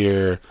Al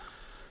Jazeera,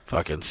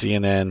 fucking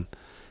CNN.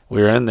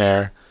 We were in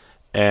there,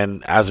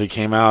 and as we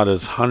came out,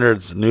 there's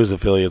hundreds of news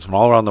affiliates from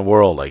all around the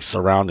world, like,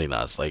 surrounding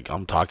us. Like,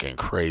 I'm talking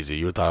crazy.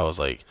 You thought I was,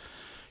 like,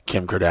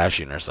 Kim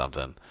Kardashian or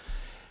something.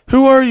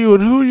 Who are you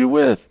and who are you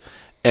with?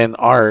 And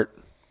Art,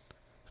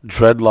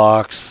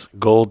 dreadlocks,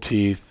 gold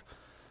teeth,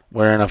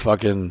 wearing a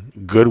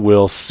fucking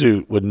Goodwill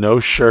suit with no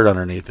shirt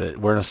underneath it,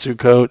 wearing a suit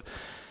coat.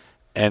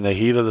 And the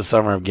heat of the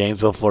summer of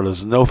Gainesville, Florida,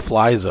 there's no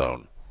fly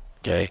zone,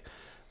 okay?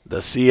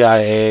 The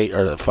CIA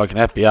or the fucking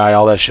FBI,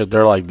 all that shit,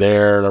 they're like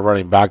there. They're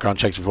running background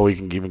checks before we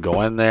can even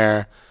go in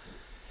there.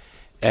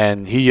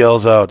 and he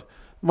yells out,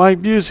 Mike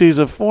Busey's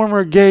a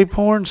former gay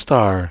porn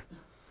star.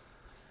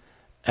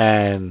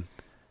 And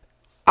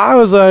I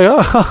was like,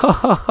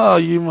 oh,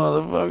 you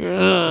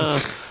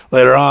motherfucker.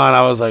 Later on,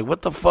 I was like,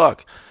 what the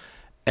fuck?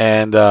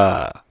 And,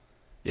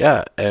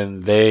 yeah,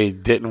 and they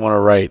didn't want to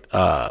write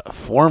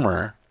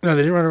former. No,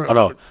 they didn't want to write. Oh,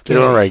 no, they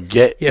didn't want to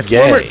write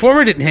gay.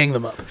 Former didn't hang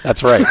them up.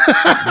 That's right.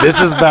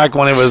 This is back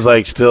when it was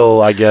like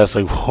still, I guess,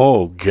 like,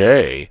 whoa,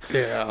 gay.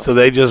 Yeah. So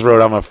they just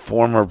wrote, I'm a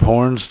former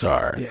porn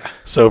star. Yeah.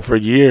 So for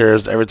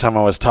years, every time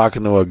I was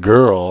talking to a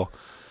girl,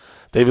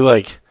 they'd be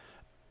like,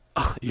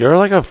 you're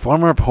like a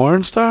former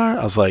porn star?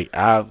 I was like,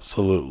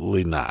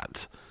 absolutely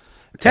not.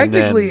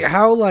 Technically,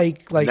 how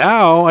like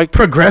now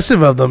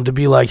progressive of them to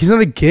be like, he's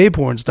not a gay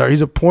porn star,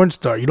 he's a porn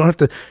star. You don't have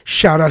to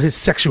shout out his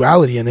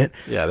sexuality in it.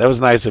 Yeah, that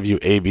was nice of you,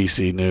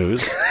 ABC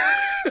News.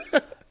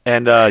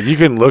 And you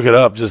can look it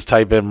up. Just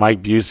type in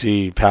Mike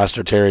Busey,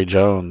 Pastor Terry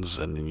Jones,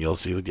 and then you'll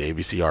see the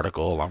ABC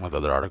article along with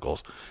other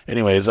articles.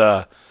 Anyways,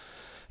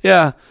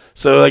 yeah.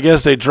 So I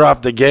guess they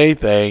dropped the gay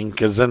thing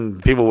because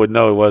then people would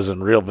know it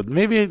wasn't real. But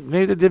maybe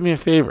they did me a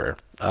favor.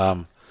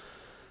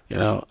 You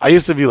know, I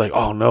used to be like,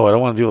 oh, no, I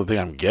don't want people to think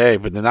I'm gay.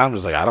 But then I'm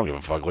just like, I don't give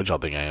a fuck what y'all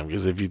think I am.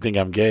 Because if you think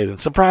I'm gay, then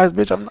surprise,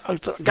 bitch,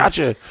 I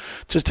gotcha.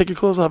 Just take your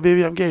clothes off,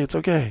 baby. I'm gay. It's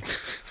okay.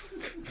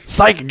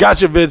 Psych,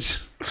 gotcha,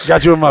 bitch.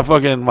 Got you in my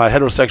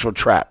heterosexual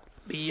trap.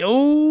 The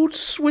old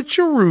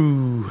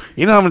switcheroo.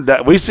 You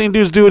know, we've seen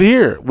dudes do it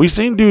here. We've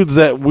seen dudes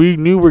that we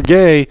knew were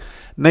gay.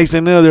 Next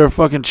thing you know, they were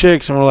fucking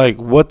chicks. And we're like,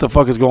 what the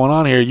fuck is going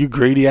on here? You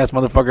greedy ass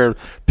motherfucker.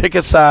 Pick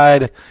a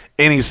side,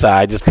 any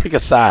side. Just pick a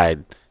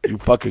side. You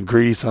fucking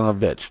greedy son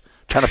of a bitch.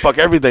 Trying to fuck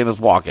everything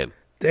that's walking.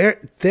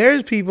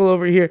 There's people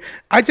over here.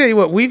 I tell you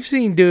what, we've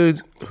seen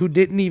dudes who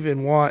didn't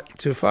even want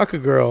to fuck a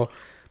girl,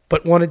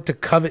 but wanted to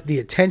covet the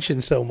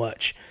attention so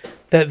much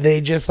that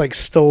they just like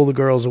stole the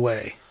girls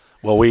away.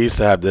 Well, we used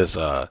to have this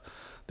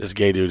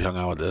gay dude hung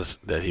out with us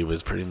that he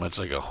was pretty much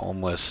like a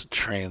homeless,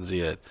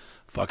 transient,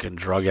 fucking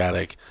drug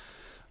addict,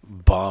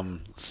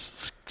 bum,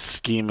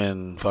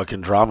 scheming,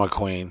 fucking drama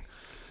queen,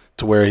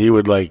 to where he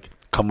would like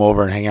come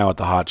over and hang out with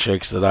the hot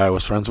chicks that I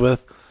was friends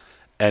with.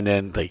 And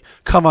then like,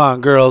 come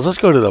on, girls, let's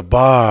go to the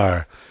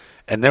bar.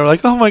 And they were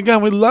like, oh, my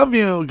God, we love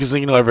you. Because,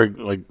 you know, every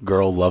like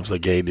girl loves a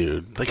gay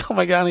dude. Like, oh,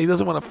 my God, he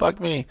doesn't want to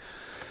fuck me.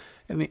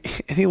 And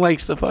he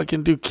likes to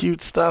fucking do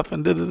cute stuff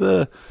and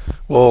da-da-da.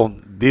 Well,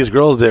 these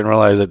girls didn't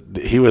realize that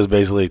he was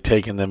basically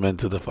taking them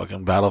into the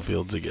fucking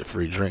battlefield to get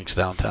free drinks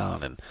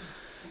downtown.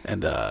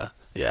 And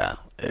yeah,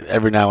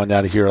 every now and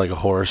then I hear like a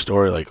horror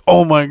story like,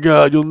 oh, my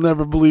God, you'll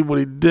never believe what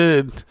he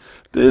did.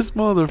 This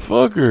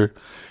motherfucker,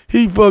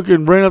 he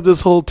fucking ran up this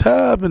whole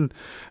tab, and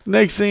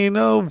next thing you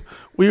know,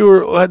 we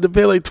had to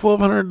pay like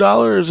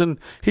 $1,200, and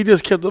he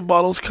just kept the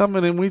bottles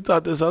coming, and we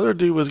thought this other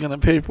dude was gonna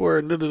pay for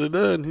it,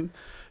 and he,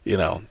 you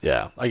know,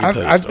 yeah, I can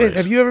tell you stories.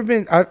 Have you ever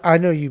been? I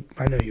know you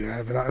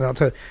have, and I'll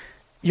tell you,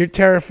 you're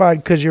terrified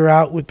because you're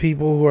out with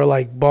people who are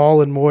like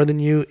balling more than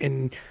you,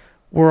 and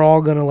we're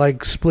all gonna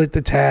like split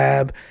the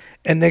tab.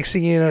 And next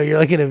thing you know, you're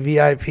like in a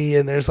VIP,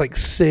 and there's like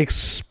 6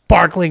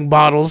 sparkling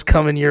bottles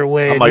coming your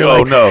way. I'm like,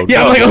 oh, no.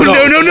 Yeah, I'm like, oh,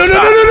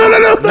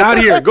 no. Not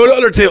here. Go to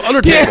other table.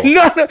 Yeah,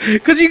 no.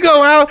 Because you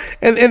go out,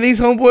 and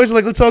these homeboys are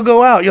like, let's all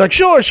go out. You're like,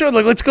 sure.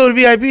 Like, let's go to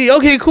VIP.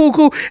 Okay,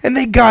 cool. And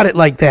they got it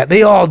like that.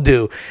 They all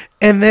do.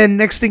 And then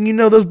next thing you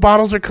know, those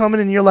bottles are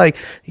coming, and you're like,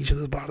 each of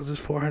those bottles is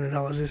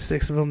 $400. There's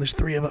 6 of them. There's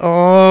 3 of them.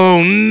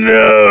 Oh,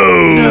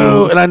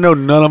 no. And I know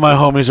none of my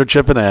homies are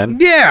chipping in.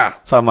 Yeah.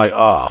 So I'm like,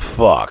 oh,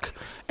 fuck.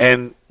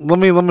 And let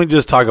me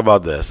just talk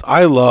about this.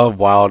 I love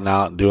wilding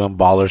out and doing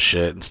baller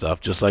shit and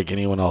stuff just like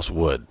anyone else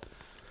would.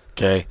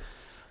 Okay?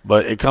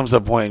 But it comes to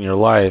a point in your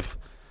life,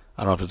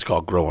 I don't know if it's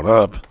called growing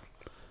up,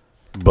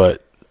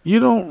 but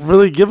you don't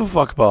really give a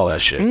fuck about all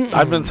that shit.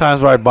 I've been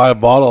times where I'd buy a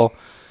bottle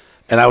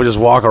and I would just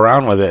walk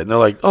around with it. And they're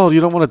like, oh,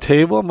 you don't want a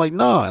table? I'm like,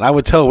 no. And I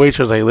would tell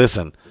waitress, hey,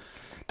 listen,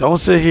 don't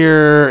sit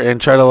here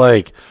and try to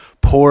like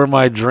pour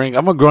my drink.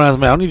 I'm a grown-ass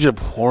man. I don't need you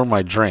to pour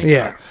my drink.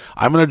 Yeah.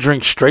 I'm going to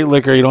drink straight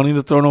liquor. You don't need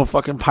to throw no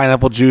fucking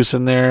pineapple juice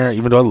in there,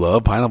 even though I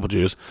love pineapple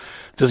juice.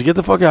 Just get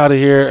the fuck out of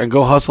here and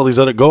go hustle these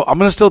other... I'm going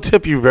to still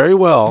tip you very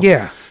well.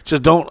 Yeah.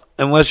 Just don't...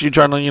 Unless you're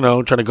trying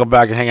to come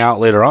back and hang out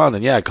later on,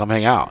 then yeah, come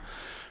hang out.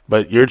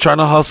 But you're trying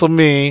to hustle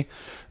me.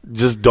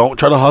 Just don't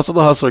try to hustle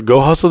the hustler.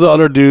 Go hustle the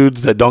other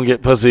dudes that don't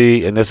get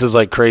pussy, and this is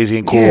like crazy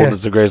and cool, and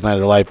it's the greatest night of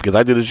their life because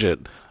I do this shit.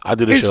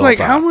 It's like,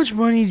 how much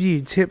money do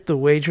you tip the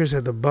waitress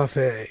at the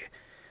buffet?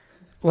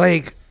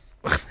 Like,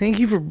 thank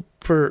you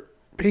for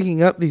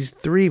picking up these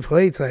 3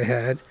 plates I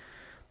had.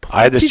 But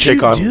I had this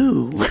chick on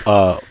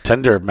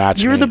Tinder match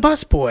me. You're the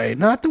busboy,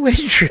 not the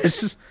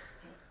waitress.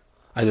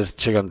 I had this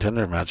chick on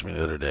Tinder match me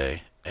the other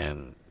day,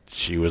 and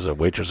she was a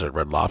waitress at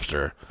Red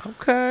Lobster.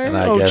 Okay.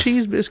 And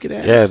cheese biscuit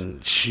ass. Yeah,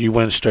 and she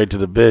went straight to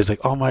the biz, like,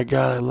 oh my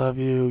God, I love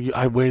you.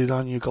 I waited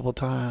on you a couple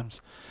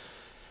times.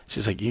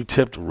 She's like, you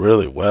tipped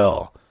really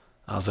well.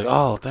 I was like,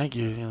 oh, thank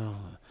you, you know.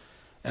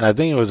 And I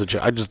think it was a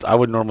chick. I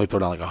would normally throw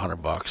down like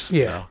 $100. Yeah.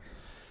 You know?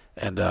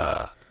 And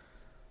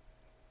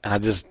I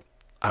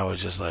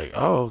was just like,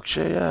 oh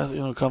shit,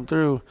 yeah, come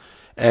through.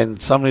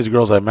 And some of these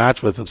girls I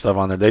match with and stuff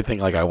on there, they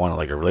think like I want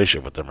like a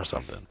relationship with them or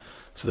something.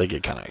 So they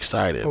get kind of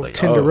excited. Like,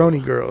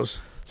 Tenderoni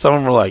girls. Some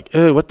of them are like,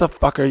 "Ew, what the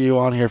fuck are you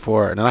on here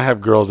for?" And then I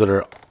have girls that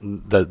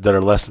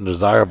are less than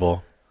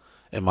desirable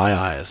in my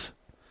eyes,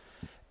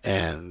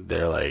 and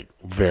they're like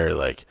very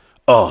like,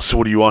 "Oh, so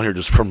what are you on here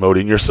just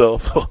promoting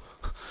yourself?"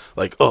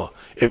 Like, "Oh,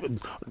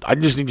 I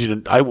just need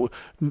you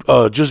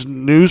to. Just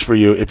news for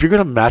you. If you're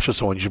gonna match with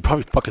someone, you should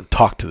probably fucking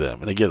talk to them."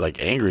 And they get like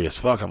angry as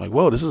fuck. I'm like,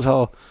 "Whoa, this is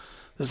how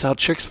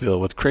chicks feel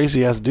with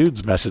crazy ass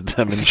dudes message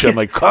them and shit." I'm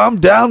like, "Calm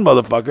down,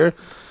 motherfucker."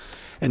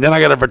 And then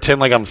I got to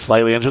pretend like I'm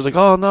slightly interested. Like,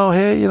 "Oh, no,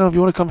 hey, if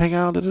you want to come hang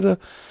out, da-da-da."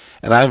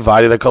 And I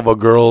invited a couple of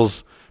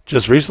girls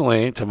just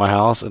recently to my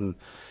house. And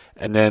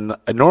then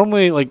I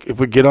normally, like, if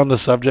we get on the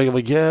subject, I'm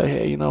like, "Yeah,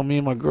 hey, me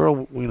and my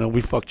girl,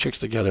 we fuck chicks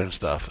together and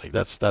stuff." Like,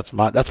 that's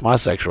my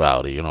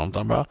sexuality, you know what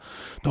I'm talking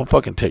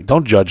about?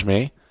 Don't judge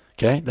me,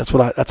 okay? That's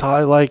how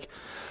I like.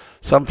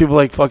 Some people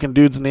like fucking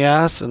dudes in the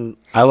ass, and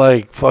I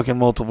like fucking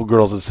multiple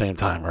girls at the same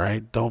time, all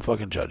right? Don't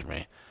fucking judge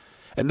me.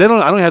 And then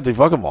I don't have to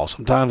fuck them all.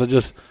 Sometimes I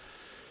just...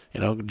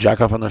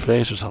 jack off on their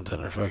face or something,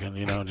 or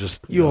fucking,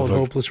 just... You old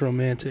hopeless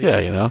romantic.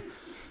 Yeah,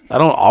 I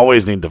don't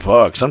always need to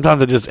fuck.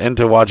 Sometimes I'm just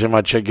into watching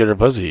my chick get her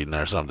pussy eaten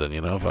or something,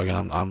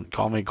 fucking,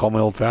 call me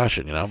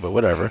old-fashioned, but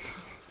whatever.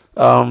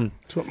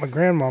 That's what my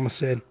grandmama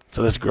said.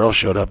 So this girl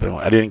showed up, and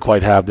I didn't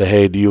quite have the,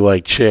 "Hey, do you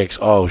like chicks?"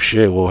 Oh,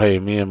 shit, well, hey,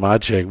 me and my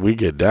chick, we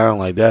get down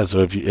like that, so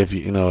if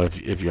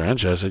you're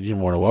interested, you're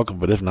more than welcome,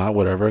 but if not,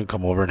 whatever, and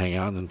come over and hang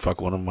out and fuck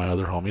one of my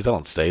other homies. I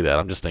don't say that.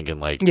 I'm just thinking,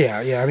 like... Yeah,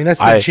 I mean, that's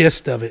the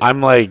gist of it. I'm,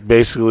 like,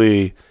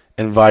 basically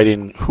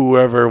inviting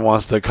whoever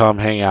wants to come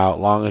hang out,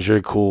 long as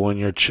you're cool and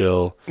you're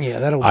chill. Yeah,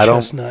 that old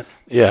chestnut.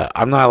 Yeah,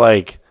 I'm not,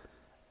 like...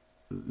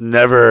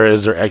 Never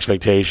is there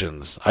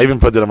expectations. I even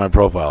put that on my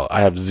profile.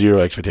 I have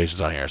zero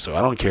expectations on here, so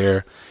I don't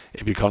care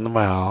if you come to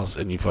my house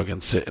and you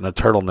fucking sit in a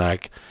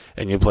turtleneck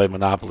and you play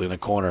Monopoly in the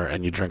corner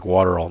and you drink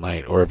water all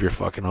night, or if you're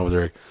fucking over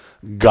there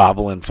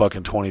gobbling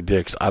fucking 20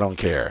 dicks. I don't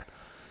care.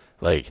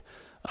 Like,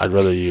 I'd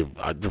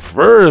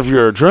prefer if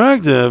you're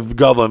attractive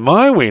gobbling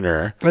my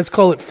wiener. Let's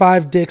call it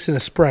 5 dicks and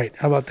a Sprite.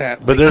 How about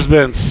that? But there's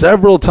been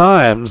several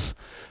times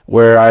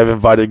where I've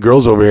invited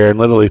girls over here and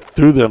literally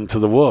threw them to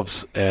the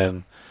wolves,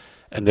 and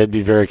they'd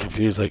be very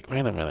confused, like,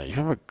 "Wait a minute, you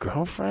have a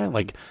girlfriend?"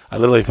 Like, I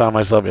literally found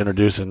myself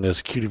introducing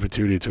this cutie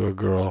patootie to a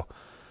girl.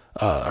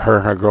 Her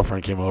and her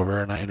girlfriend came over,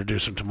 and I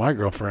introduced them to my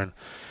girlfriend.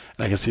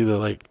 And I could see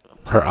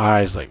her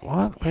eyes, like,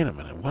 "What? Wait a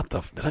minute, what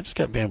the? Did I just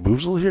get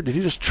bamboozled here? Did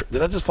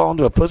I just fall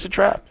into a pussy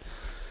trap?"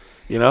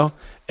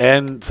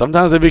 And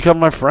sometimes they become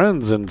my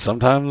friends, and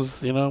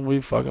sometimes,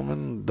 we fuck them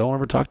and don't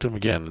ever talk to them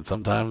again. And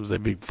sometimes they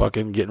be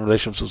fucking getting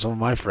relationships with some of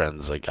my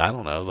friends. Like, I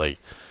don't know, like...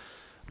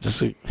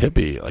 Just a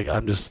hippie. Like,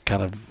 I'm just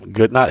kind of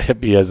good. Not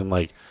hippie as in,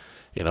 like,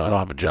 I don't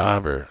have a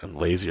job or I'm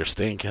lazy or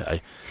stink.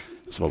 I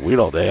smoke weed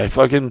all day.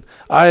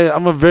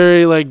 I'm a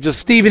very, like, just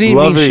Steven, he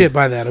means shit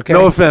by that, okay?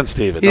 No offense,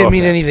 Steven. He didn't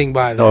mean anything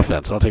by that. No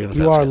offense. I don't take an offense.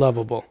 You are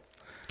lovable.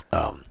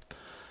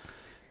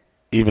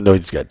 Even though he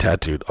just got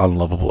tattooed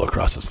unlovable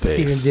across his face.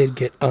 Steven did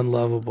get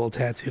unlovable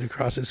tattooed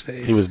across his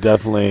face. He was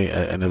definitely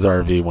in his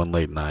RV one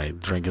late night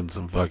drinking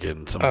some vodka,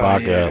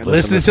 yeah.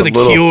 Listening to The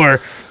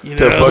Cure.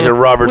 To fucking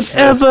Robert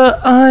Smith.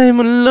 Whenever I'm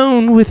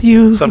alone with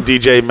you. Some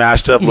DJ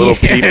mashed up little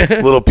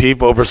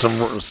peep over some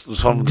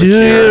The Do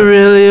Cure. You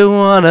really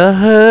want to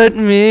hurt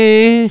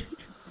me?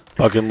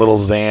 Fucking little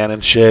Xan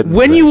and shit.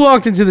 When you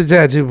walked into the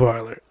tattoo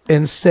parlor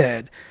and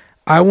said,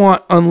 "I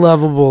want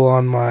unlovable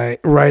on my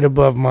right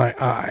above my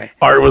eye,"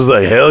 Art was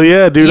like, "Hell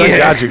yeah, dude, I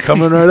got you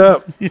coming right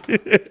up."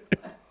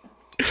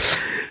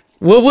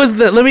 What was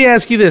the? Let me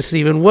ask you this,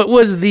 Steven. What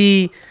was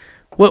the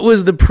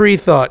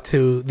pre-thought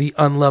to the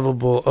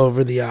unlovable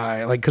over the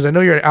eye? Like, because I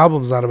know your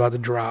album's not about to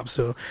drop,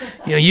 so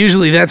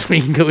usually that's when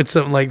you can go with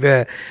something like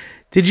that.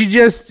 Did you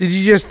just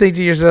think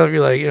to yourself,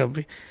 you're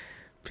like,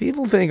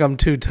 people think I'm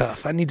too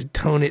tough. I need to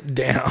tone it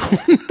down.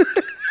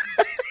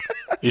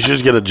 You should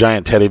just get a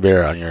giant teddy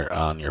bear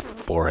on your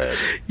forehead.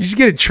 You should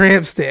get a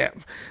tramp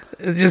stamp.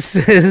 It just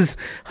says,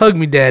 "Hug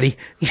me, daddy."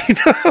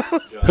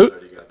 Who?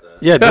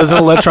 Yeah, doesn't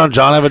Electron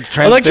John have a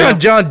tramp stamp? Electron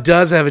John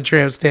does have a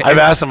tramp stamp. I've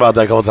asked him about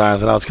that a couple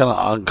times, and I was kind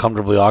of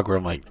uncomfortably awkward.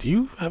 I'm like, "Do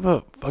you have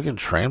a fucking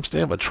tramp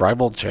stamp? A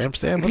tribal tramp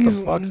stamp? What the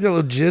fuck?" He's got a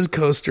little jizz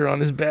coaster on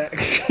his back.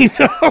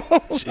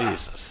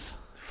 Jesus.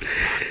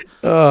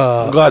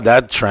 I'm glad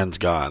that trend's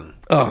gone.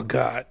 Oh,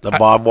 God. The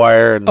barbed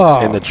wire and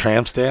the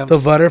tramp stamps. The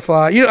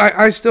butterfly.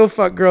 I still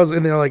fuck girls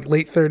in their like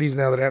late 30s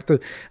now that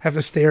have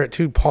to stare at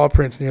 2 paw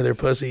prints near their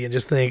pussy and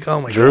just think,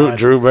 "Oh my God."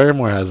 Drew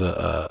Barrymore has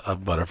a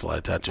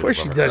butterfly tattoo. Of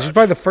course she does. She's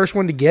probably the first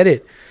one to get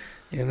it.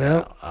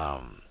 How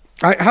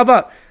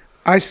about,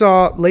 I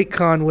saw Lake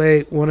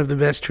Conway, one of the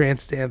best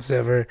trans stamps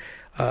ever.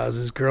 Was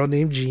this girl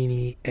named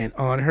Jeannie, and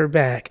on her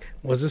back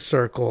was a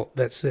circle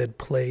that said,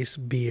 "Place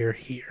beer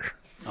here."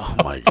 Oh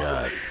my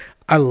God.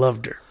 I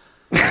loved her.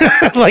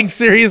 Like,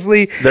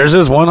 seriously. There's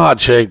this one hot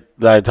chick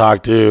that I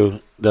talked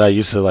to that I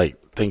used to like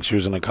think she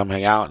was gonna come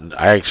hang out, and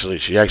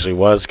she actually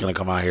was gonna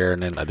come out here,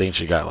 and then I think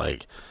she got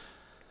like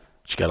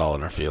She got all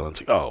in her feelings.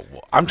 Like, oh,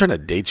 well, I'm trying to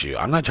date you.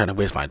 I'm not trying to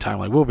waste my time.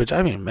 Like, whoa, bitch, I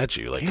haven't even met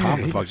you. Like,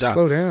 calm the fuck down.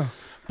 Slow down.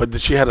 But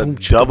she had a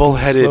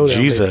double-headed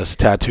Jesus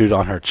tattooed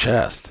on her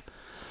chest.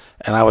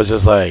 And I was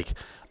just like,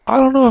 I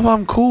don't know if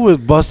I'm cool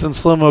with busting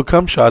slow-mo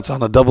cum shots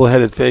on a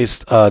double-headed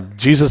faced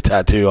Jesus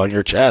tattoo on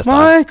your chest.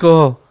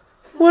 Michael,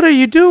 what are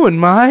you doing,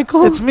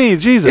 Michael? It's me,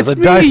 Jesus. It's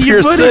I died for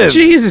your sins.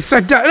 Jesus,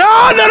 I died.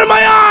 Oh, none of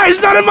my eyes,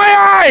 none of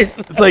my eyes.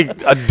 It's like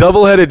a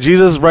double-headed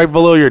Jesus right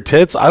below your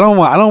tits. I don't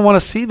want to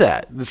see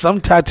that.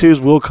 Some tattoos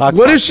will cock.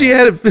 What if she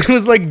had? It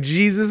was like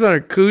Jesus on her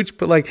cooch,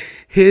 but like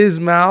his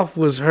mouth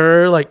was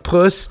her like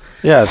puss.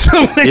 Yeah,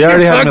 so you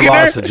already haven't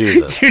lost to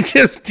Jesus. You're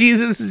just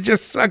Jesus is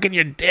just sucking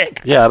your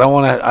dick. Yeah, I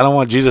don't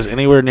want Jesus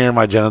anywhere near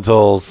my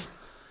genitals.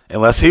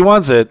 Unless he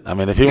wants it. I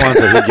mean, if he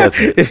wants it, he gets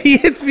it. If he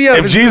hits me up.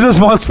 If Jesus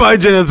wants my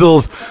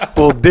genitals,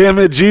 well, damn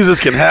it, Jesus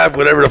can have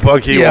whatever the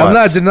fuck he wants. Yeah, I'm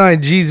not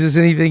denying Jesus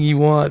anything he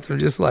wants. I'm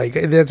just like,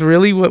 that's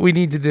really what we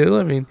need to do?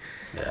 I mean,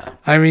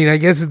 I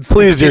guess it's...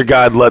 Please, dear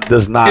God, let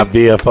this not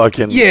be a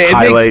fucking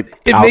highlight.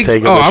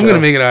 I'm going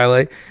to make it a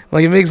highlight.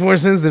 Like, it makes more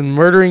sense than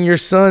murdering your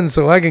son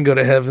so I can go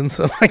to heaven.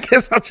 So I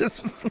guess I'll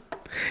just...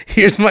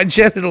 Here's my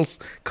genitals,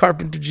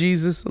 Carpenter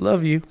Jesus. I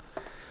love you.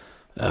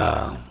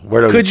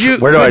 Where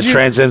do I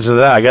transition to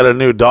that? I got a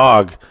new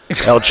dog.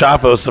 El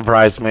Chapo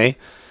surprised me.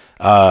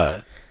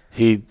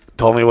 He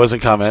told me he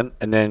wasn't coming,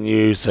 and then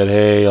you said,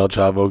 "Hey, El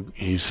Chapo,"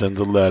 he sent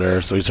the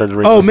letter, so he started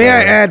reading. Oh, may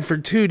I add? For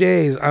 2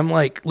 days, I'm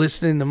like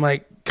listening to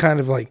Mike kind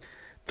of like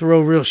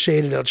throw real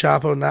shade at El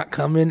Chapo not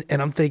coming,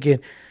 and I'm thinking,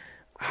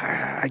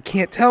 I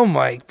can't tell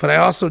Mike, but I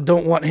also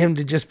don't want him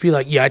to just be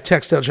like, "Yeah, I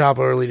texted El Chapo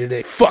early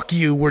today. Fuck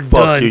you, we're done.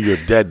 Fuck you,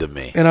 you're dead to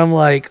me." And I'm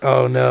like,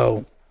 "Oh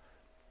no."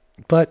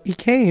 But he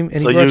came and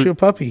he brought you a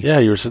puppy. Yeah,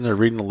 you were sitting there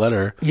reading the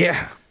letter.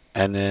 Yeah.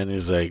 And then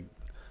he's like,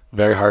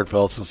 very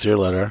heartfelt, sincere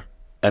letter.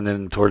 And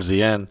then towards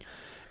the end,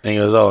 and he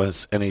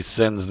goes, and he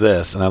sends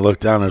this. And I look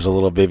down, there's a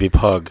little baby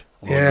pug,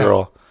 little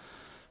girl,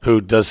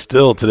 who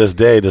still to this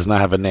day does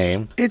not have a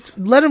name.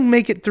 Let him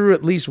make it through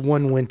at least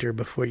one winter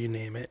before you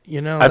name it.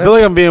 You know, I feel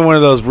like I'm being one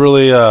of those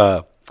really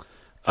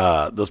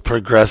those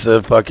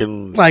progressive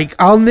fucking, like,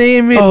 I'll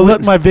name it. Oh,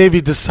 let my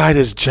baby decide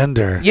his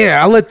gender.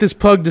 Yeah, I'll let this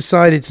pug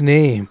decide its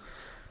name.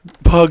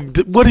 Pug,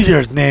 what is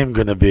your name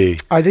gonna be?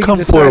 I think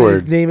Come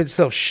forward. Name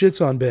itself shits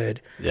on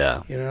bed.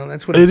 Yeah, you know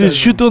that's what it is.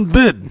 Shit on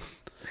bed.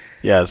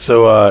 Yeah.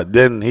 So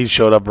then he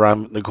showed up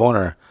around the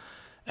corner,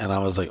 and I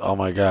was like, "Oh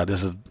my god,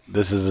 this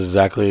is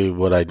exactly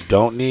what I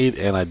don't need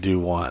and I do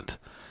want."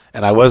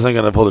 And I wasn't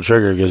gonna pull the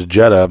trigger because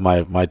Jetta,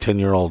 my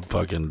 10-year-old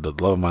fucking the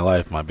love of my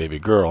life, my baby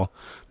girl,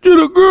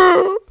 Jetta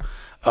girl.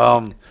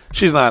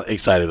 She's not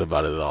excited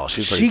about it at all.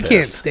 She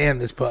can't stand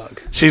this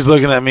pug. She's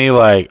looking at me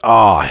like,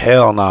 oh,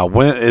 hell no.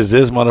 When is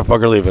this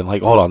motherfucker leaving?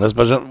 Like, hold on.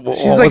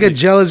 She's like a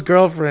jealous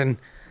girlfriend.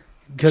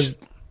 Because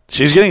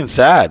she's getting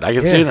sad. I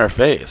can see it in her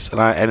face.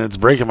 And it's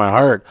breaking my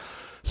heart.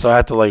 So I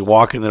have to, like,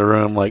 walk in the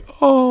room like,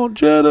 oh,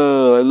 Jetta,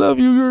 I love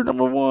you. You're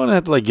number one. I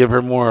have to, like, give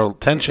her more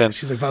attention.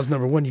 She's like, if I was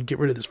number one, you'd get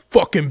rid of this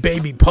fucking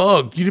baby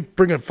pug. You didn't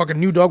bring a fucking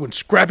new dog when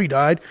Scrappy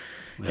died.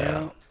 Yeah. You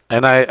know?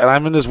 And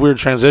I'm in this weird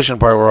transition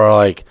part where,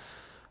 like,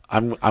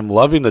 I'm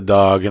loving the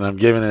dog and I'm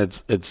giving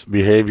it its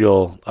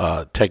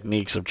behavioral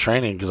techniques of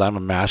training because I'm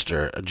a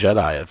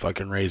Jedi at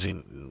fucking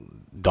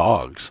raising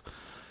dogs.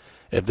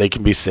 If they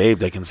can be saved,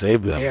 they can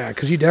save them. Yeah,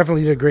 because you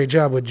definitely did a great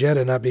job with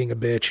Jetta not being a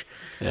bitch.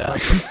 Yeah.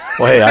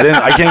 Well, hey,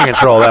 I can't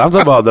control that. I'm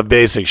talking about the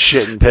basic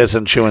shit and piss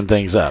and chewing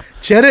things up.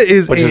 Jetta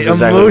is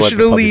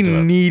emotionally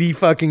needy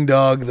fucking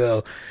dog,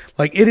 though.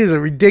 Like, it is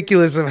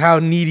ridiculous of how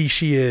needy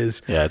she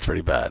is. Yeah, it's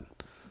pretty bad.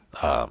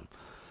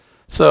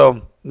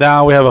 So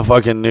now we have a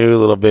fucking new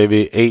little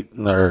baby,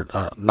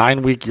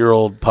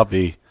 9-week-old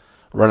puppy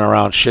running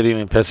around shitting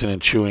and pissing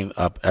and chewing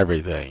up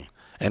everything.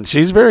 And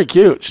she's very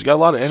cute. She's got a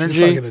lot of energy.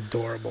 She's fucking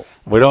adorable.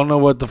 We don't know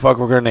what the fuck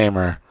we're gonna name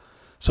her.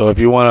 So if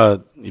you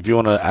wanna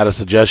add a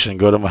suggestion,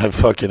 go to my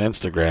fucking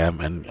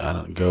Instagram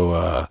and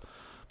go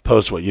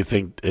post what you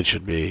think it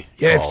should be.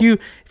 Yeah, called.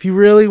 if you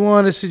really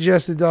want to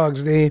suggest the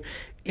dog's name,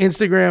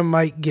 Instagram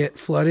might get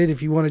flooded.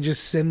 If you want to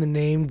just send the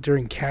name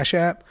during Cash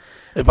App.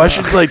 If I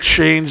should like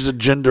change the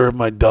gender of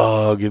my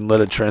dog and let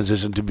it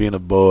transition to being a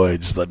boy,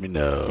 just let me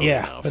know.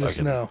 Yeah, let us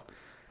know.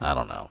 I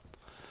don't know.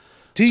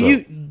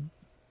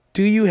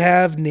 Do you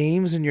have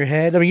names in your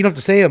head? I mean, you don't have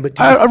to say them, but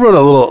I wrote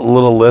a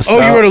little list. Oh,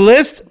 you wrote a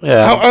list?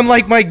 Yeah. How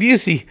unlike Mike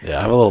Busey. Yeah,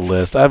 I have a little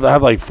list. I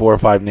have like 4 or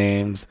 5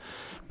 names,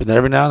 but then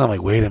every now and then I'm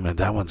like, wait a minute,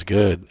 that one's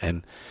good.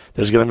 And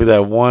there's gonna be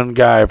that one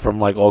guy from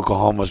like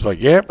Oklahoma who's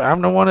like, yep,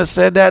 I'm the one that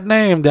said that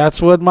name.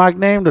 That's what Mike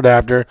named it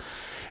after.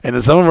 And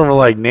then some of them are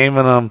like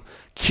naming them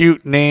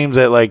cute names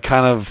that like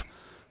kind of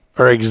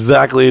are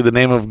exactly the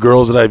name of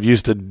girls that I've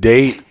used to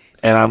date,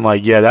 and I'm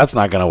like, yeah, that's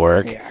not gonna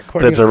work. Yeah,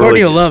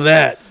 Courtney will love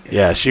that.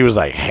 Yeah, she was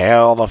like,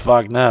 hell the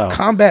fuck no.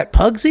 Combat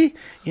Pugsy,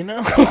 you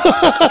know.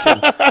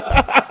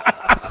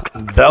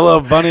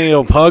 Bella Bunny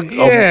O'Pug.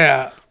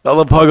 Yeah.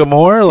 Bella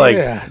Pug-Amore,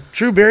 like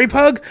Drew Berry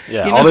Pug.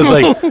 Yeah, you all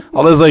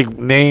those like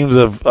names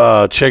of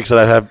chicks that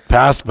I have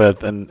passed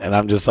with, and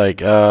I'm just like,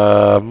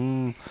 yeah,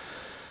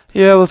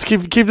 let's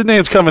keep the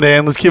names coming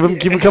in. Let's keep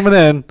them coming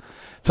in.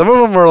 Some of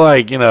them were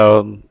like,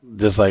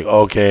 just like,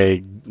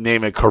 okay,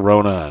 name it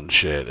Corona and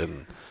shit,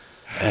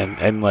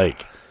 and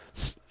like,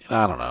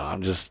 I don't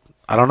know.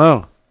 I don't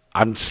know.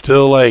 I'm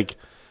still like,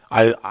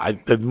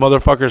 the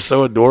motherfucker's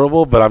so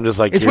adorable, but I'm just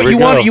like, it's what you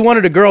wanted. You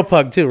wanted a girl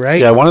pug too, right?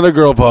 Yeah, I wanted a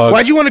girl pug.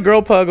 Why'd you want a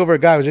girl pug over a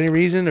guy? Was there any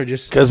reason, or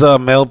just because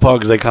male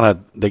pugs they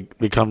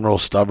become real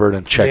stubborn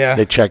and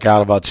they check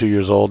out about 2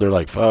 years old. They're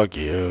like, fuck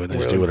you, and they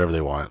just do whatever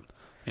they want.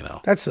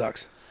 That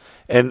sucks.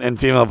 And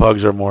female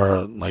pugs are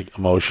more like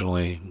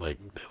emotionally like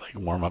they like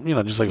warm up,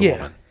 just like a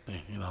woman.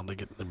 They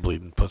get the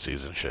bleeding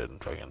pussies and shit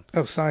and fucking.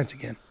 Oh, science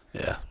again.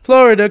 Yeah.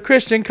 Florida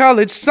Christian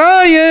College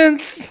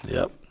science.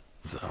 Yep.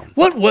 So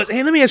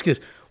hey, let me ask you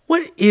this.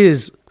 What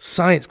is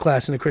science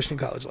class in a Christian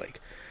college like?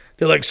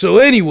 They're like, so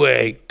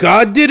anyway,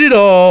 God did it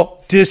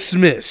all,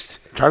 dismissed.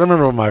 I'm trying to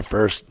remember my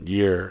first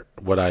year,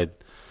 you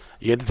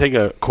had to take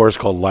a course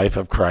called Life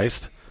of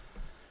Christ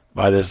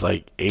by this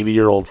like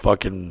 80-year-old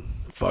fucking.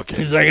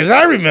 He's like, as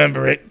I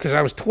remember it, because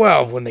I was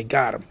 12 when they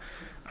got him.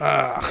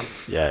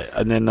 Yeah,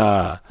 and then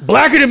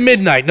Blacker Than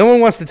Midnight. No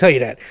one wants to tell you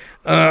that.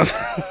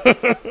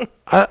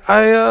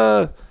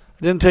 I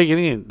didn't take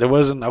any. There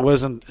wasn't. I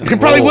wasn't. There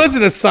probably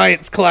wasn't a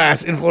science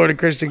class in Florida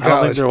Christian College. I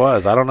don't think there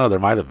was. I don't know. There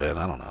might have been.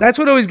 I don't know. That's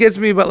what always gets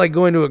me about like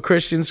going to a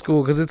Christian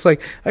school, because it's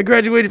like I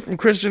graduated from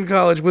Christian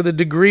college with a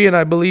degree and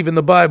I believe in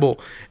the Bible,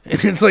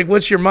 and it's like,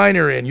 what's your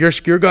minor in? Your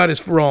God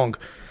is wrong.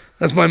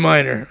 That's my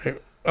minor.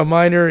 A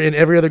minor in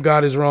every other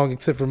God is wrong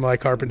except for my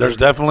carpenter. There's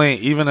definitely,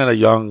 even at a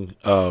young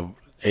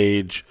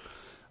age,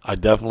 I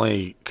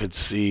definitely could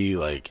see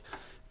like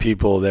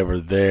people that were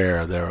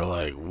there. They were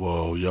like,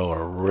 "Whoa, y'all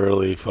are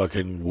really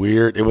fucking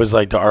weird." It was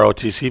like the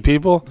ROTC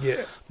people,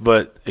 yeah.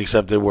 But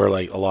except they wore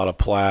like a lot of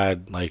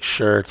plaid like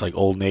shirts, like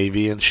Old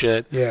Navy and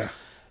shit. Yeah.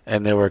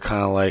 And they were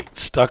kind of like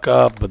stuck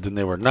up, but then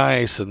they were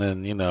nice. And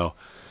then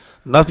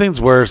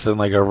nothing's worse than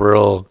like a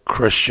real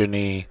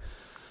Christian-y.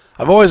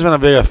 I've always been a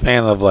big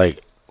fan of like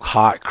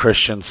hot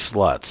Christian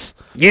sluts.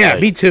 Yeah,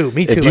 like, me too.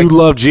 If you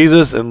love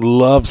Jesus and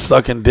love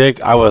sucking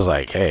dick, I was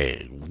like,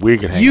 hey, we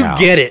can hang out.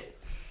 You get it.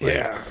 Like,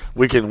 yeah.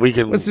 We can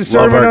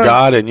love our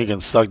God and you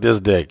can suck this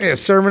dick. Yeah,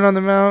 Sermon on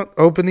the Mount,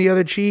 open the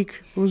other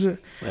cheek. What was it?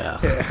 Yeah.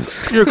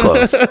 You're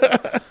close.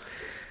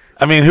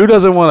 I mean, who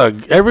doesn't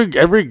want to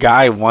every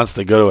guy wants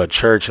to go to a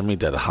church and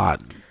meet that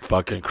hot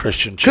fucking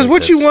Christian chick. Because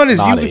what you want is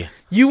naughty.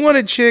 you want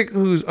a chick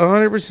who's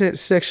 100%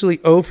 sexually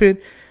open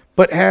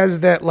but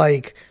has that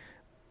like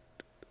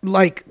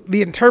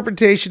the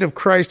interpretation of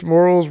Christ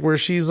morals where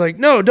she's like,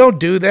 no, don't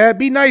do that.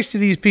 Be nice to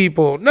these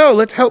people. No,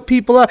 let's help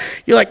people out.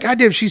 You're like, God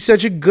damn, she's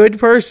such a good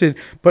person.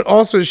 But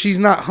also she's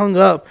not hung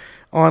up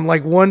on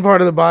like one part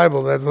of the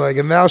Bible that's like,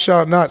 and thou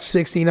shalt not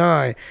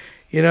 69.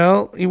 You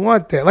know, you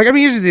want that. Like, I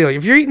mean, here's the deal.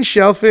 If you're eating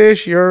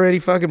shellfish, you're already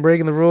fucking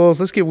breaking the rules.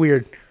 Let's get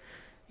weird.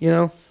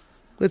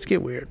 Let's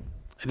get weird.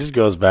 It just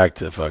goes back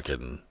to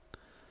fucking,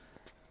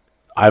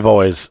 I've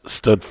always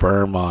stood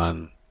firm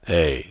on,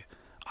 hey,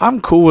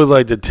 I'm cool with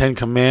like the 10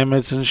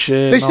 Commandments and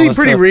shit. They seem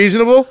pretty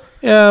reasonable.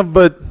 Yeah,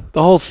 but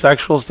the whole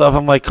sexual stuff,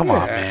 I'm like, come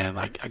on, man.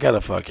 Like, I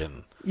gotta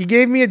fucking. You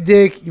gave me a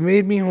dick. You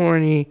made me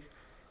horny.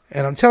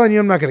 And I'm telling you,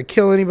 I'm not going to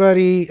kill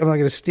anybody. I'm not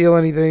going to steal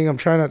anything. I'm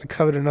trying not to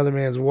covet another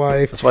man's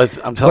wife. That's why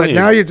I'm telling you.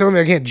 But now you're telling me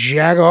I can't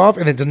jag off,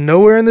 and it's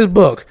nowhere in this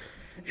book.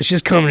 It's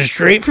just coming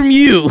straight from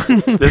you.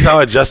 This is how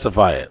I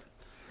justify it.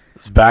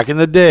 It's back in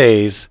the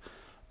days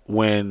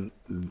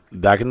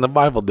back in the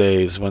Bible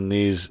days when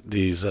these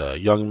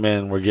young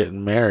men were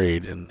getting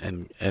married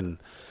and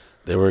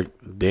they were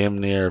damn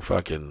near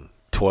fucking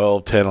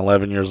 12, 10,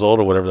 11 years old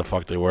or whatever the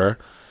fuck they were.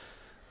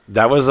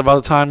 That was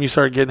about the time you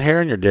started getting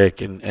hair in your dick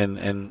and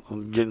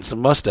getting some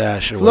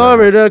mustache. Or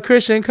Florida whatever.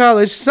 Christian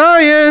College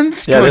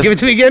Science. Yeah, Come on, give it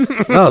to me again.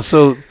 No,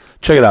 so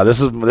check it out.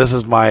 This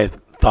is my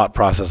thought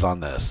process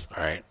on this.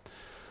 All right.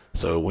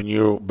 So when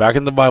you're back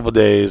in the Bible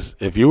days,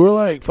 if you were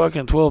like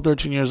fucking 12,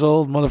 13 years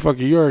old, motherfucker,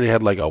 you already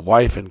had like a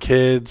wife and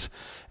kids,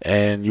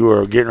 and you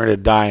were getting ready to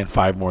die in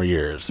 5 more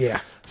years. Yeah.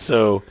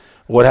 So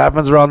what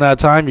happens around that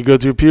time? You go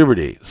through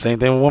puberty. Same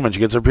thing with women. She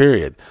gets her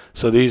period.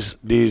 So these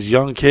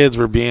young kids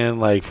were being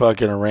like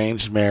fucking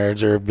arranged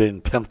marriage or being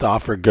pimped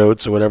off for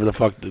goats or whatever the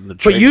fuck.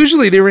 But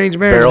usually the arranged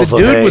marriage, the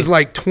dude was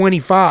like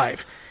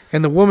 25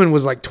 and the woman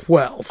was like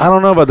 12. I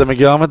don't know about that,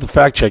 Miguel. I'm going to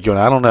fact check you,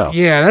 and I don't know.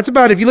 Yeah, that's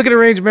about, if you look at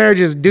arranged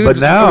marriages,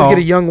 dudes always get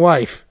a young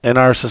wife. In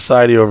our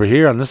society over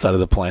here on this side of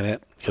the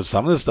planet, because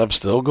some of this stuff's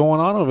still going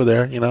on over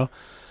there, you know.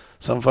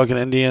 Some fucking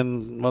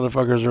Indian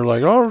motherfuckers are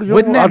like, oh,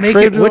 wouldn't that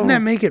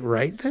make it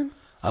right then?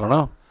 I don't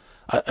know.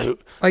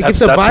 Like if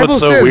the Bible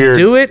says weird.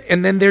 Do it,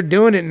 and then they're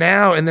doing it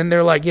now, and then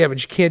they're like, yeah,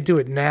 but you can't do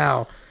it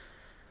now.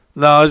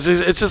 No, it's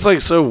just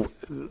like, so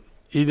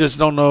you just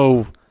don't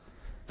know.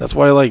 That's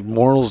why like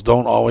morals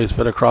don't always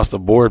fit across the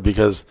board,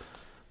 because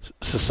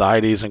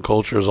societies and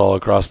cultures all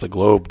across the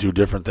globe do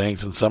different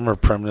things, and some are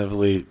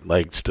primitively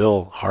like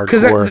still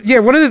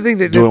hardcore. One of the things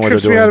that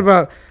trips me out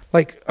about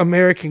like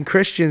American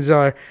Christians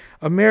are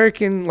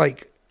American,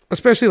 like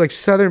especially like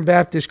Southern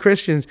Baptist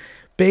Christians,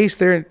 base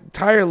their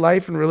entire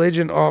life and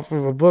religion off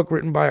of a book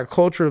written by a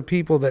culture of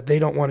people that they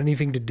don't want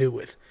anything to do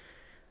with.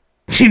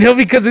 You know,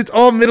 because it's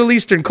all Middle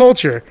Eastern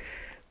culture.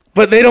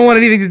 but they don't want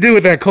anything to do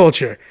with that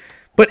culture.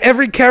 But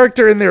every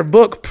character in their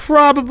book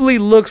probably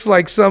looks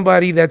like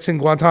somebody that's in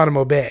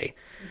Guantanamo Bay.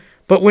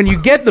 But when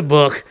you get the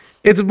book,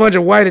 it's a bunch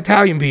of white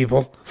Italian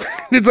people.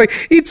 It's like,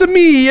 it's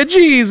me, a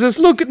Jesus,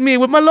 look at me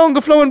with my longer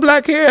flowing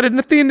black hair and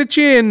a thin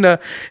chin. And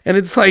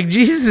it's like,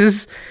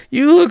 Jesus,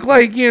 you look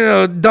like,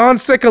 Don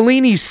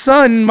Ciccolini's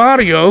son,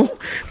 Mario.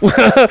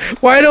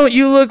 Why don't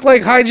you look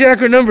like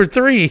hijacker number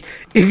 3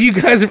 if you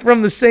guys are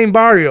from the same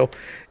barrio?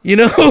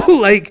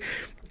 Like,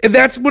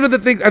 that's one of the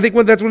things, I think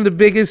that's one of the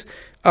biggest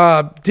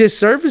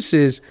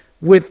disservices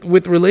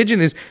with religion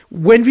is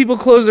when people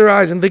close their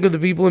eyes and think of the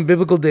people in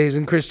biblical days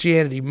in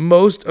Christianity,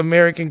 most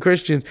American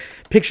Christians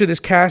picture this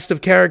cast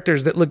of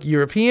characters that look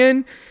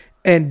European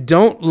and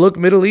don't look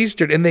Middle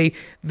Eastern, and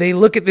they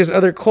look at this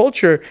other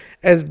culture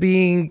as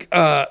being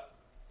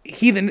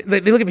heathen.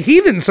 They look at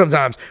heathen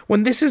sometimes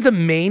when this is the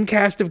main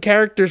cast of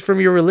characters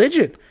from your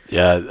religion.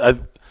 Yeah,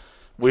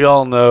 we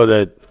all know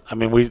that. I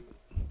mean,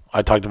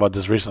 I talked about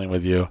this recently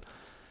with you.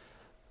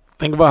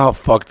 Think about how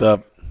fucked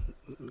up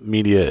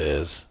media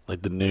is,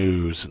 like the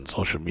news and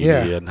social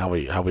media, and how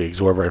we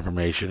absorb our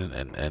information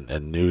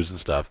and news and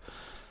stuff.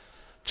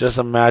 Just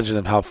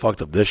imagine how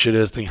fucked up this shit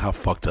is. Think how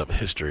fucked up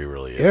history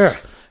really is. Yeah.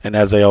 And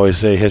as they always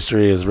say,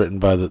 history is written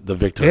by the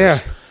victors. Yeah.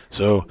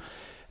 So,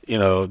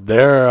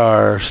 there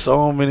are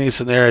so many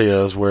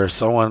scenarios where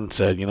someone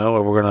said,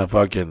 we're gonna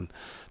fucking,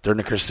 during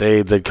the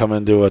Crusades, they'd come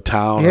into a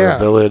town or a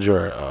village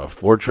or a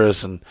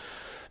fortress and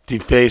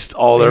defaced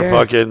all their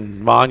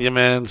fucking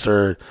monuments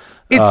or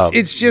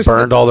it's just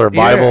burned all their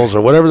Bibles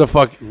or whatever the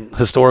fuck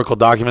historical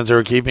documents they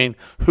were keeping.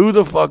 Who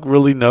the fuck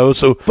really knows?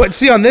 So, but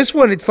see, on this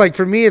one, it's like,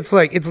 for me, it's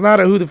like, it's not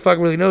a who the fuck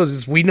really knows.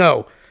 It's we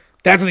know.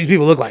 That's what these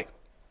people look like.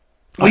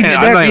 I'm not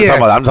even talking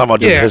about that. I'm talking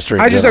about just history.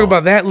 I just talk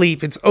about that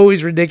leap. It's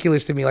always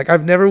ridiculous to me. Like,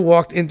 I've never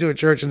walked into a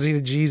church and seen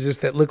a Jesus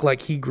that looked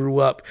like he grew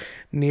up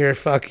near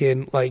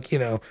fucking,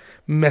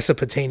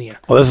 Mesopotamia.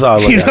 Well, this is how I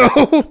look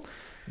at it.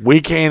 We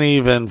can't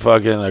even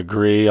fucking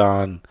agree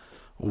on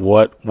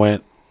what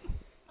went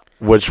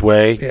which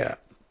way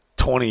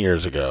 20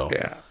 years ago.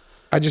 Yeah.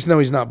 I just know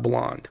he's not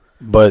blonde.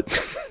 But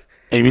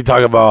if you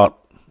talk about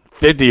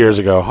 50 years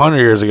ago, 100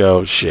 years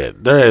ago,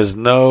 shit, there is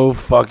no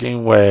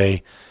fucking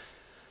way.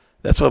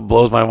 That's what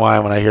blows my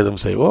mind when I hear them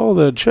say, well,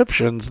 the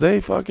Egyptians,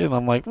 they fucking,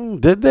 I'm like,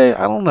 did they?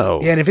 I don't know.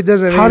 Yeah, and if it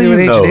doesn't have anything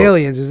to do with ancient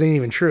aliens, it ain't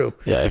even true.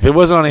 Yeah, if it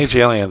wasn't on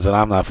ancient aliens, then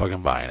I'm not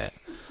fucking buying it.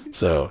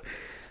 So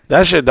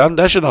that shit done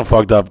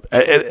fucked up.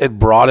 It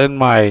broadened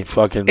my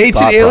fucking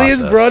ancient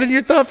aliens broadened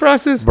your thought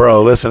process?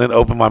 Bro, listen, it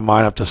opened my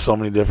mind up to so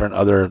many different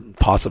other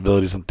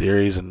possibilities and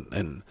theories,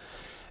 and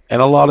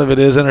a lot of it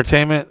is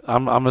entertainment,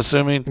 I'm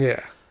assuming. Yeah.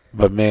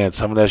 But man,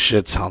 some of that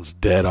shit sounds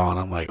dead on.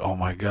 I'm like, oh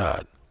my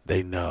God,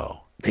 they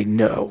know. They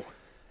know.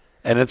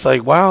 And it's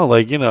like, wow,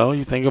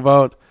 you think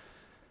about,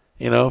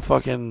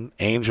 fucking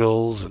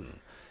angels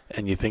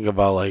and you think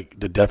about like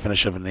the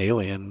definition of an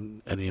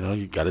alien, and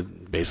you got to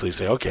basically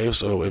say, okay,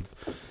 so if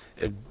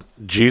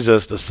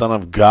Jesus, the Son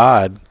of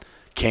God,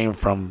 came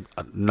from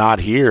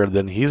not here,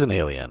 then he's an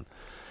alien,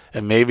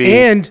 and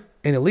an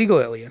illegal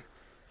alien.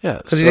 Yeah,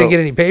 because he didn't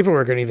get any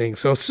paperwork or anything.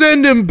 So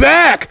send him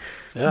back.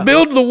 Yeah.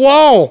 Build the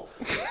wall.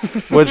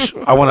 Which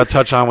I want to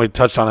touch on. We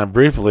touched on it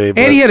briefly. And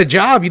he had a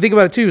job. You think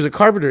about it too. He was a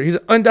carpenter. He's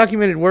an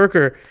undocumented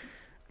worker,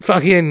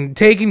 fucking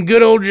taking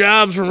good old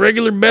jobs from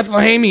regular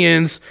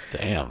Bethlehemians.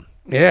 Damn.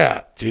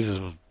 Yeah. Jesus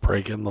was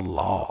breaking the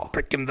law.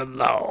 Breaking the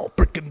law.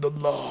 Breaking the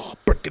law.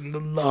 Breaking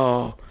the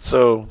law.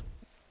 So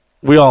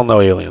we all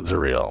know aliens are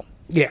real.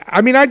 Yeah.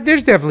 I mean,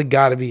 there's definitely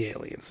got to be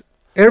aliens.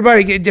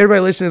 Everybody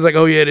listening is like,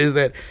 oh yeah, it is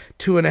that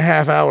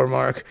 2.5 hour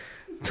mark.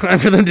 Time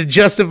for them to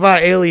justify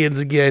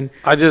aliens again.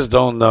 I just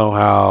don't know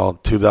how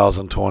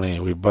 2020,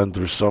 we've been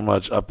through so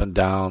much up and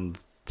down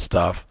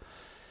stuff.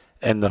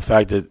 And the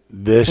fact that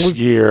this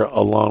year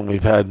alone,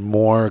 we've had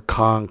more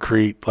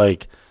concrete,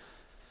 like,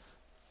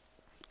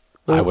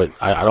 I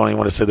don't even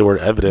want to say the word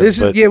evidence.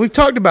 We've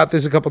talked about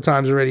this a couple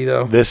times already,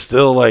 though. This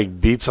still,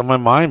 beats on my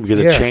mind because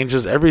it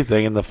changes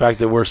everything. And the fact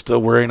that we're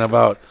still worrying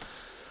about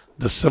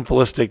the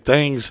simplistic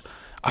things,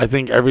 I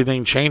think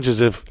everything changes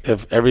if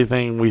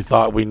everything we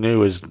thought we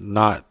knew is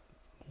not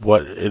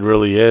what it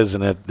really is,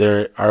 and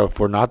if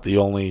we're not the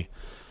only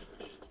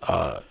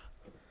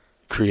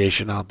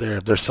creation out there,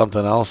 if there's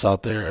something else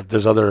out there, if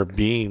there's other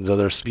beings,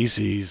 other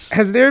species.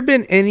 Has there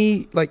been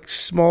any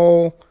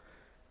small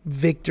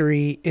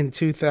victory in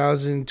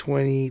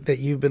 2020 that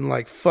you've been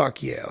like,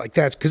 fuck yeah,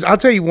 that's because I'll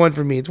tell you one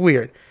for me, it's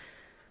weird.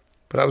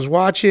 But I was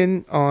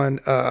watching on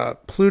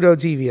Pluto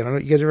TV. I don't know.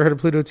 You guys ever heard of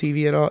Pluto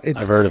TV at all?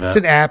 I've heard of it. It's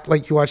an app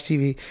like you watch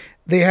TV.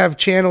 They have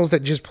channels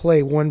that just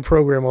play one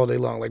program all day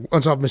long, like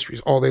Unsolved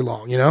Mysteries all day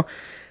long, I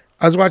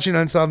was watching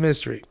Unsolved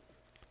Mystery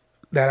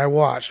that I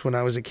watched when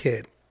I was a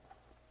kid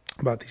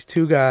about these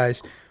two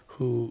guys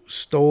who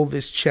stole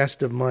this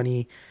chest of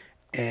money,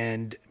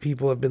 and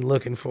people have been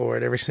looking for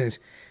it ever since.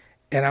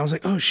 And I was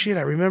like, oh shit,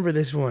 I remember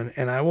this one.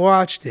 And I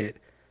watched it.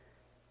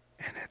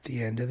 And at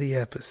the end of the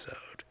episode,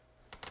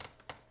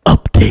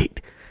 update.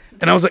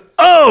 And I was like,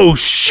 oh,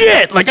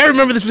 shit. Like, I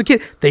remember this was a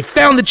kid. They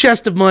found the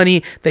chest of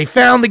money. They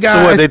found the guys.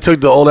 So what, they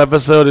took the old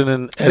episode and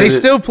then They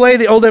still play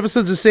the old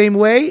episodes the same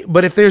way,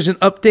 but if there's an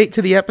update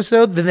to the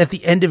episode, then at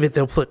the end of it,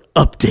 they'll put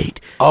update.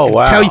 Oh, and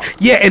wow. Tell you,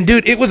 yeah, and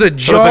dude, it was a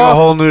jaw. So it's like a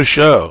whole new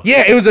show.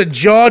 Yeah, it was a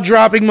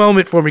jaw-dropping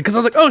moment for me because I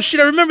was like, oh, shit,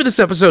 I remember this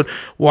episode.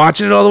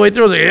 Watching it all the way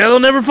through, I was like, yeah, they'll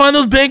never find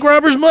those bank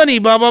robbers' money,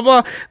 blah, blah,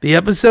 blah. The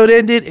episode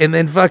ended, and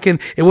then fucking,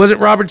 it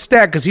wasn't Robert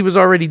Stack because he was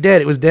already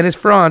dead. It was Dennis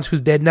Franz,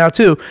 who's dead now,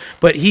 too.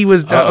 But he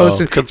was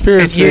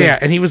conspiracy.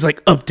 And he was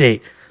like,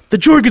 update. The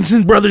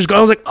Jorgensen brothers gone.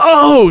 I was like,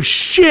 oh,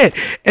 shit.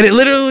 And it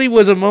literally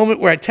was a moment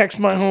where I text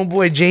my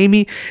homeboy,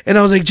 Jamie, and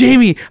I was like,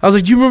 Jamie, do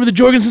you remember the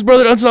Jorgensen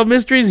brothers Unsolved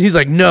Mysteries? And he's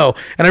like, no.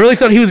 And I really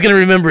thought he was going to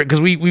remember it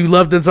because we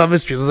loved Unsolved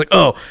Mysteries. I was like,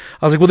 oh.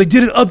 I was like, well, they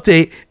did an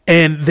update,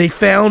 and they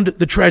found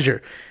the treasure.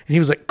 And he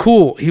was like,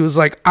 cool. He was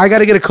like, I got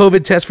to get a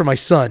COVID test for my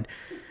son.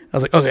 I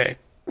was like, okay.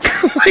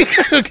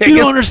 Okay, you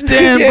don't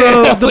understand,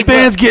 bro. The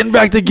band's getting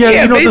back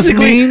together. You know what this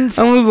means?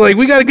 I was like,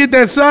 we got to get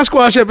that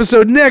Sasquatch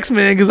episode next,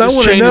 man, because I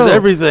want to know. Changes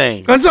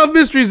everything. Unsolved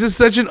Mysteries is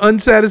such an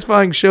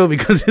unsatisfying show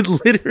because it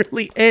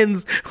literally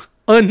ends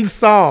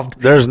unsolved.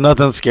 There's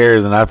nothing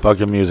scarier than that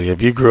fucking music.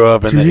 If you grew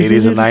up in the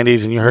 80s and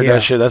 90s and you heard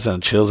that shit, that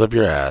sent chills up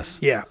your ass.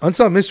 Yeah,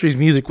 Unsolved Mysteries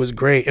music was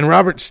great. And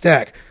Robert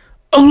Stack,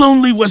 a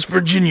lonely West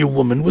Virginia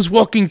woman was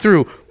walking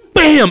through.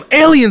 Bam!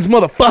 Aliens,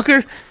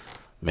 motherfucker!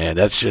 Man,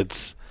 that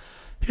shit's...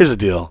 Here's the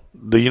deal.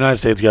 The United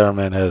States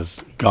government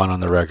has gone on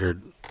the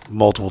record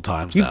multiple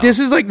times now. This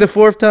is like the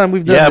fourth time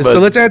we've done this. So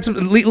let's add some...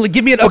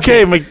 Give me an update.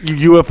 Okay,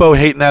 UFO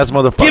hating ass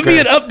motherfucker. Give me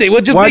an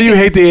update. Why do you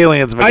hate the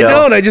aliens, Miguel? I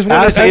don't. I just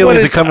want Ask the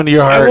aliens to come into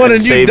your heart. I want a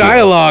and new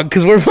dialogue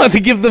because we're about to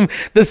give them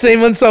the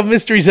same Unsolved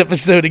Mysteries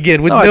episode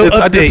again with no update.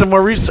 I did some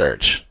more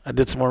research.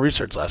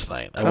 last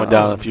night. I went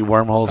down a few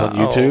wormholes on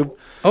YouTube.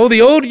 Oh,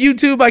 the old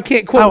YouTube. I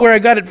can't quote where I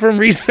got it from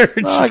research.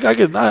 No,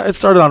 it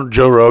started on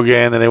Joe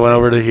Rogan, then they went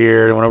over to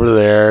here, they went over to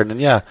there, and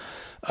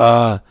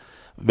then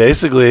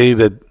basically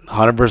that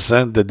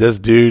 100% that this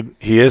dude,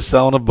 he is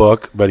selling a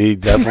book, but he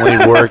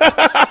definitely worked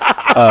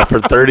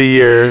for 30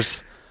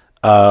 years,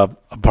 a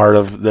part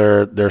of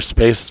their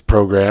space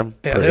program.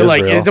 Yeah, they're Israel.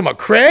 Like, you're talking about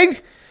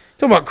Craig?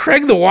 Talking about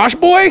Craig the Wash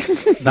Boy?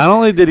 Not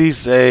only did he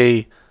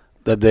say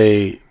that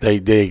they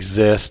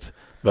exist,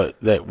 but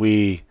that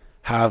we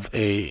have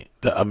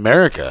that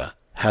America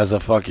has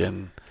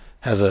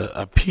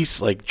a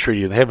peace like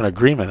treaty, and they have an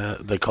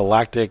agreement, the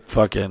Galactic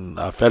fucking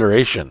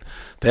Federation.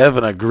 They have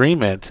an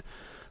agreement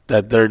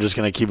that they're just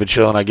going to keep it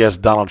chill. And I guess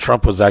Donald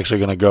Trump was actually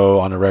going to go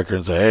on the record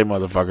and say, hey,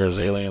 motherfuckers,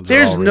 aliens are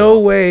There's all real. No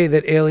way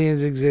that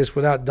aliens exist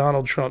without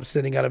Donald Trump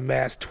sending out a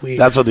mass tweet.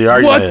 That's what the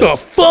argument is. What the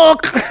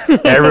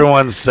fuck?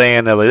 Everyone's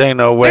saying that there ain't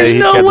no way There's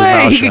no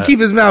way he can keep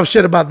his mouth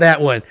shut about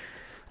that one.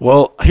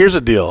 Well, here's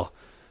the deal.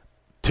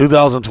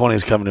 2020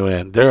 is coming to an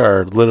end. There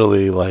are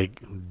literally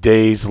like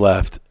days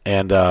left.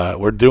 And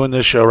we're doing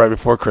this show right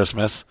before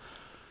Christmas.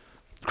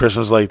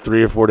 Christmas is like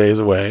 3 or 4 days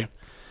away.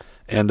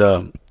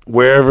 And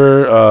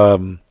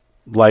wherever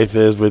life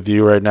is with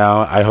you right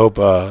now, I hope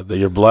that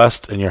you're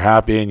blessed and you're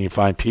happy and you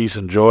find peace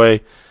and joy.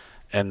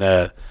 And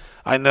that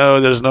I know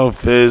there's no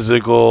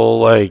physical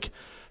like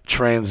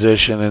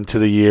transition into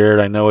the year.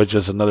 I know it's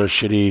just another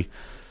shitty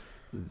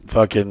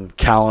fucking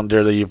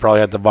calendar that you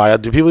probably have to buy.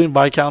 Do people even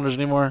buy calendars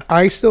anymore?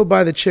 I still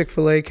buy the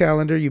Chick-fil-A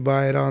calendar. You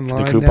buy it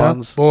online. The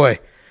coupons? Now. Boy.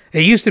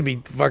 It used to be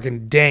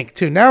fucking dank,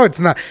 too. Now it's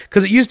not.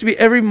 Because it used to be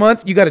every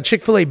month you got a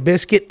Chick-fil-A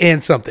biscuit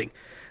and something.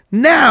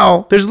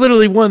 Now, there's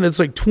literally one that's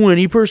like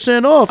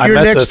 20% off your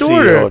next order. I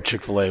met the CEO of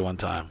Chick-fil-A one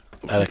time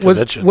at a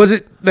convention. Was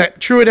it that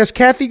Truett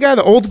Cathy guy,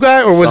 the old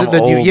guy? Or was it the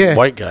new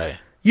white guy?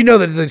 You know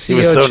that the CEO. He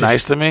was so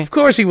nice to me. Of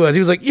course he was. He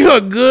was like, you're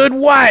a good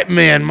white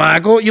man,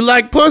 Michael. You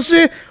like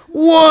pussy?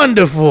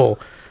 Wonderful.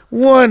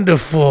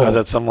 Wonderful. I was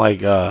at some like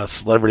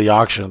celebrity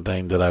auction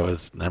thing that I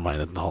was. Never mind,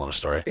 that's a whole other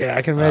story. Yeah,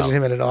 I can imagine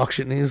him at an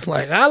auction. And he's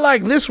like, I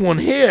like this one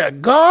here.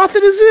 Goth,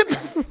 is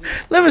it?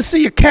 Let me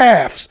see your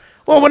calves.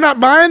 Oh, we're not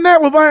buying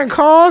that? We're buying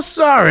cars?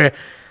 Sorry.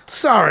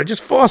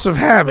 Just force of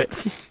habit.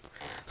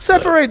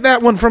 Separate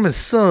that one from his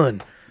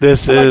son.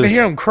 This is like to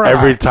hear him cry.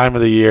 Every time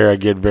of the year I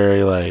get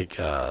very like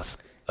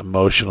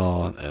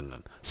emotional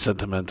and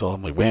sentimental.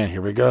 I'm like, man,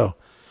 here we go.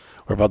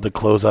 We're about to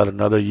close out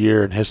another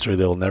year in history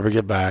that we'll never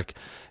get back.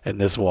 And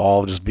this will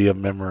all just be a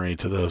memory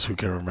to those who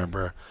can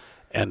remember.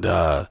 And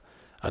I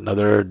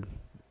thought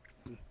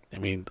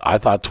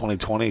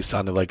 2020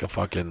 sounded like a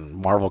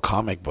fucking Marvel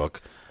comic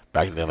book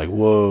back then. Like,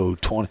 whoa,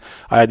 20.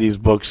 I had these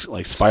books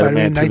like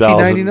Spider-Man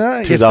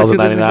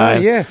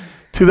 2099. Yeah.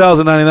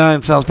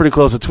 2099 sounds pretty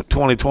close to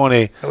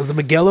 2020. That was the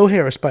Miguel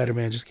O'Hara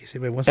Spider-Man, just in case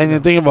anybody wants to know. And you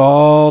think of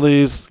all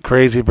these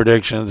crazy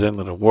predictions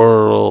into the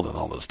world and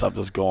all the stuff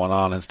that's going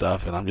on and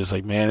stuff. And I'm just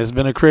like, man, it's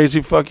been a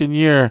crazy fucking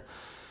year.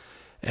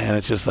 And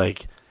it's just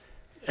like,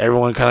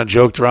 everyone kind of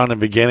joked around in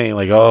the beginning,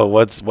 like, oh,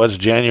 what's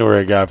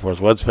January got for us?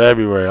 What's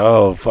February?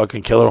 Oh,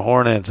 fucking killer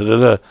hornets.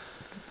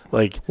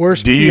 Like,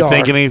 worst do you PR.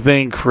 think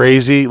anything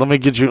crazy? Let me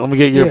get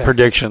your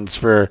predictions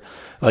for,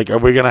 like, are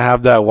we gonna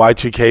have that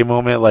Y2K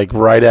moment like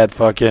right at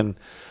fucking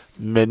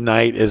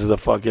midnight is the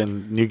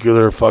fucking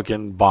nuclear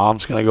fucking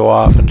bomb's gonna go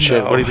off and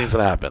shit? No. What do you think's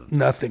gonna happen?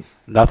 Nothing.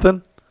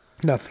 Nothing.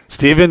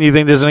 Steven, you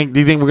think there's any? Do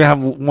you think we're gonna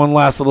have one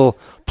last little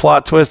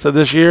plot twist of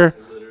this year?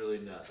 Literally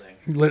nothing.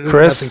 Literally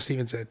Chris? nothing.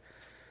 Steven said.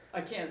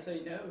 I can't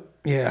say no.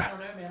 Yeah. I don't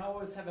know, man. I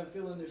always have a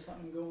feeling there's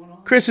something going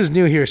on. Chris is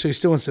new here, so he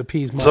still wants to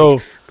appease Mike.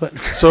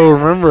 So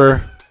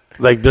remember,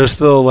 like, there's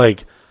still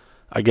like,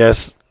 I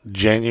guess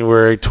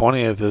January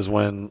 20th is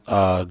when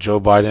Joe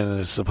Biden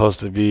is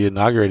supposed to be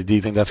inaugurated. Do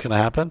you think that's gonna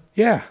happen?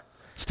 Yeah.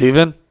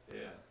 Steven? Yeah.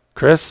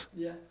 Chris?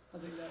 Yeah, I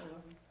think that will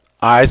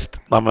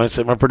happen. I'm going to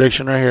say my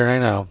prediction right here, right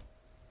now.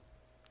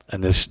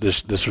 And this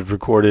was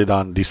recorded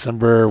on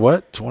December,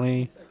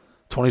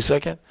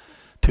 22nd,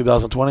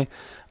 2020.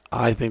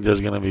 I think there's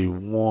going to be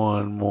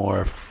one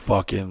more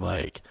fucking,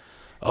 like,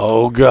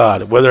 oh,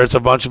 God. Whether it's a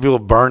bunch of people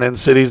burning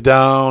cities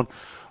down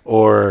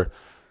or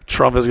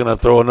Trump is going to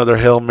throw another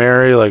Hail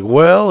Mary, like,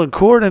 well,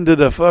 according to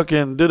the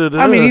fucking da-da-da.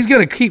 I mean, he's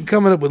going to keep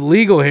coming up with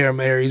legal Hail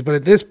Marys, but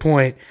at this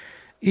point,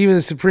 even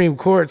the Supreme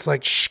Court's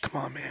like, shh, come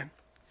on, man.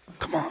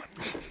 Come on.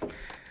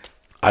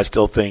 I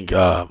still think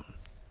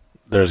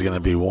there's going to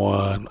be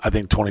one. I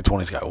think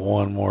 2020's got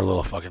one more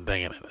little fucking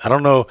thing in it. I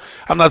don't know.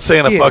 I'm not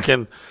saying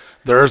the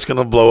Earth's going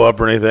to blow up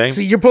or anything.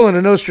 See, you're pulling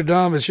a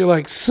Nostradamus. You're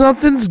like,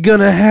 something's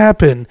going to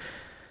happen.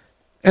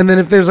 And then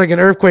if there's like an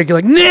earthquake, you're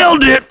like,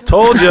 nailed it.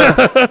 Told you.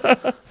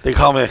 They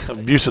call me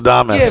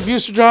Abusadamus. Yeah,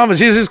 Abusadamus.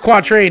 Here's his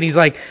quatrain. He's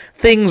like,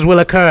 things will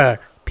occur.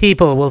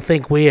 People will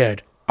think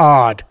weird.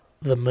 Odd.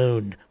 The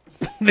moon.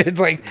 It's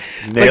like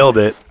nailed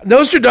it.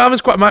 Nostradamus.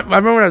 I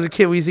remember when I was a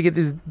kid, we used to get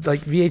this like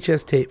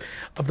VHS tape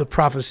of the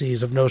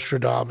prophecies of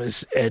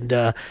Nostradamus,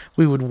 and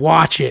we would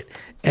watch it,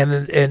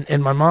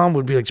 and my mom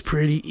would be like, "It's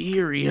pretty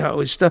eerie how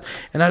his stuff,"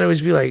 and I'd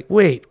always be like,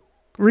 "Wait,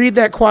 read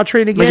that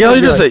quatrain again."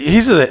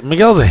 Miguel,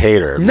 Miguel's a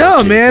hater.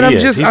 No, man, I'm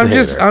just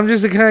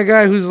the kind of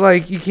guy who's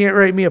like, you can't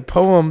write me a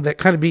poem that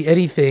kind of be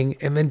anything,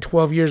 and then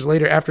 12 years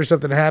later, after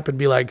something happened,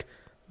 be like,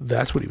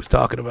 that's what he was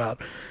talking about.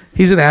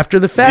 He's an after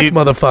the fact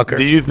motherfucker.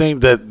 Do you think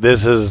that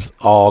this is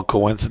all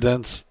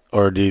coincidence,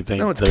 or do you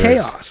think no? It's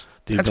chaos.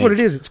 That's what it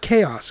is. It's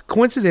chaos.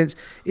 Coincidence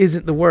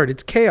isn't the word.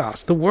 It's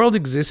chaos. The world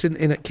exists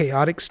in a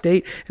chaotic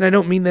state, and I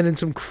don't mean that in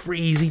some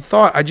crazy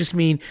thought. I just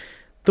mean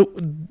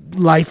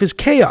life is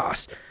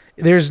chaos.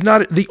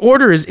 The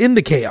order is in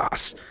the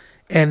chaos.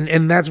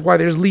 And that's why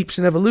there's leaps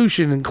in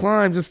evolution and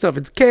climbs and stuff.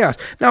 It's chaos.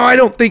 Now,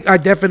 I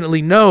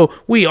definitely know,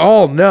 we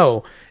all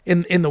know,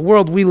 in the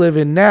world we live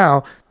in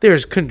now,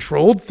 there's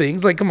controlled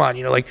things. Like, come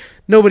on, like,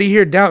 nobody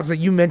here doubts that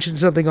you mentioned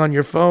something on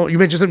your phone, you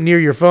mentioned something near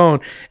your phone,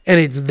 and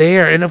it's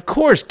there. And of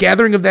course,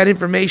 gathering of that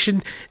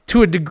information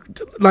to a degree,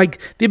 like,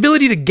 the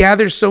ability to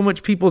gather so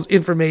much people's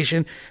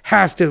information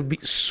has to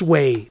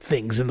sway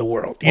things in the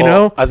world, you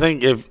know? I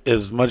think if,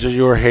 as much as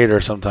you're a hater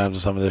sometimes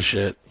of some of this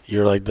shit,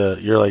 you're like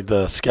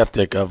the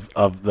skeptic of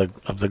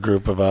the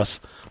group of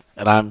us,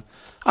 and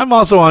I'm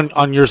also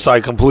on your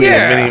side completely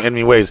in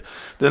many ways.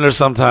 Then there's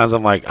sometimes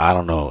I'm like, I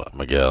don't know,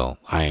 Miguel,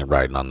 I ain't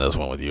riding on this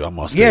one with you. I'm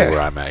gonna stay where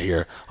I'm at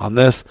here on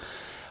this.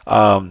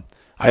 I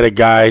had a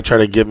guy try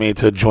to get me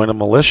to join a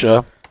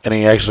militia, and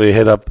he actually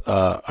hit up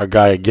our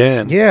guy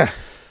again. Yeah.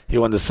 He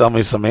wanted to sell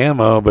me some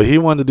ammo, but he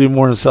wanted to do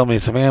more than sell me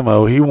some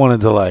ammo. He wanted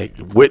to like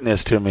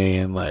witness to me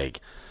and like.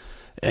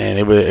 And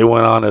it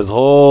went on this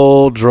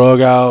whole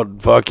drug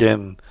out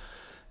fucking,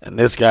 and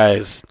this guy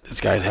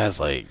has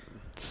like,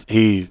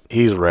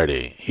 he's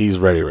ready. He's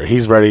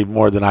ready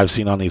more than I've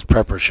seen on these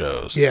prepper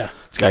shows. Yeah.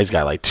 This guy's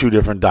got like 2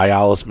 different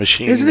dialysis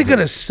machines. Isn't it going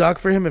to suck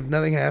for him if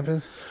nothing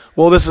happens?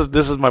 Well, this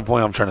is my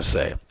point I'm trying to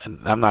say. And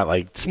I'm not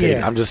like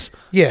stating, I'm just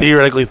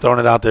theoretically throwing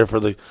it out there for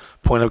the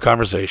point of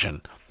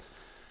conversation.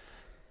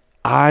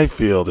 I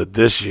feel that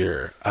this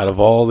year, out of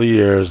all the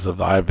years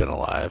that I've been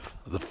alive,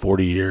 the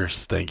 40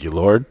 years, thank you,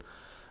 Lord,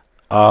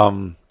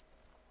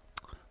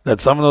 that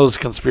some of those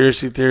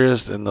conspiracy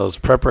theorists and those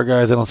prepper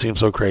guys, they don't seem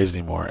so crazy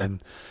anymore.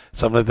 And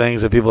some of the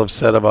things that people have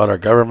said about our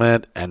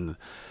government and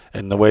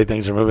the way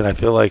things are moving, I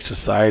feel like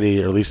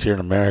society, or at least here in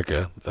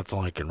America, that's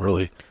all I can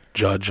really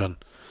judge on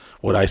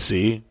what I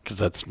see, because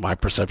that's my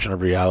perception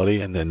of reality.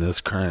 And in this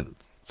current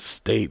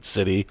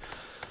city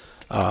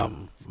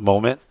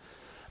moment,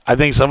 I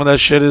think some of that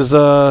shit is,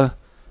 I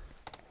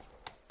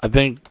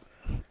think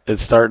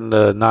it's starting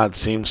to not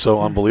seem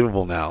so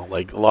unbelievable now.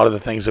 Like, a lot of the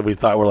things that we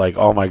thought were like,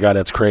 oh my God,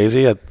 that's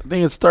crazy, I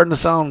think it's starting to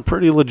sound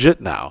pretty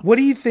legit now. What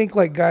do you think,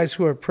 like, guys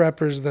who are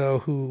preppers, though,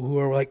 who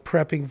are, like,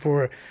 prepping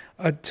for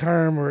a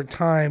term or a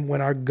time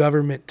when our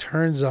government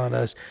turns on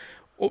us?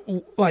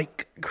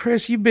 Like,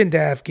 Chris, you've been to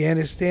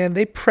Afghanistan.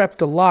 They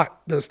prepped a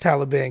lot, those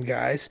Taliban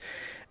guys,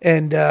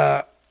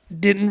 and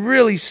didn't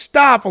really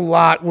stop a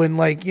lot when,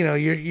 like, you're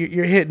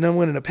hitting them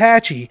with an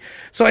Apache.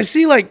 So I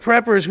see, like,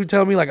 preppers who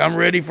tell me, like, I'm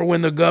ready for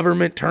when the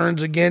government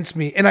turns against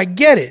me, and I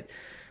get it.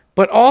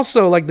 But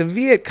also, like, the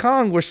Viet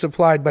Cong were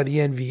supplied by the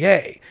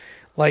NVA.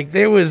 Like,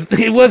 it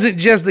wasn't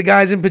just the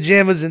guys in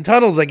pajamas and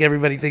tunnels like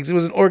everybody thinks. It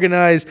was an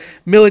organized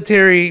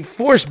military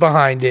force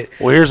behind it.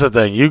 Well, here's the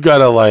thing. You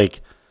gotta, like,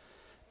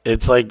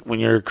 it's like when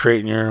you're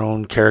creating your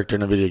own character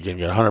in a video game.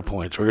 You got 100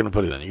 points. We're gonna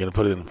put it in. You're gonna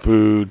put it in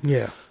food.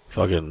 Yeah.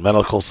 fucking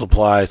medical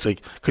supply. It's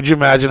like, could you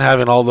imagine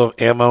having all the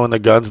ammo and the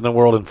guns in the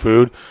world and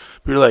food?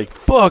 But you're like,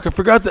 fuck, I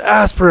forgot the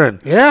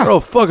aspirin. Yeah. Or, oh,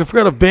 fuck, I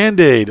forgot a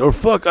Band-Aid. Or,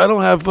 fuck, I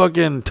don't have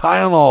fucking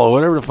Tylenol or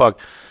whatever the fuck.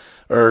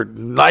 Or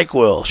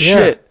NyQuil. Yeah.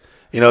 Shit.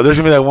 You know, there's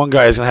going to be that one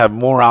guy who's going to have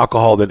more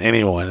alcohol than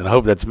anyone, and I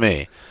hope that's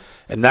me.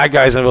 And that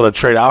guy's going to be able to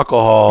trade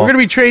alcohol. We're going to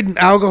be trading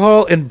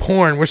alcohol and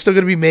porn. We're still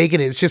going to be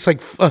making it. It's just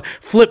like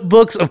flip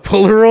books of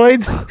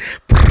Polaroids.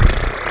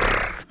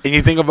 And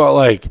you think about,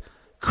 like,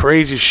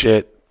 crazy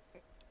shit,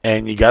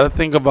 and you got to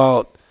think,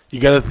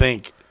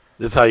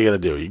 this is how you got to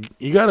do.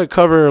 You got to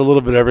cover a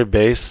little bit every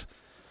base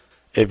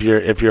if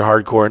you're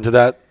hardcore into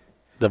that,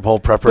 the whole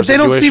prepper But they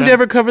don't situation. seem to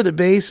ever cover the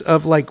base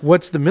of, like,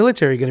 what's the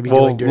military going to be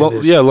doing during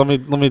this. Yeah, let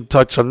me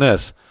touch on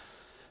this.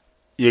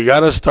 You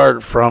got to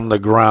start from the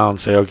ground,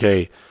 say,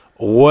 okay,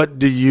 what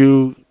do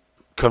you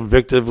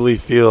convictively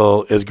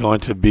feel is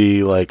going to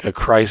be like a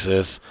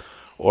crisis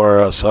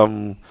or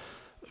some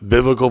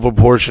biblical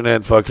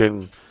proportionate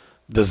fucking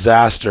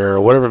disaster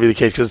or whatever be the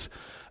case? Because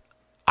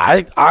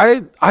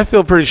I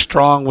feel pretty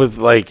strong with,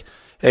 like,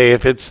 hey,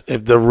 if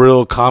the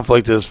real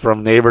conflict is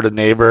from neighbor to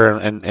neighbor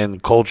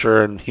and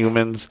culture and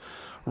humans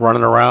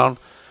running around,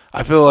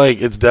 I feel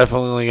like it's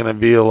definitely going to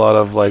be a lot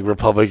of, like,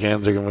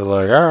 Republicans are going to be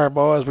like, all right,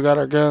 boys, we got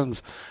our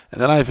guns.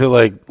 And then I feel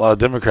like a lot of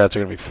Democrats are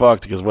going to be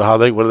fucked because what are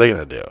they going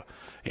to do?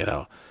 You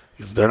know,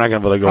 because they're not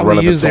going to be able to go Probably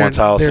run up in someone's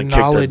house and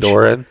kick their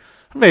door in.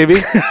 Maybe.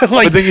 Like,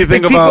 but then you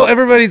think people, about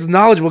everybody's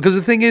knowledgeable because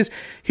the thing is,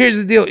 here's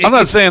the deal. I'm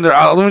not saying they're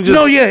out. Let me just.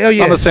 No, yeah,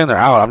 I'm not saying they're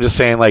out. I'm just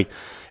saying, like,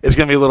 it's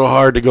going to be a little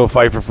hard to go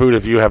fight for food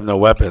if you have no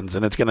weapons,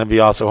 and it's going to be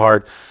also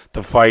hard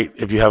to fight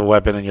if you have a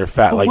weapon and you're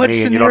fat like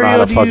me and you don't know how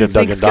to fucking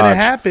duck and dodge. Going to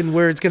happen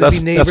where it's going to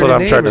be neighbor That's what to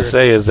I'm trying to neighbor?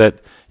 say is that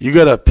you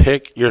got to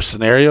pick your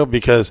scenario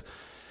because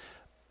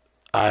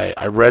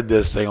I read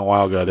this thing a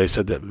while ago. They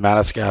said that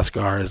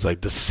Madagascar is like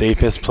the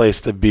safest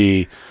place to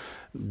be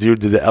due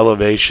to the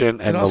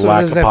elevation and the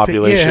lack of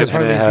population,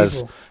 and it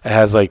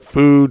has like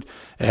food,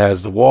 it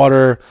has the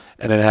water,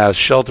 and it has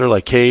shelter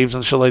like caves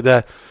and shit like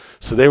that.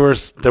 So there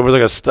was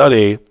like a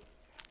study.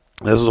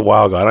 This was a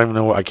while ago. I don't even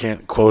know. I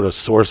can't quote a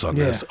source on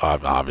this,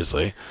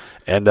 obviously.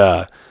 And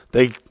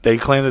they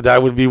claimed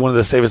that would be one of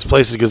the safest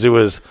places because it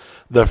was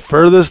the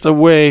furthest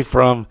away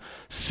from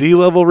sea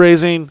level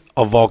raising,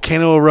 a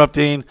volcano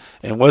erupting,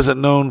 and wasn't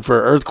known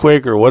for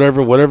earthquake or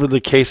whatever the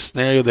case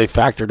scenario they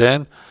factored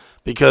in,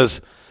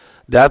 because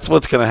that's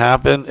what's going to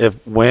happen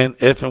if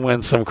and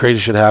when some crazy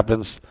shit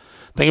happens.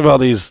 Think about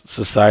these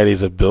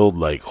societies that build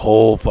like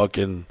whole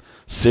fucking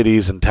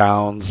cities and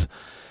towns,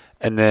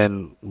 and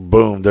then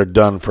boom, they're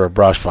done for a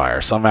brush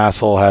fire. Some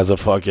asshole has a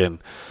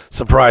fucking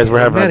surprise. We're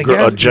having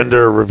a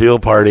gender reveal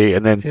party,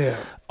 and then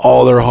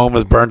all their home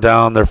is burnt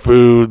down, their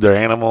food, their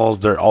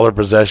animals, all their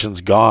possessions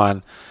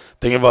gone.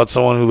 Think about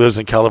someone who lives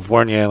in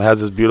California and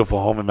has this beautiful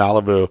home in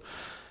Malibu,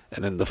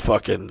 and then the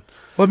fucking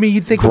well, I mean,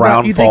 you think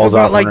ground about falls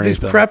off like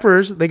underneath these them.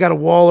 preppers. They got a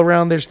wall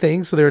around their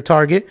thing, so they're a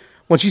target.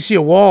 Once you see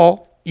a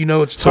wall, you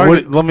know it's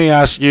target. Let me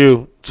ask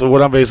you. So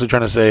what I'm basically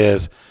trying to say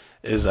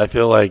is I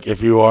feel like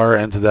if you are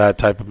into that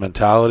type of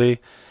mentality,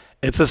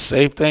 it's a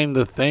safe thing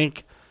to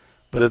think,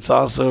 but it's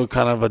also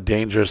kind of a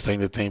dangerous thing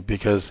to think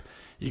because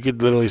you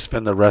could literally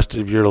spend the rest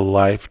of your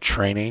life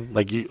training.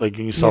 Like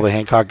you saw the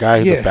Hancock guy,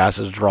 who's the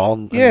fastest draw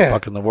in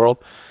fucking the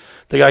world.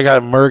 The guy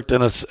got murked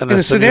in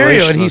a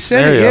scenario, and he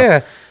said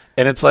it,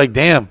 and it's like,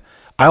 damn,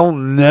 I'll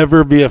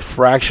never be a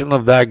fraction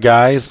of that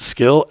guy's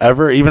skill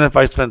ever. Even if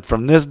I spent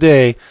from this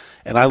day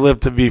and I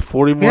lived to be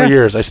 40 more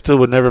years, I still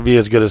would never be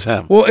as good as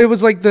him. Well, it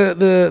was like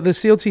the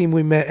SEAL team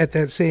we met at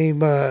that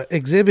same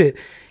exhibit.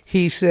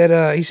 He said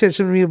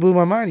something to me that blew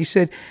my mind. He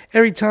said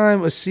every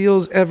time a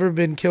SEAL's ever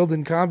been killed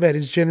in combat,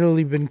 it's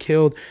generally been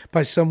killed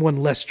by someone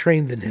less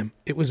trained than him.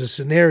 It was a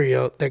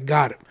scenario that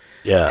got him.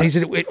 Yeah. And he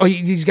said,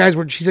 these guys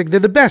were, she's like, they're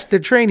the best. They're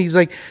trained. He's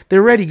like,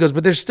 they're ready. He goes,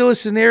 but there's still a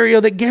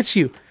scenario that gets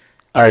you.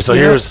 All right. So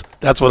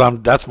that's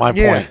my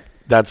point.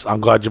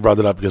 I'm glad you brought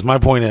that up because my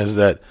point is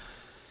that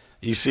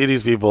you see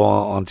these people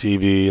on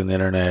TV and the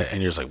internet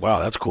and you're just like, wow,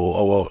 that's cool.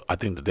 Oh, well, I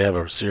think that they have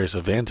a serious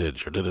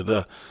advantage or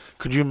da-da-da.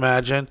 Could you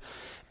imagine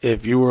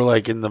if you were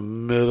like in the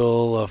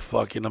middle of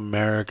fucking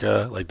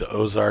America, like the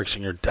Ozarks,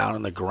 and you're down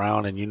in the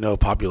ground and you know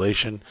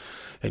population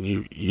and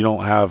you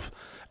don't have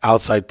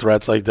outside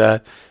threats like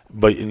that,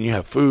 and you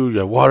have food, you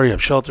have water, you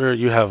have shelter,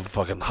 you have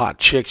fucking hot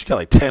chicks, you got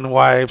like 10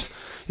 wives,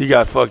 you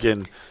got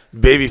fucking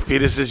baby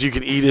fetuses you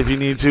can eat if you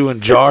need to in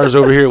jars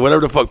over here,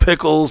 whatever the fuck,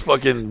 pickles,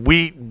 fucking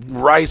wheat,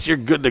 rice, you're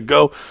good to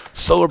go.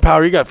 Solar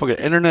power, you got fucking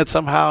internet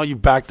somehow, you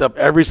backed up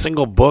every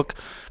single book.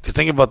 Because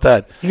think about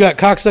that. You got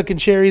cocksucking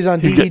cherries on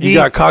DVD. You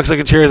got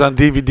cocksucking cherries on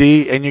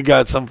DVD, and you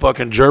got some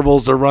fucking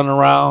gerbils that run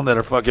around that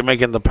are fucking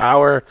making the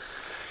power.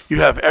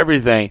 You have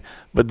everything,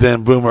 but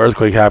then boom,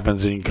 earthquake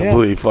happens, and you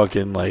completely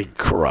fucking like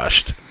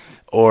crushed,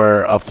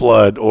 or a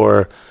flood,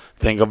 or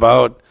think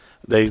about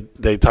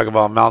they talk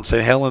about Mount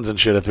St. Helens and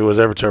shit. If it was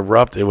ever to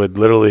erupt, it would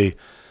literally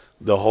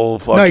the whole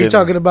fucking. No, you're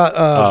talking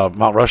about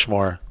Mount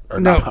Rushmore. Or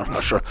no, Mount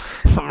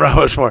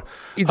Rushmore.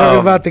 You're talking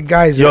about the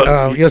guys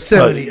at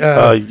Yosemite,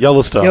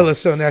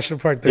 Yellowstone National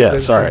Park.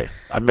 Sorry,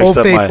 I mixed Old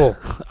up Faithful.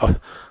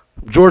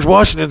 George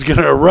Washington's going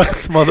to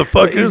arrest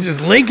motherfuckers. He's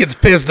just Lincoln's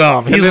pissed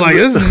off. He's then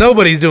like,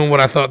 nobody's doing what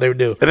I thought they would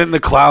do. And then the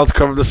clouds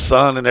cover the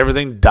sun and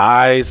everything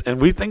dies. And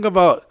we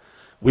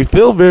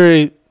feel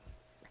very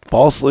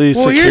falsely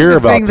secure about here's the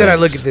thing things. that I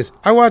look at this.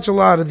 I watch a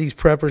lot of these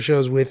prepper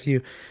shows with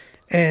you,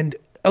 and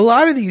a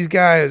lot of these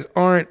guys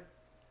aren't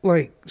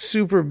like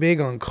super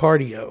big on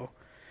cardio.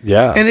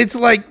 Yeah. And it's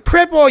like,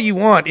 prep all you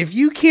want. If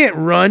you can't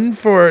run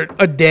for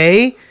a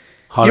day,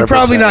 you're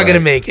probably not going to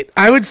make it.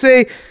 I would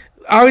say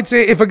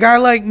if a guy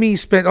like me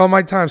spent all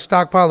my time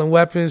stockpiling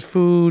weapons,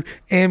 food,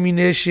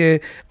 ammunition,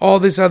 all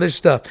this other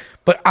stuff,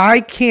 but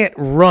I can't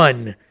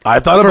run I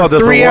thought about this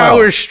for 3 a while.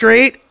 hours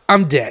straight,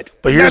 I'm dead.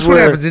 But here's That's what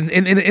where- happens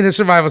in a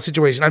survival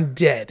situation. I'm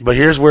dead. But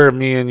here's where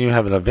me and you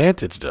have an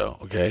advantage, though,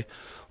 okay?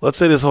 Let's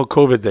say this whole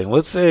COVID thing.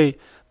 Let's say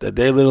that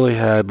they literally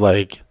had,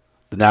 like,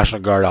 the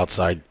National Guard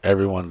outside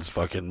everyone's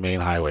fucking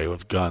main highway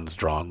with guns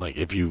drawn. Like,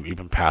 if you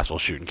even pass, we'll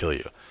shoot and kill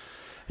you.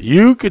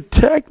 You could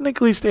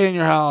technically stay in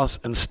your house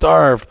and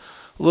starve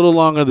a little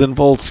longer than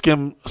old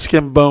Skim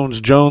Bones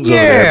Jones over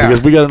there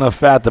because we got enough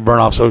fat to burn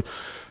off. So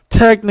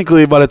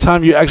technically, by the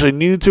time you actually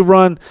needed to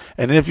run,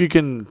 and if you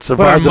can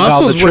survive the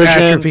muscles would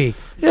malnutrition, atrophy.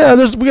 yeah,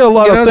 we got a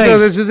lot of things. So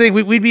that's the thing.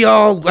 We'd be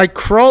all like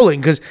crawling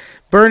because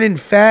burning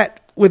fat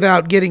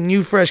without getting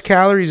new fresh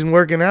calories and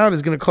working out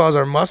is going to cause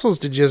our muscles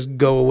to just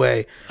go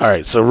away. All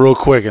right, so real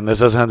quick, and this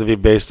doesn't have to be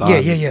based on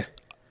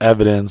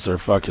evidence or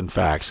fucking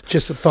facts.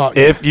 Just a thought.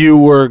 If you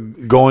were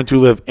going to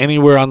live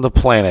anywhere on the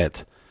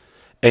planet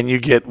and you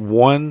get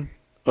one,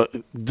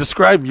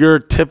 describe your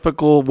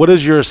typical, what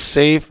is your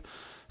safe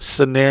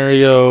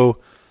scenario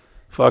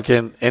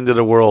fucking end of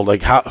the world?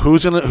 Like,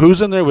 who's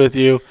in there with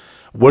you?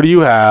 What do you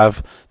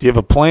have? Do you have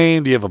a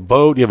plane? Do you have a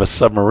boat? Do you have a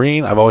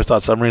submarine? I've always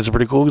thought submarines are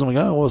pretty cool because I'm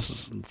like, oh, well,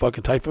 this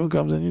fucking typhoon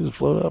comes in, you just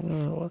float up.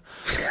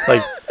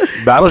 Like,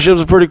 battleships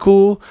are pretty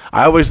cool.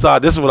 This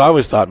is what I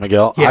always thought,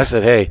 Miguel. Yeah. I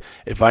said, hey,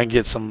 if I can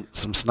get some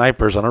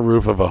snipers on a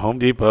roof of a Home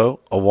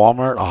Depot, a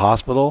Walmart, a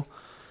hospital,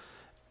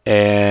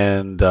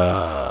 and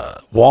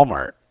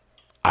Walmart,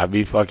 I'd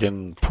be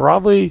fucking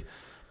probably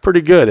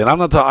pretty good. And I'm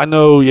not talking, I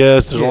know,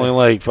 yes, there's only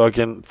like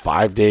fucking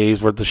 5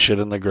 days worth of shit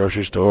in the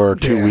grocery store, or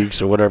 2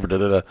 weeks or whatever,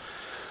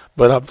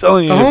 But I'm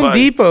telling you, the Home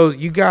Depot,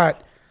 you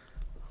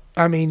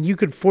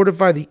could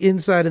fortify the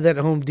inside of that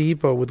Home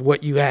Depot with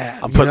what you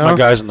have. I'm putting my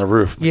guys on the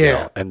roof,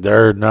 yeah, and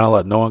they're not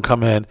letting no one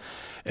come in.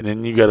 And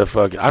then you got to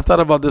fucking. I've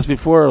thought about this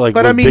before, like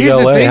with Big here's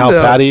LA, the thing, how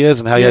though. fat he is,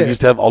 and how he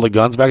used to have all the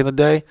guns back in the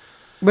day.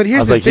 But here's I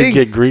was the like, thing: he'd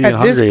get greedy and at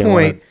hungry this and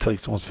want point, to take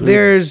someone's food.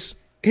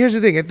 Here's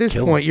the thing: at this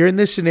point, you're in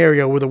this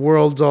scenario where the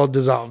world's all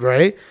dissolved,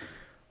 right?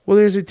 Well,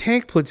 there's a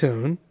tank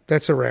platoon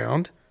that's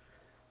around,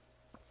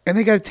 and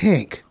they got a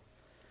tank,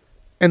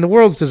 and the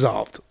world's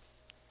dissolved.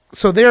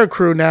 So they're a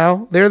crew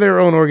now. They're their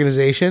own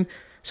organization.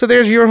 So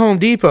there's your Home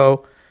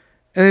Depot,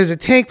 and there's a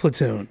tank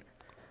platoon.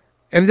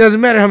 And it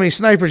doesn't matter how many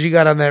snipers you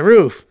got on that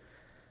roof.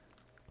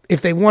 If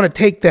they want to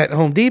take that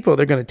Home Depot,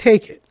 they're going to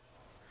take it.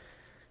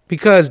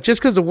 Because just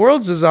because the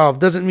world's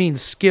dissolved doesn't mean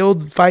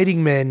skilled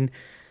fighting men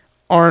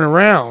aren't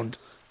around.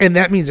 And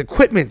that means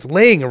equipment's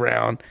laying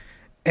around.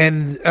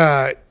 And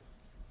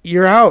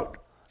you're out.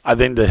 I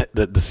think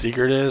the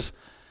secret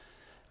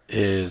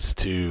is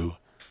to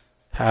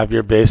have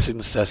your basic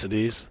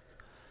necessities,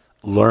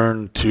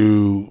 learn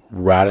to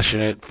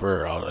ration it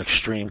for an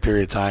extreme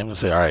period of time, and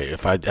say, all right,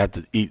 if I had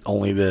to eat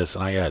only this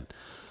and I had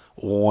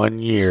 1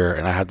 year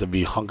and I had to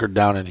be hunkered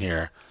down in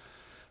here,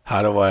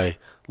 how do I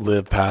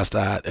live past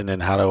that? And then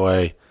how do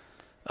I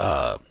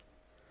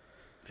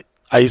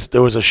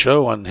there was a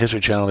show on History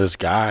Channel, this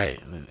guy,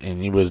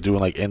 and he was doing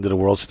like end of the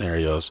world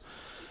scenarios.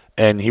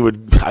 And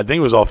I think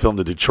it was all filmed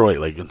in Detroit,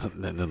 like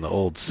in the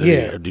old city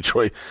of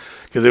Detroit,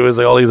 because it was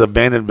like all these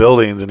abandoned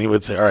buildings. And he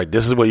would say, all right,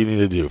 this is what you need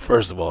to do.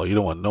 First of all, you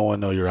don't want no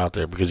one to know you're out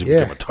there because you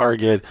become a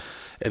target.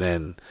 And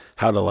then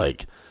how to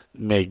like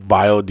make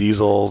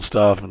biodiesel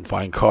stuff and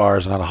find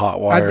cars and how to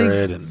hotwire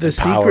it and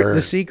power.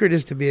 The secret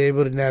is to be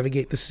able to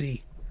navigate the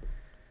sea.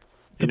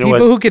 The You know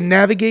people what? who can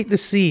navigate the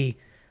sea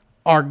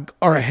are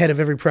ahead of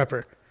every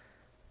prepper,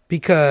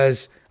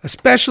 because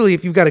especially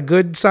if you've got a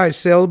good sized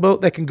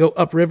sailboat that can go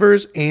up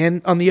rivers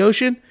and on the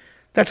ocean.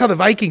 That's how the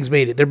Vikings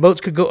made it. Their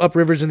boats could go up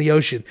rivers in the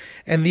ocean.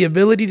 And the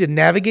ability to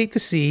navigate the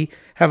sea,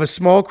 have a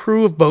small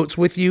crew of boats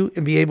with you,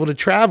 and be able to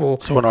travel.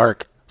 So an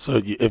ark.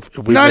 So if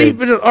we Not made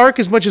even an ark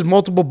as much as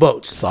multiple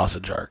boats.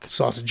 sausage ark.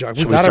 Sausage ark.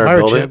 Should We we got our start pirate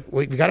building? ship.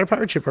 We got our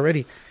pirate ship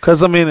already.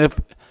 Because I mean, if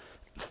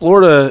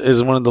Florida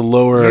is one of the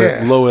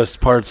lowest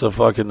parts of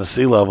fucking the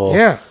sea level,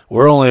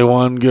 we're only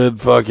one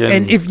good fucking.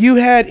 And if you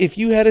had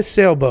a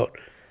sailboat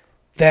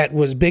that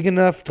was big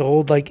enough to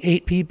hold like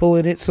 8 people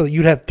in it, so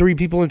you'd have 3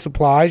 people in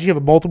supplies. You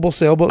have multiple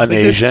sailboats. An like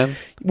Asian,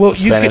 a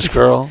Spanish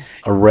girl,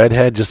 a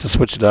redhead, just to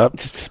switch it up.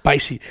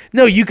 Spicy.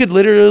 No, you could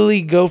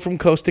literally go from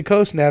coast to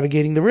coast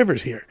navigating the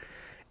rivers here,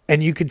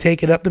 and you could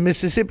take it up the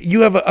Mississippi.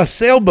 You have a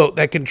sailboat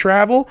that can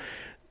travel.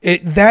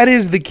 That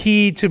is the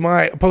key to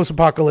my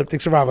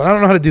post-apocalyptic survival. I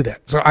don't know how to do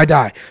that, so I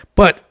die.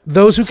 But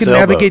those who can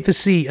navigate the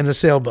sea in a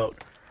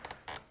sailboat,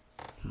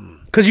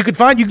 because you can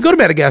go to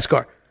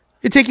Madagascar.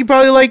 It'd take you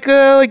probably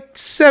like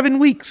 7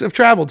 weeks of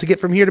travel to get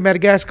from here to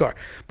Madagascar.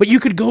 But you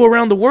could go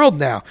around the world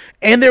now,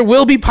 and there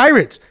will be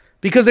pirates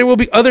because there will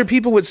be other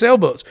people with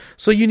sailboats.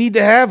 So you need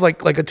to have like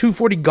a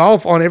 240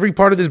 Golf on every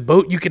part of this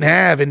boat you can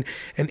have and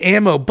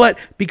ammo. But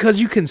because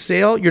you can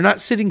sail, you're not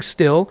sitting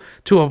still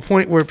to a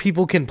point where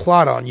people can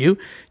plot on you.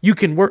 You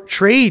can work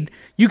trade.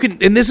 You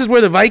can, and this is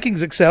where the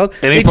Vikings excelled.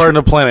 Any part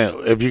of the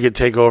planet, if you could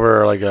take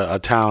over like a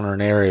town or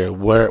an area,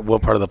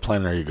 what part of the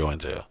planet are you going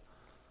to?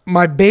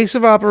 My base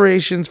of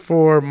operations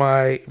for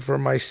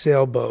my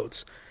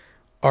sailboats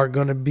are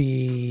going to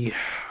be, where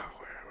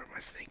am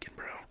I thinking,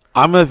 bro?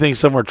 I'm going to think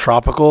somewhere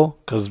tropical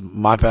because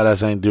my fat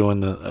ass ain't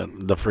doing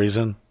the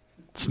freezing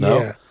snow.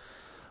 Yeah.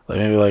 Like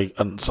maybe like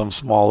some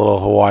small little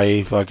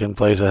Hawaii fucking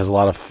place that has a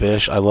lot of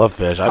fish. I love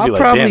fish. I'd be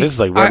like, damn, this is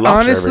like Red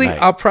Lobster every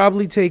night. I'll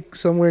probably take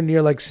somewhere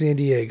near like San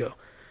Diego,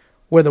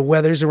 where the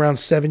weather's around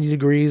 70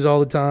 degrees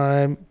all the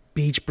time.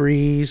 Beach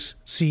breeze,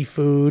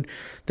 seafood.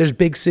 There's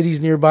big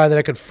cities nearby that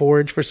I could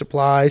forage for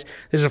supplies.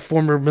 There's a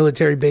former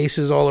military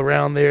bases all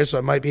around there, so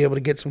I might be able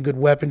to get some good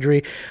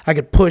weaponry. I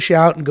could push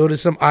out and go to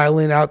some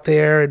island out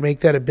there and make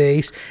that a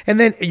base.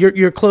 And then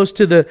you're close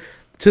to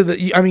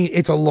the. I mean,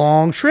 it's a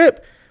long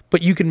trip,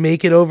 but you can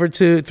make it over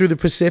through the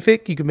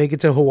Pacific. You can make it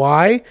to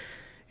Hawaii.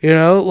 You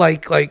know,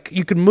 like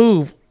you can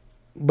move,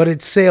 but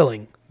it's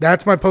sailing.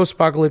 That's my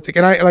post-apocalyptic.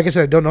 And like I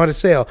said, I don't know how to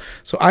sail.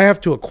 So I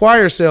have to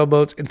acquire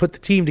sailboats and put the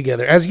team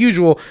together. As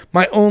usual,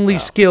 my only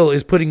skill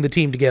is putting the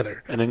team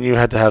together. And then you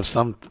have to have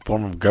some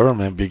form of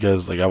government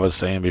because, like I was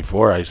saying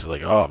before, I used to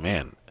like, oh,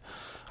 man,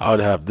 I would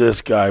have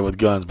this guy with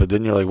guns. But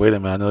then you're like, wait a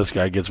minute, I know this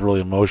guy gets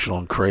really emotional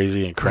and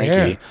crazy and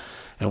cranky. Yeah.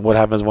 And what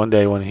happens one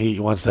day when he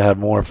wants to have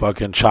more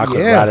fucking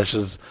chocolate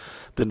radishes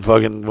than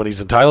fucking what he's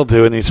entitled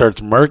to, and he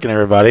starts murking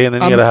everybody. And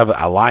then you got to have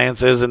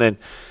alliances, and then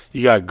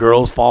you got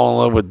girls falling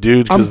in love with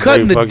dudes. I'm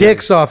cutting the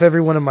dicks off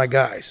every one of my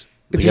guys.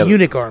 It's a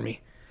eunuch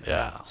army.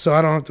 Yeah. So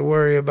I don't have to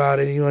worry about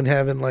anyone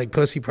having like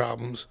pussy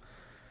problems.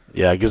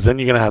 Yeah, because then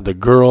you're going to have the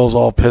girls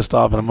all pissed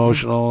off and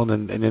emotional.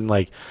 And then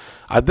like,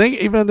 I think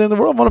even in the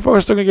world, motherfuckers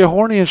are still going to get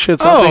horny and shit.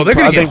 So they're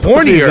going to get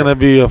hornier. It's going to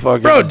be a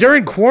fucking bro,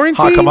 during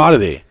quarantine, hot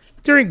commodity.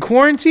 During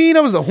quarantine, I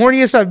was the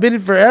horniest I've been in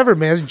forever,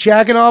 man. I was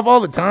jacking off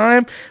all the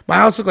time. My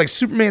house looked like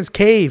Superman's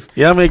cave.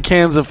 You know how many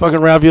cans of fucking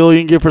ravioli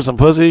you can get for some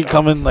pussy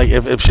coming, like,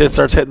 if shit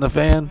starts hitting the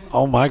fan?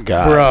 Oh, my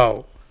God.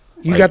 Bro,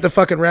 you got the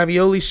fucking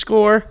ravioli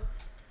score?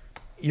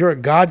 You're a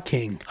god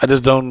king. I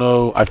just don't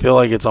know. I feel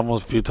like it's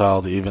almost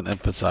futile to even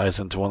emphasize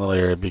into one little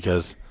area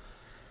because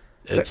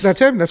it's...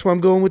 That's him. That's why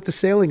I'm going with the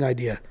sailing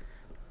idea.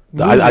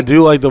 I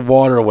do like the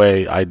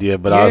waterway idea,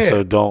 but I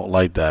also don't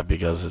like that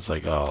because it's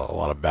like, oh, a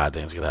lot of bad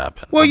things could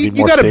happen. Well, you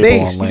got a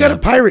base. You got a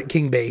Pirate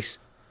King base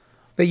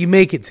that you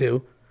make it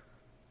to.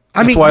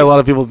 That's why a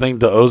lot of people think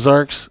the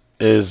Ozarks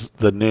is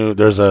the new.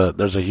 There's a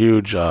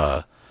huge.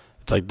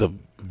 It's like the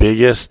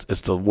biggest.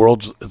 It's the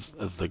world's.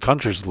 It's the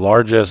country's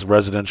largest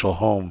residential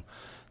home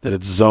that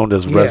it's zoned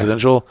as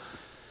residential,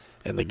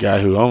 and the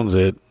guy who owns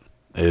it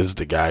is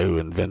the guy who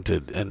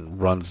invented and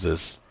runs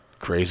this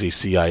crazy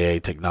CIA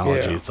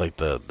technology. It's like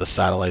the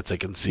satellites that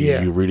can see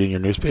you reading your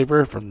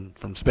newspaper from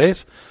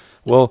space.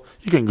 Well,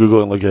 you can Google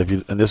it and look at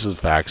it, and this is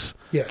facts.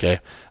 Yes. Okay.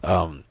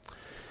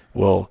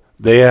 Well,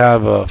 they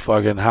have a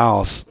fucking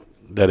house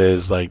that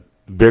is like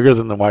bigger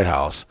than the White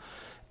House,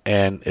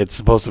 and it's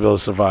supposed to be able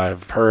to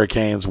survive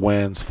hurricanes,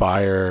 winds,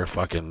 fire,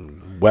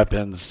 fucking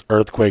weapons,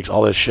 earthquakes,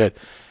 all this shit.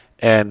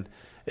 And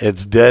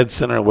it's dead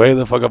center, way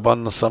the fuck up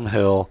on some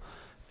hill.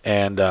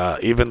 And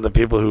even the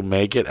people who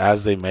make it,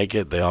 as they make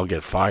it, they all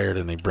get fired,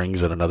 and he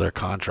brings in another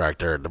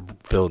contractor to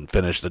fill and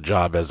finish the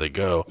job as they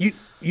go.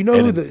 You know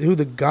who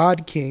the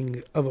god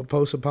king of a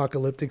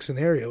post-apocalyptic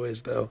scenario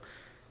is, though?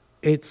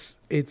 It's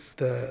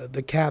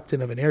the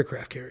captain of an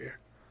aircraft carrier.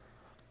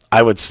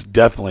 I would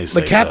definitely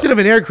say the captain of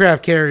an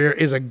aircraft carrier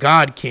is a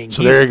god king.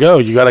 So there you go.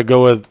 You got to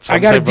go with some I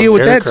got to deal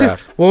with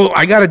aircraft. That too. Well,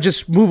 I got to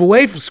just move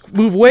away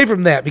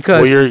from that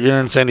because you're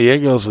in San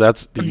Diego, so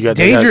that's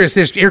dangerous.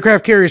 There's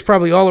aircraft carriers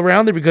probably all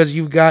around there because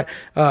you've got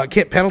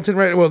Camp Pendleton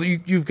right. Well,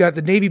 you've got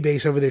the Navy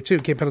base over there too,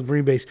 Camp Pendleton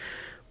Marine Base.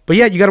 But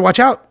yeah, you got to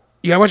watch out.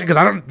 You got to watch it because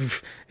I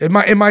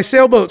don't. In my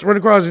sailboats run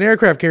across an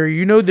aircraft carrier,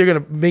 you know they're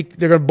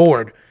gonna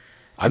board.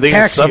 I think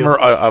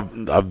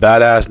a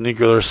badass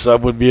nuclear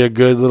sub would be a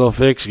good little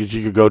fix because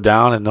you could go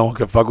down and no one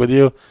could fuck with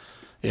you.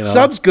 You know?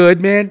 Sub's good,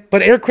 man,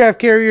 but aircraft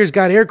carriers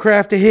got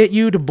aircraft to hit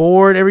you, to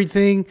board,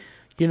 everything.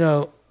 You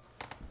know,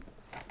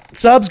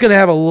 Sub's going to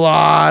have a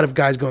lot of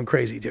guys going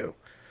crazy too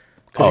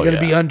because you're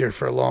going to be under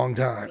for a long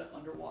time.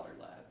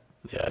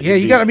 Yeah,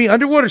 you got. I mean,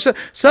 underwater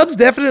Sub's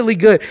definitely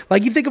good.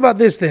 Like you think about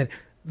this, then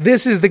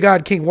this is the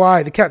God King.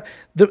 Why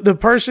the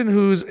person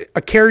who's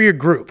a carrier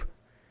group.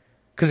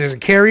 Because there's a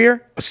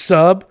carrier, a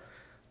sub,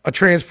 a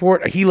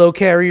transport, a helo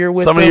carrier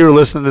with some of you are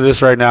listening to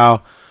this right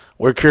now.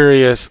 We're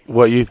curious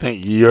what you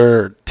think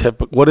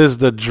what is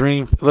the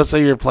dream? Let's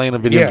say you're playing a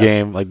video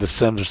game like The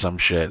Sims or some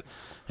shit,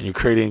 and you're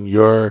creating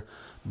your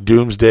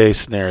doomsday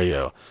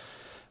scenario.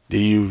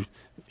 And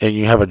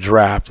you have a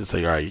draft. It's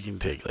like, all right, you can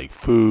take like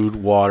food,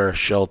 water,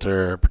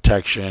 shelter,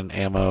 protection,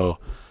 ammo,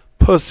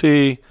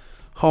 pussy,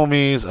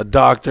 homies, a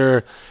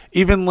doctor,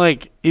 even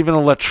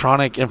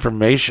electronic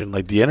information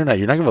like the internet.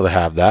 You're not gonna be able to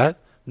have that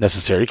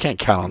necessary. You can't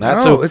count on that.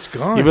 No, so it's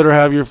gone. You better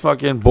have your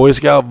fucking Boy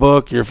Scout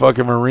book, your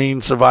fucking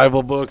Marine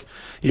survival book.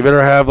 You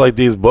better have like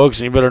these books,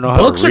 and you better know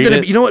how to read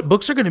it. You know what?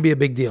 Books are gonna be a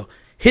big deal.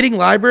 Hitting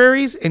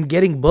libraries and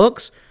getting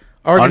books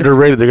are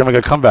underrated. They're gonna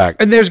make a comeback.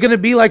 And there's gonna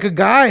be like a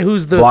guy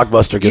who's the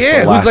Blockbuster gets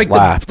the last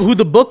laugh. Who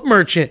the book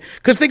merchant?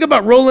 Because think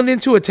about rolling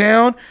into a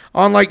town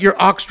on like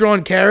your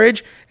ox-drawn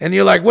carriage, and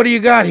you're like, "What do you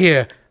got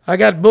here? I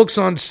got books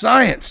on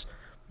science,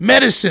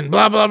 medicine,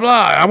 blah blah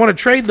blah. I want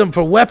to trade them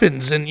for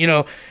weapons, and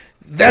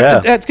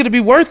that's gonna be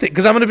worth it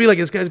because I'm gonna be like,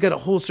 this guy's got a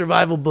whole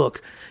survival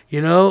book,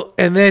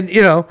 and then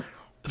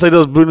It's like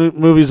those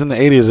movies in the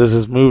 80s. There's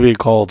this movie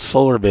called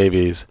Solar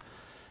Babies,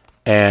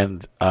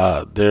 and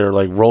they're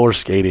like roller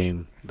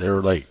skating.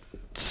 They're like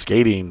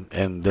skating,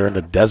 and they're in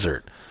the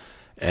desert,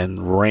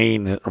 and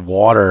rain,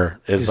 water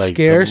is like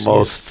scarce, the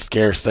most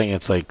scarce thing.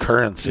 It's like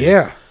currency.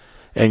 Yeah.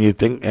 And you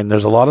think, and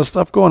there's a lot of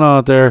stuff going on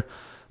out there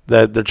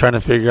that they're trying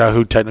to figure out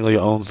who technically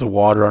owns the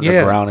water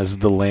underground. Is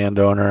it the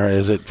landowner?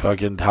 Is it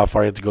fucking how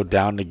far you have to go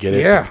down to get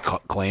it, to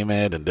claim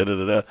it, and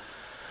da-da-da-da.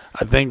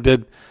 I think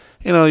that,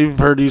 you've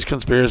heard these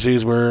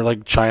conspiracies where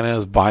like China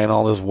is buying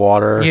all this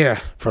water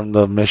from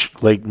the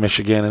Lake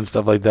Michigan and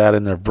stuff like that,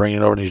 and they're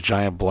bringing it over in these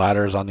giant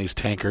bladders on these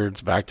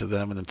tankers back to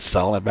them and then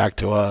selling it back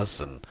to us.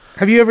 And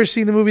have you ever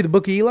seen the movie The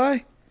Book of Eli?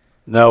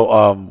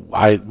 No,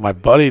 my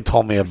buddy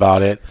told me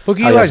about it. Book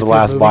of Eli's Eli's the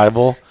last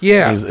Bible.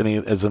 Yeah, and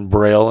he's in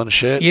Braille and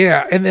shit.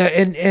 Yeah,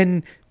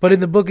 but in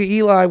the Book of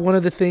Eli, one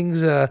of the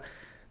things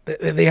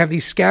they have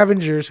these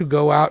scavengers who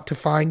go out to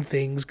find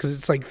things because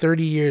it's like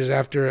 30 years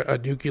after a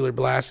nuclear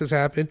blast has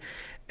happened,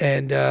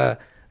 and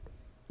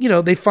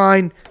they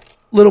find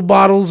little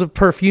bottles of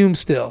perfume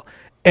still.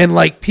 And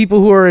like people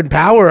who are in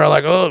power are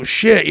like, oh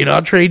shit,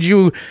 I'll trade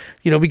you,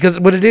 because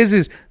what it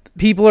is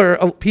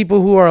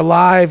people who are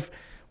alive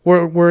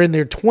were in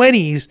their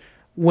 20s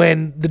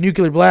when the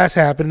nuclear blast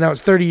happened. Now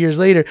it's 30 years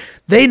later.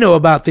 They know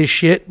about this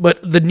shit, but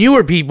the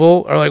newer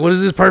people are like, what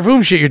is this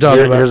perfume shit you're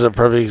talking about? Here's a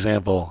perfect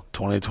example.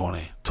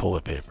 2020,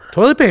 toilet paper.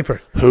 Toilet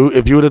paper.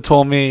 If you would have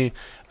told me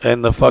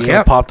in the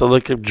fucking Pop the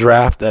Liquid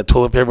draft that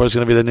toilet paper was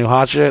going to be the new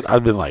hot shit,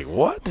 I'd been like,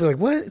 what? They're like,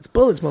 what? It's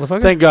bullets,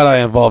 motherfucker. Thank God I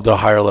involved a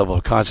higher level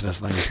of consciousness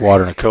than just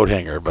water and a coat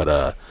hanger.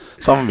 But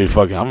so I'm going to be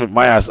fucking, I'm going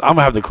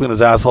to have to clean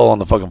his asshole on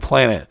the fucking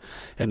planet,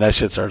 and that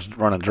shit starts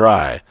running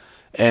dry.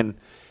 And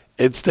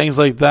it's things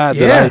like that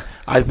that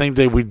I think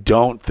that we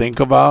don't think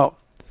about.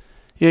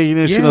 Yeah,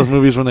 you see those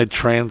movies when they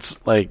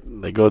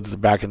they go to the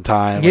back in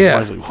time. Yeah.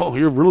 And like, whoa,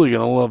 you're really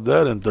going to love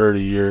that in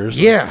 30 years.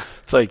 Yeah. And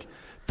it's like,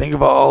 think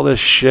about all this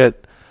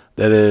shit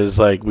that is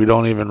like we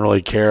don't even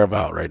really care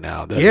about right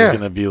now. That is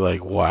going to be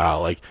like,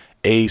 wow, like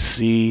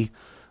AC,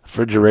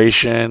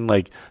 refrigeration,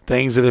 like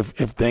things that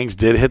if things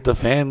did hit the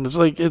fan, it's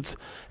like it's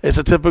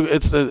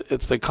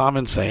the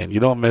common saying, you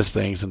don't miss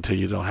things until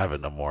you don't have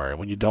it no more. And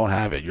when you don't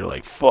have it, you're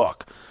like,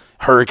 fuck.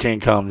 Hurricane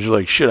comes, you're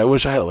like, shit, I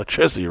wish I had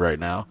electricity right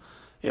now.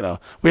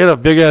 We had a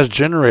big ass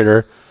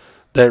generator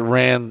that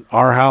ran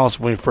our house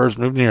when we first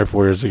moved in here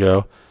 4 years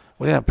ago.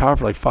 We didn't have power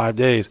for like 5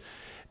 days,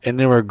 and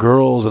there were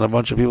girls and a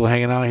bunch of people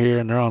hanging out here,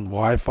 and they're on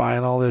Wi-Fi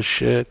and all this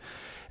shit.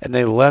 And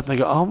they left, and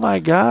they go, "Oh my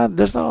god,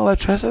 there's no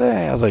electricity."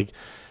 I was like,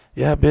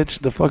 "Yeah, bitch,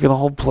 the fucking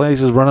whole place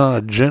is running on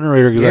a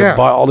generator because I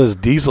bought all this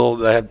diesel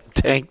that I had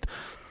tanked,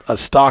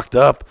 stocked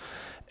up,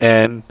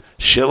 and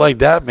shit like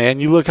that."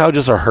 Man, you look how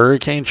just a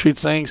hurricane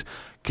treats things.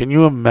 Can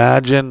you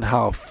imagine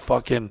how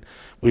fucking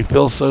we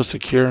feel so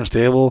secure and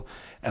stable?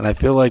 And I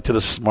feel like to the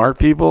smart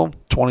people,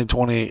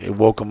 2020, it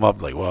woke them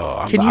up like, whoa,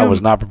 I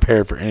was not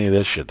prepared for any of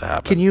this shit to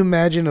happen. Can you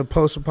imagine a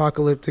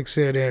post-apocalyptic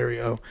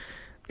scenario?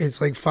 It's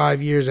like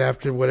 5 years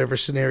after whatever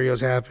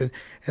scenarios happen,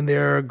 and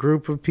there are a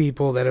group of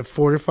people that have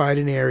fortified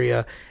an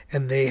area,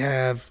 and they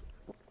have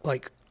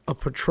like a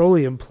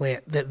petroleum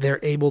plant that they're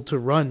able to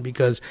run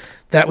because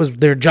that was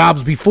their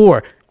jobs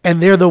before.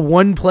 And they're the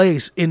one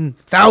place in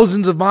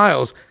thousands of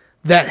miles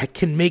that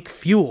can make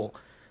fuel.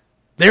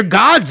 They're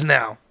gods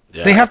now.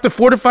 Yeah. They have to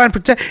fortify and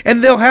protect,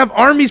 and they'll have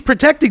armies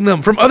protecting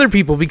them from other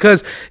people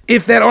because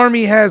if that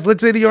army has,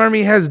 let's say the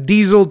army has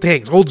diesel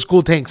tanks, old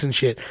school tanks and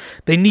shit,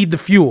 they need the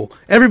fuel.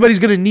 Everybody's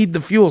going to need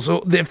the fuel.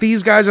 So if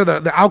these guys are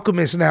the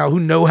alchemists now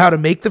who know how to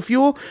make the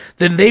fuel,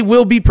 then they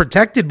will be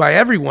protected by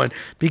everyone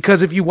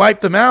because if you wipe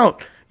them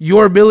out,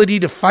 your ability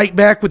to fight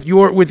back with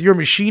your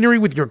machinery,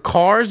 with your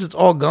cars, it's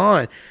all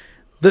gone.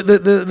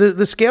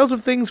 The scales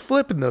of things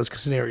flip in those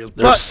scenarios.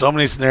 There's so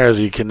many scenarios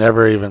you can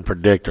never even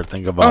predict or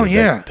think about. Oh,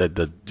 yeah.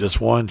 That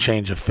just one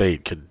change of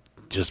fate could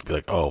just be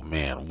like, oh,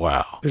 man,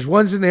 wow. There's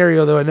one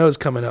scenario, though, I know is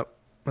coming up,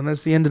 and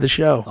that's the end of the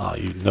show. Oh,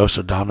 you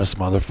Nostradamus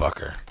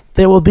motherfucker.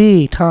 There will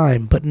be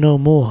time, but no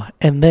more,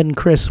 and then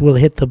Chris will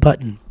hit the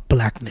button,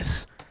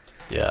 blackness.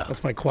 Yeah.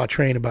 That's my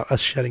quatrain about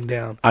us shutting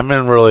down. I'm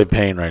in really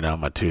pain right now in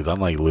my tooth.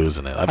 I'm like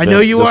losing it. I know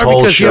you are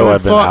because you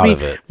haven't fought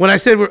me. When I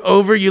said we're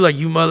over, you're like,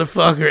 you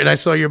motherfucker, and I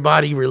saw your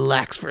body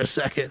relax for a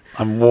second.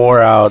 I'm wore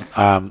out.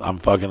 I'm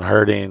fucking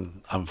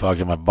hurting.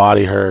 My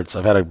body hurts.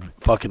 I've had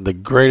the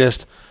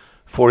greatest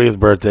 40th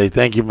birthday.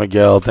 Thank you,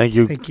 Miguel. Thank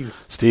you,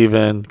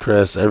 Steven,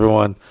 Chris,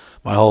 everyone,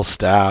 my whole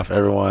staff,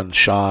 everyone,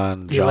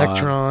 Sean, The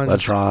John,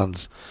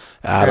 Electrons,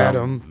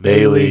 Adam,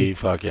 Bailey,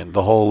 fucking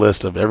the whole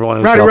list of everyone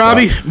who's Roddy helped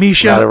Robbie, out.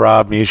 Misha. Roddy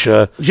Rob,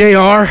 Misha.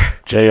 JR.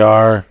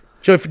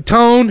 Joy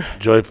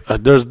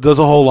Fatone. There's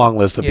a whole long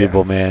list of Yeah.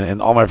 people, man.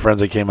 And all my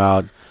friends that came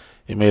out,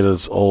 it made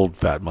this old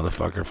fat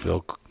motherfucker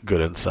feel good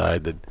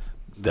inside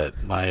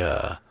that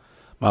my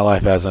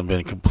life hasn't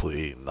been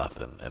complete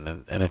nothing.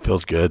 And it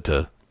feels good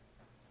to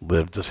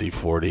live to see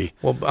 40.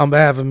 Well, on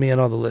behalf of me and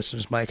all the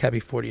listeners, Mike, happy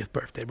 40th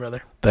birthday,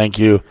 brother. Thank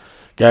you.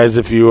 Guys,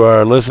 if you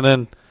are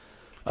listening,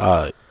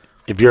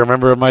 if you're a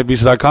member of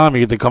MikeBusey.com,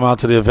 you get to come out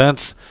to the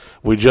events.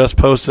 We just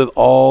posted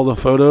all the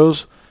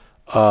photos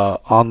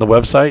on the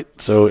website.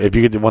 So if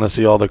you want to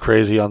see all the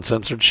crazy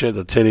uncensored shit,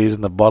 the titties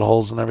and the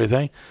buttholes and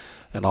everything,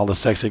 and all the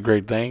sexy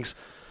great things,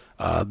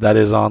 that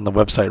is on the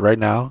website right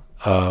now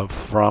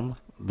from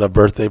the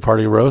birthday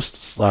party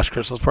roast /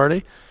 Christmas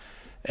party.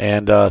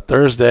 And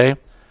Thursday,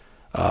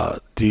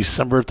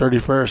 December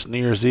 31st, New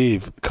Year's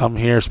Eve, come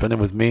here, spend it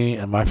with me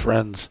and my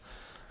friends.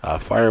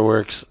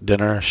 Fireworks,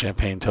 dinner,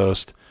 champagne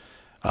toast,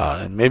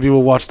 and maybe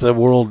we'll watch the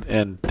world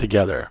end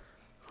together.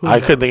 I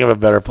couldn't think of a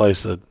better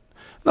place.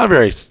 Not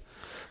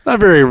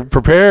very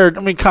prepared.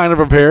 I mean, kind of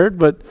prepared,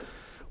 but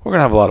we're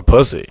gonna have a lot of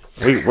pussy.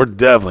 We're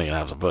definitely gonna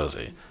have some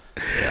pussy.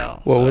 Yeah.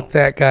 Well, with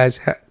that,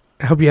 guys,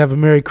 I hope you have a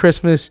Merry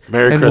Christmas.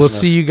 Merry and Christmas.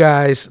 We'll see you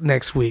guys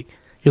next week.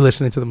 You're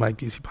listening to the Mike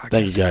Busey Podcast.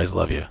 Thank you, guys.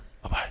 Love you.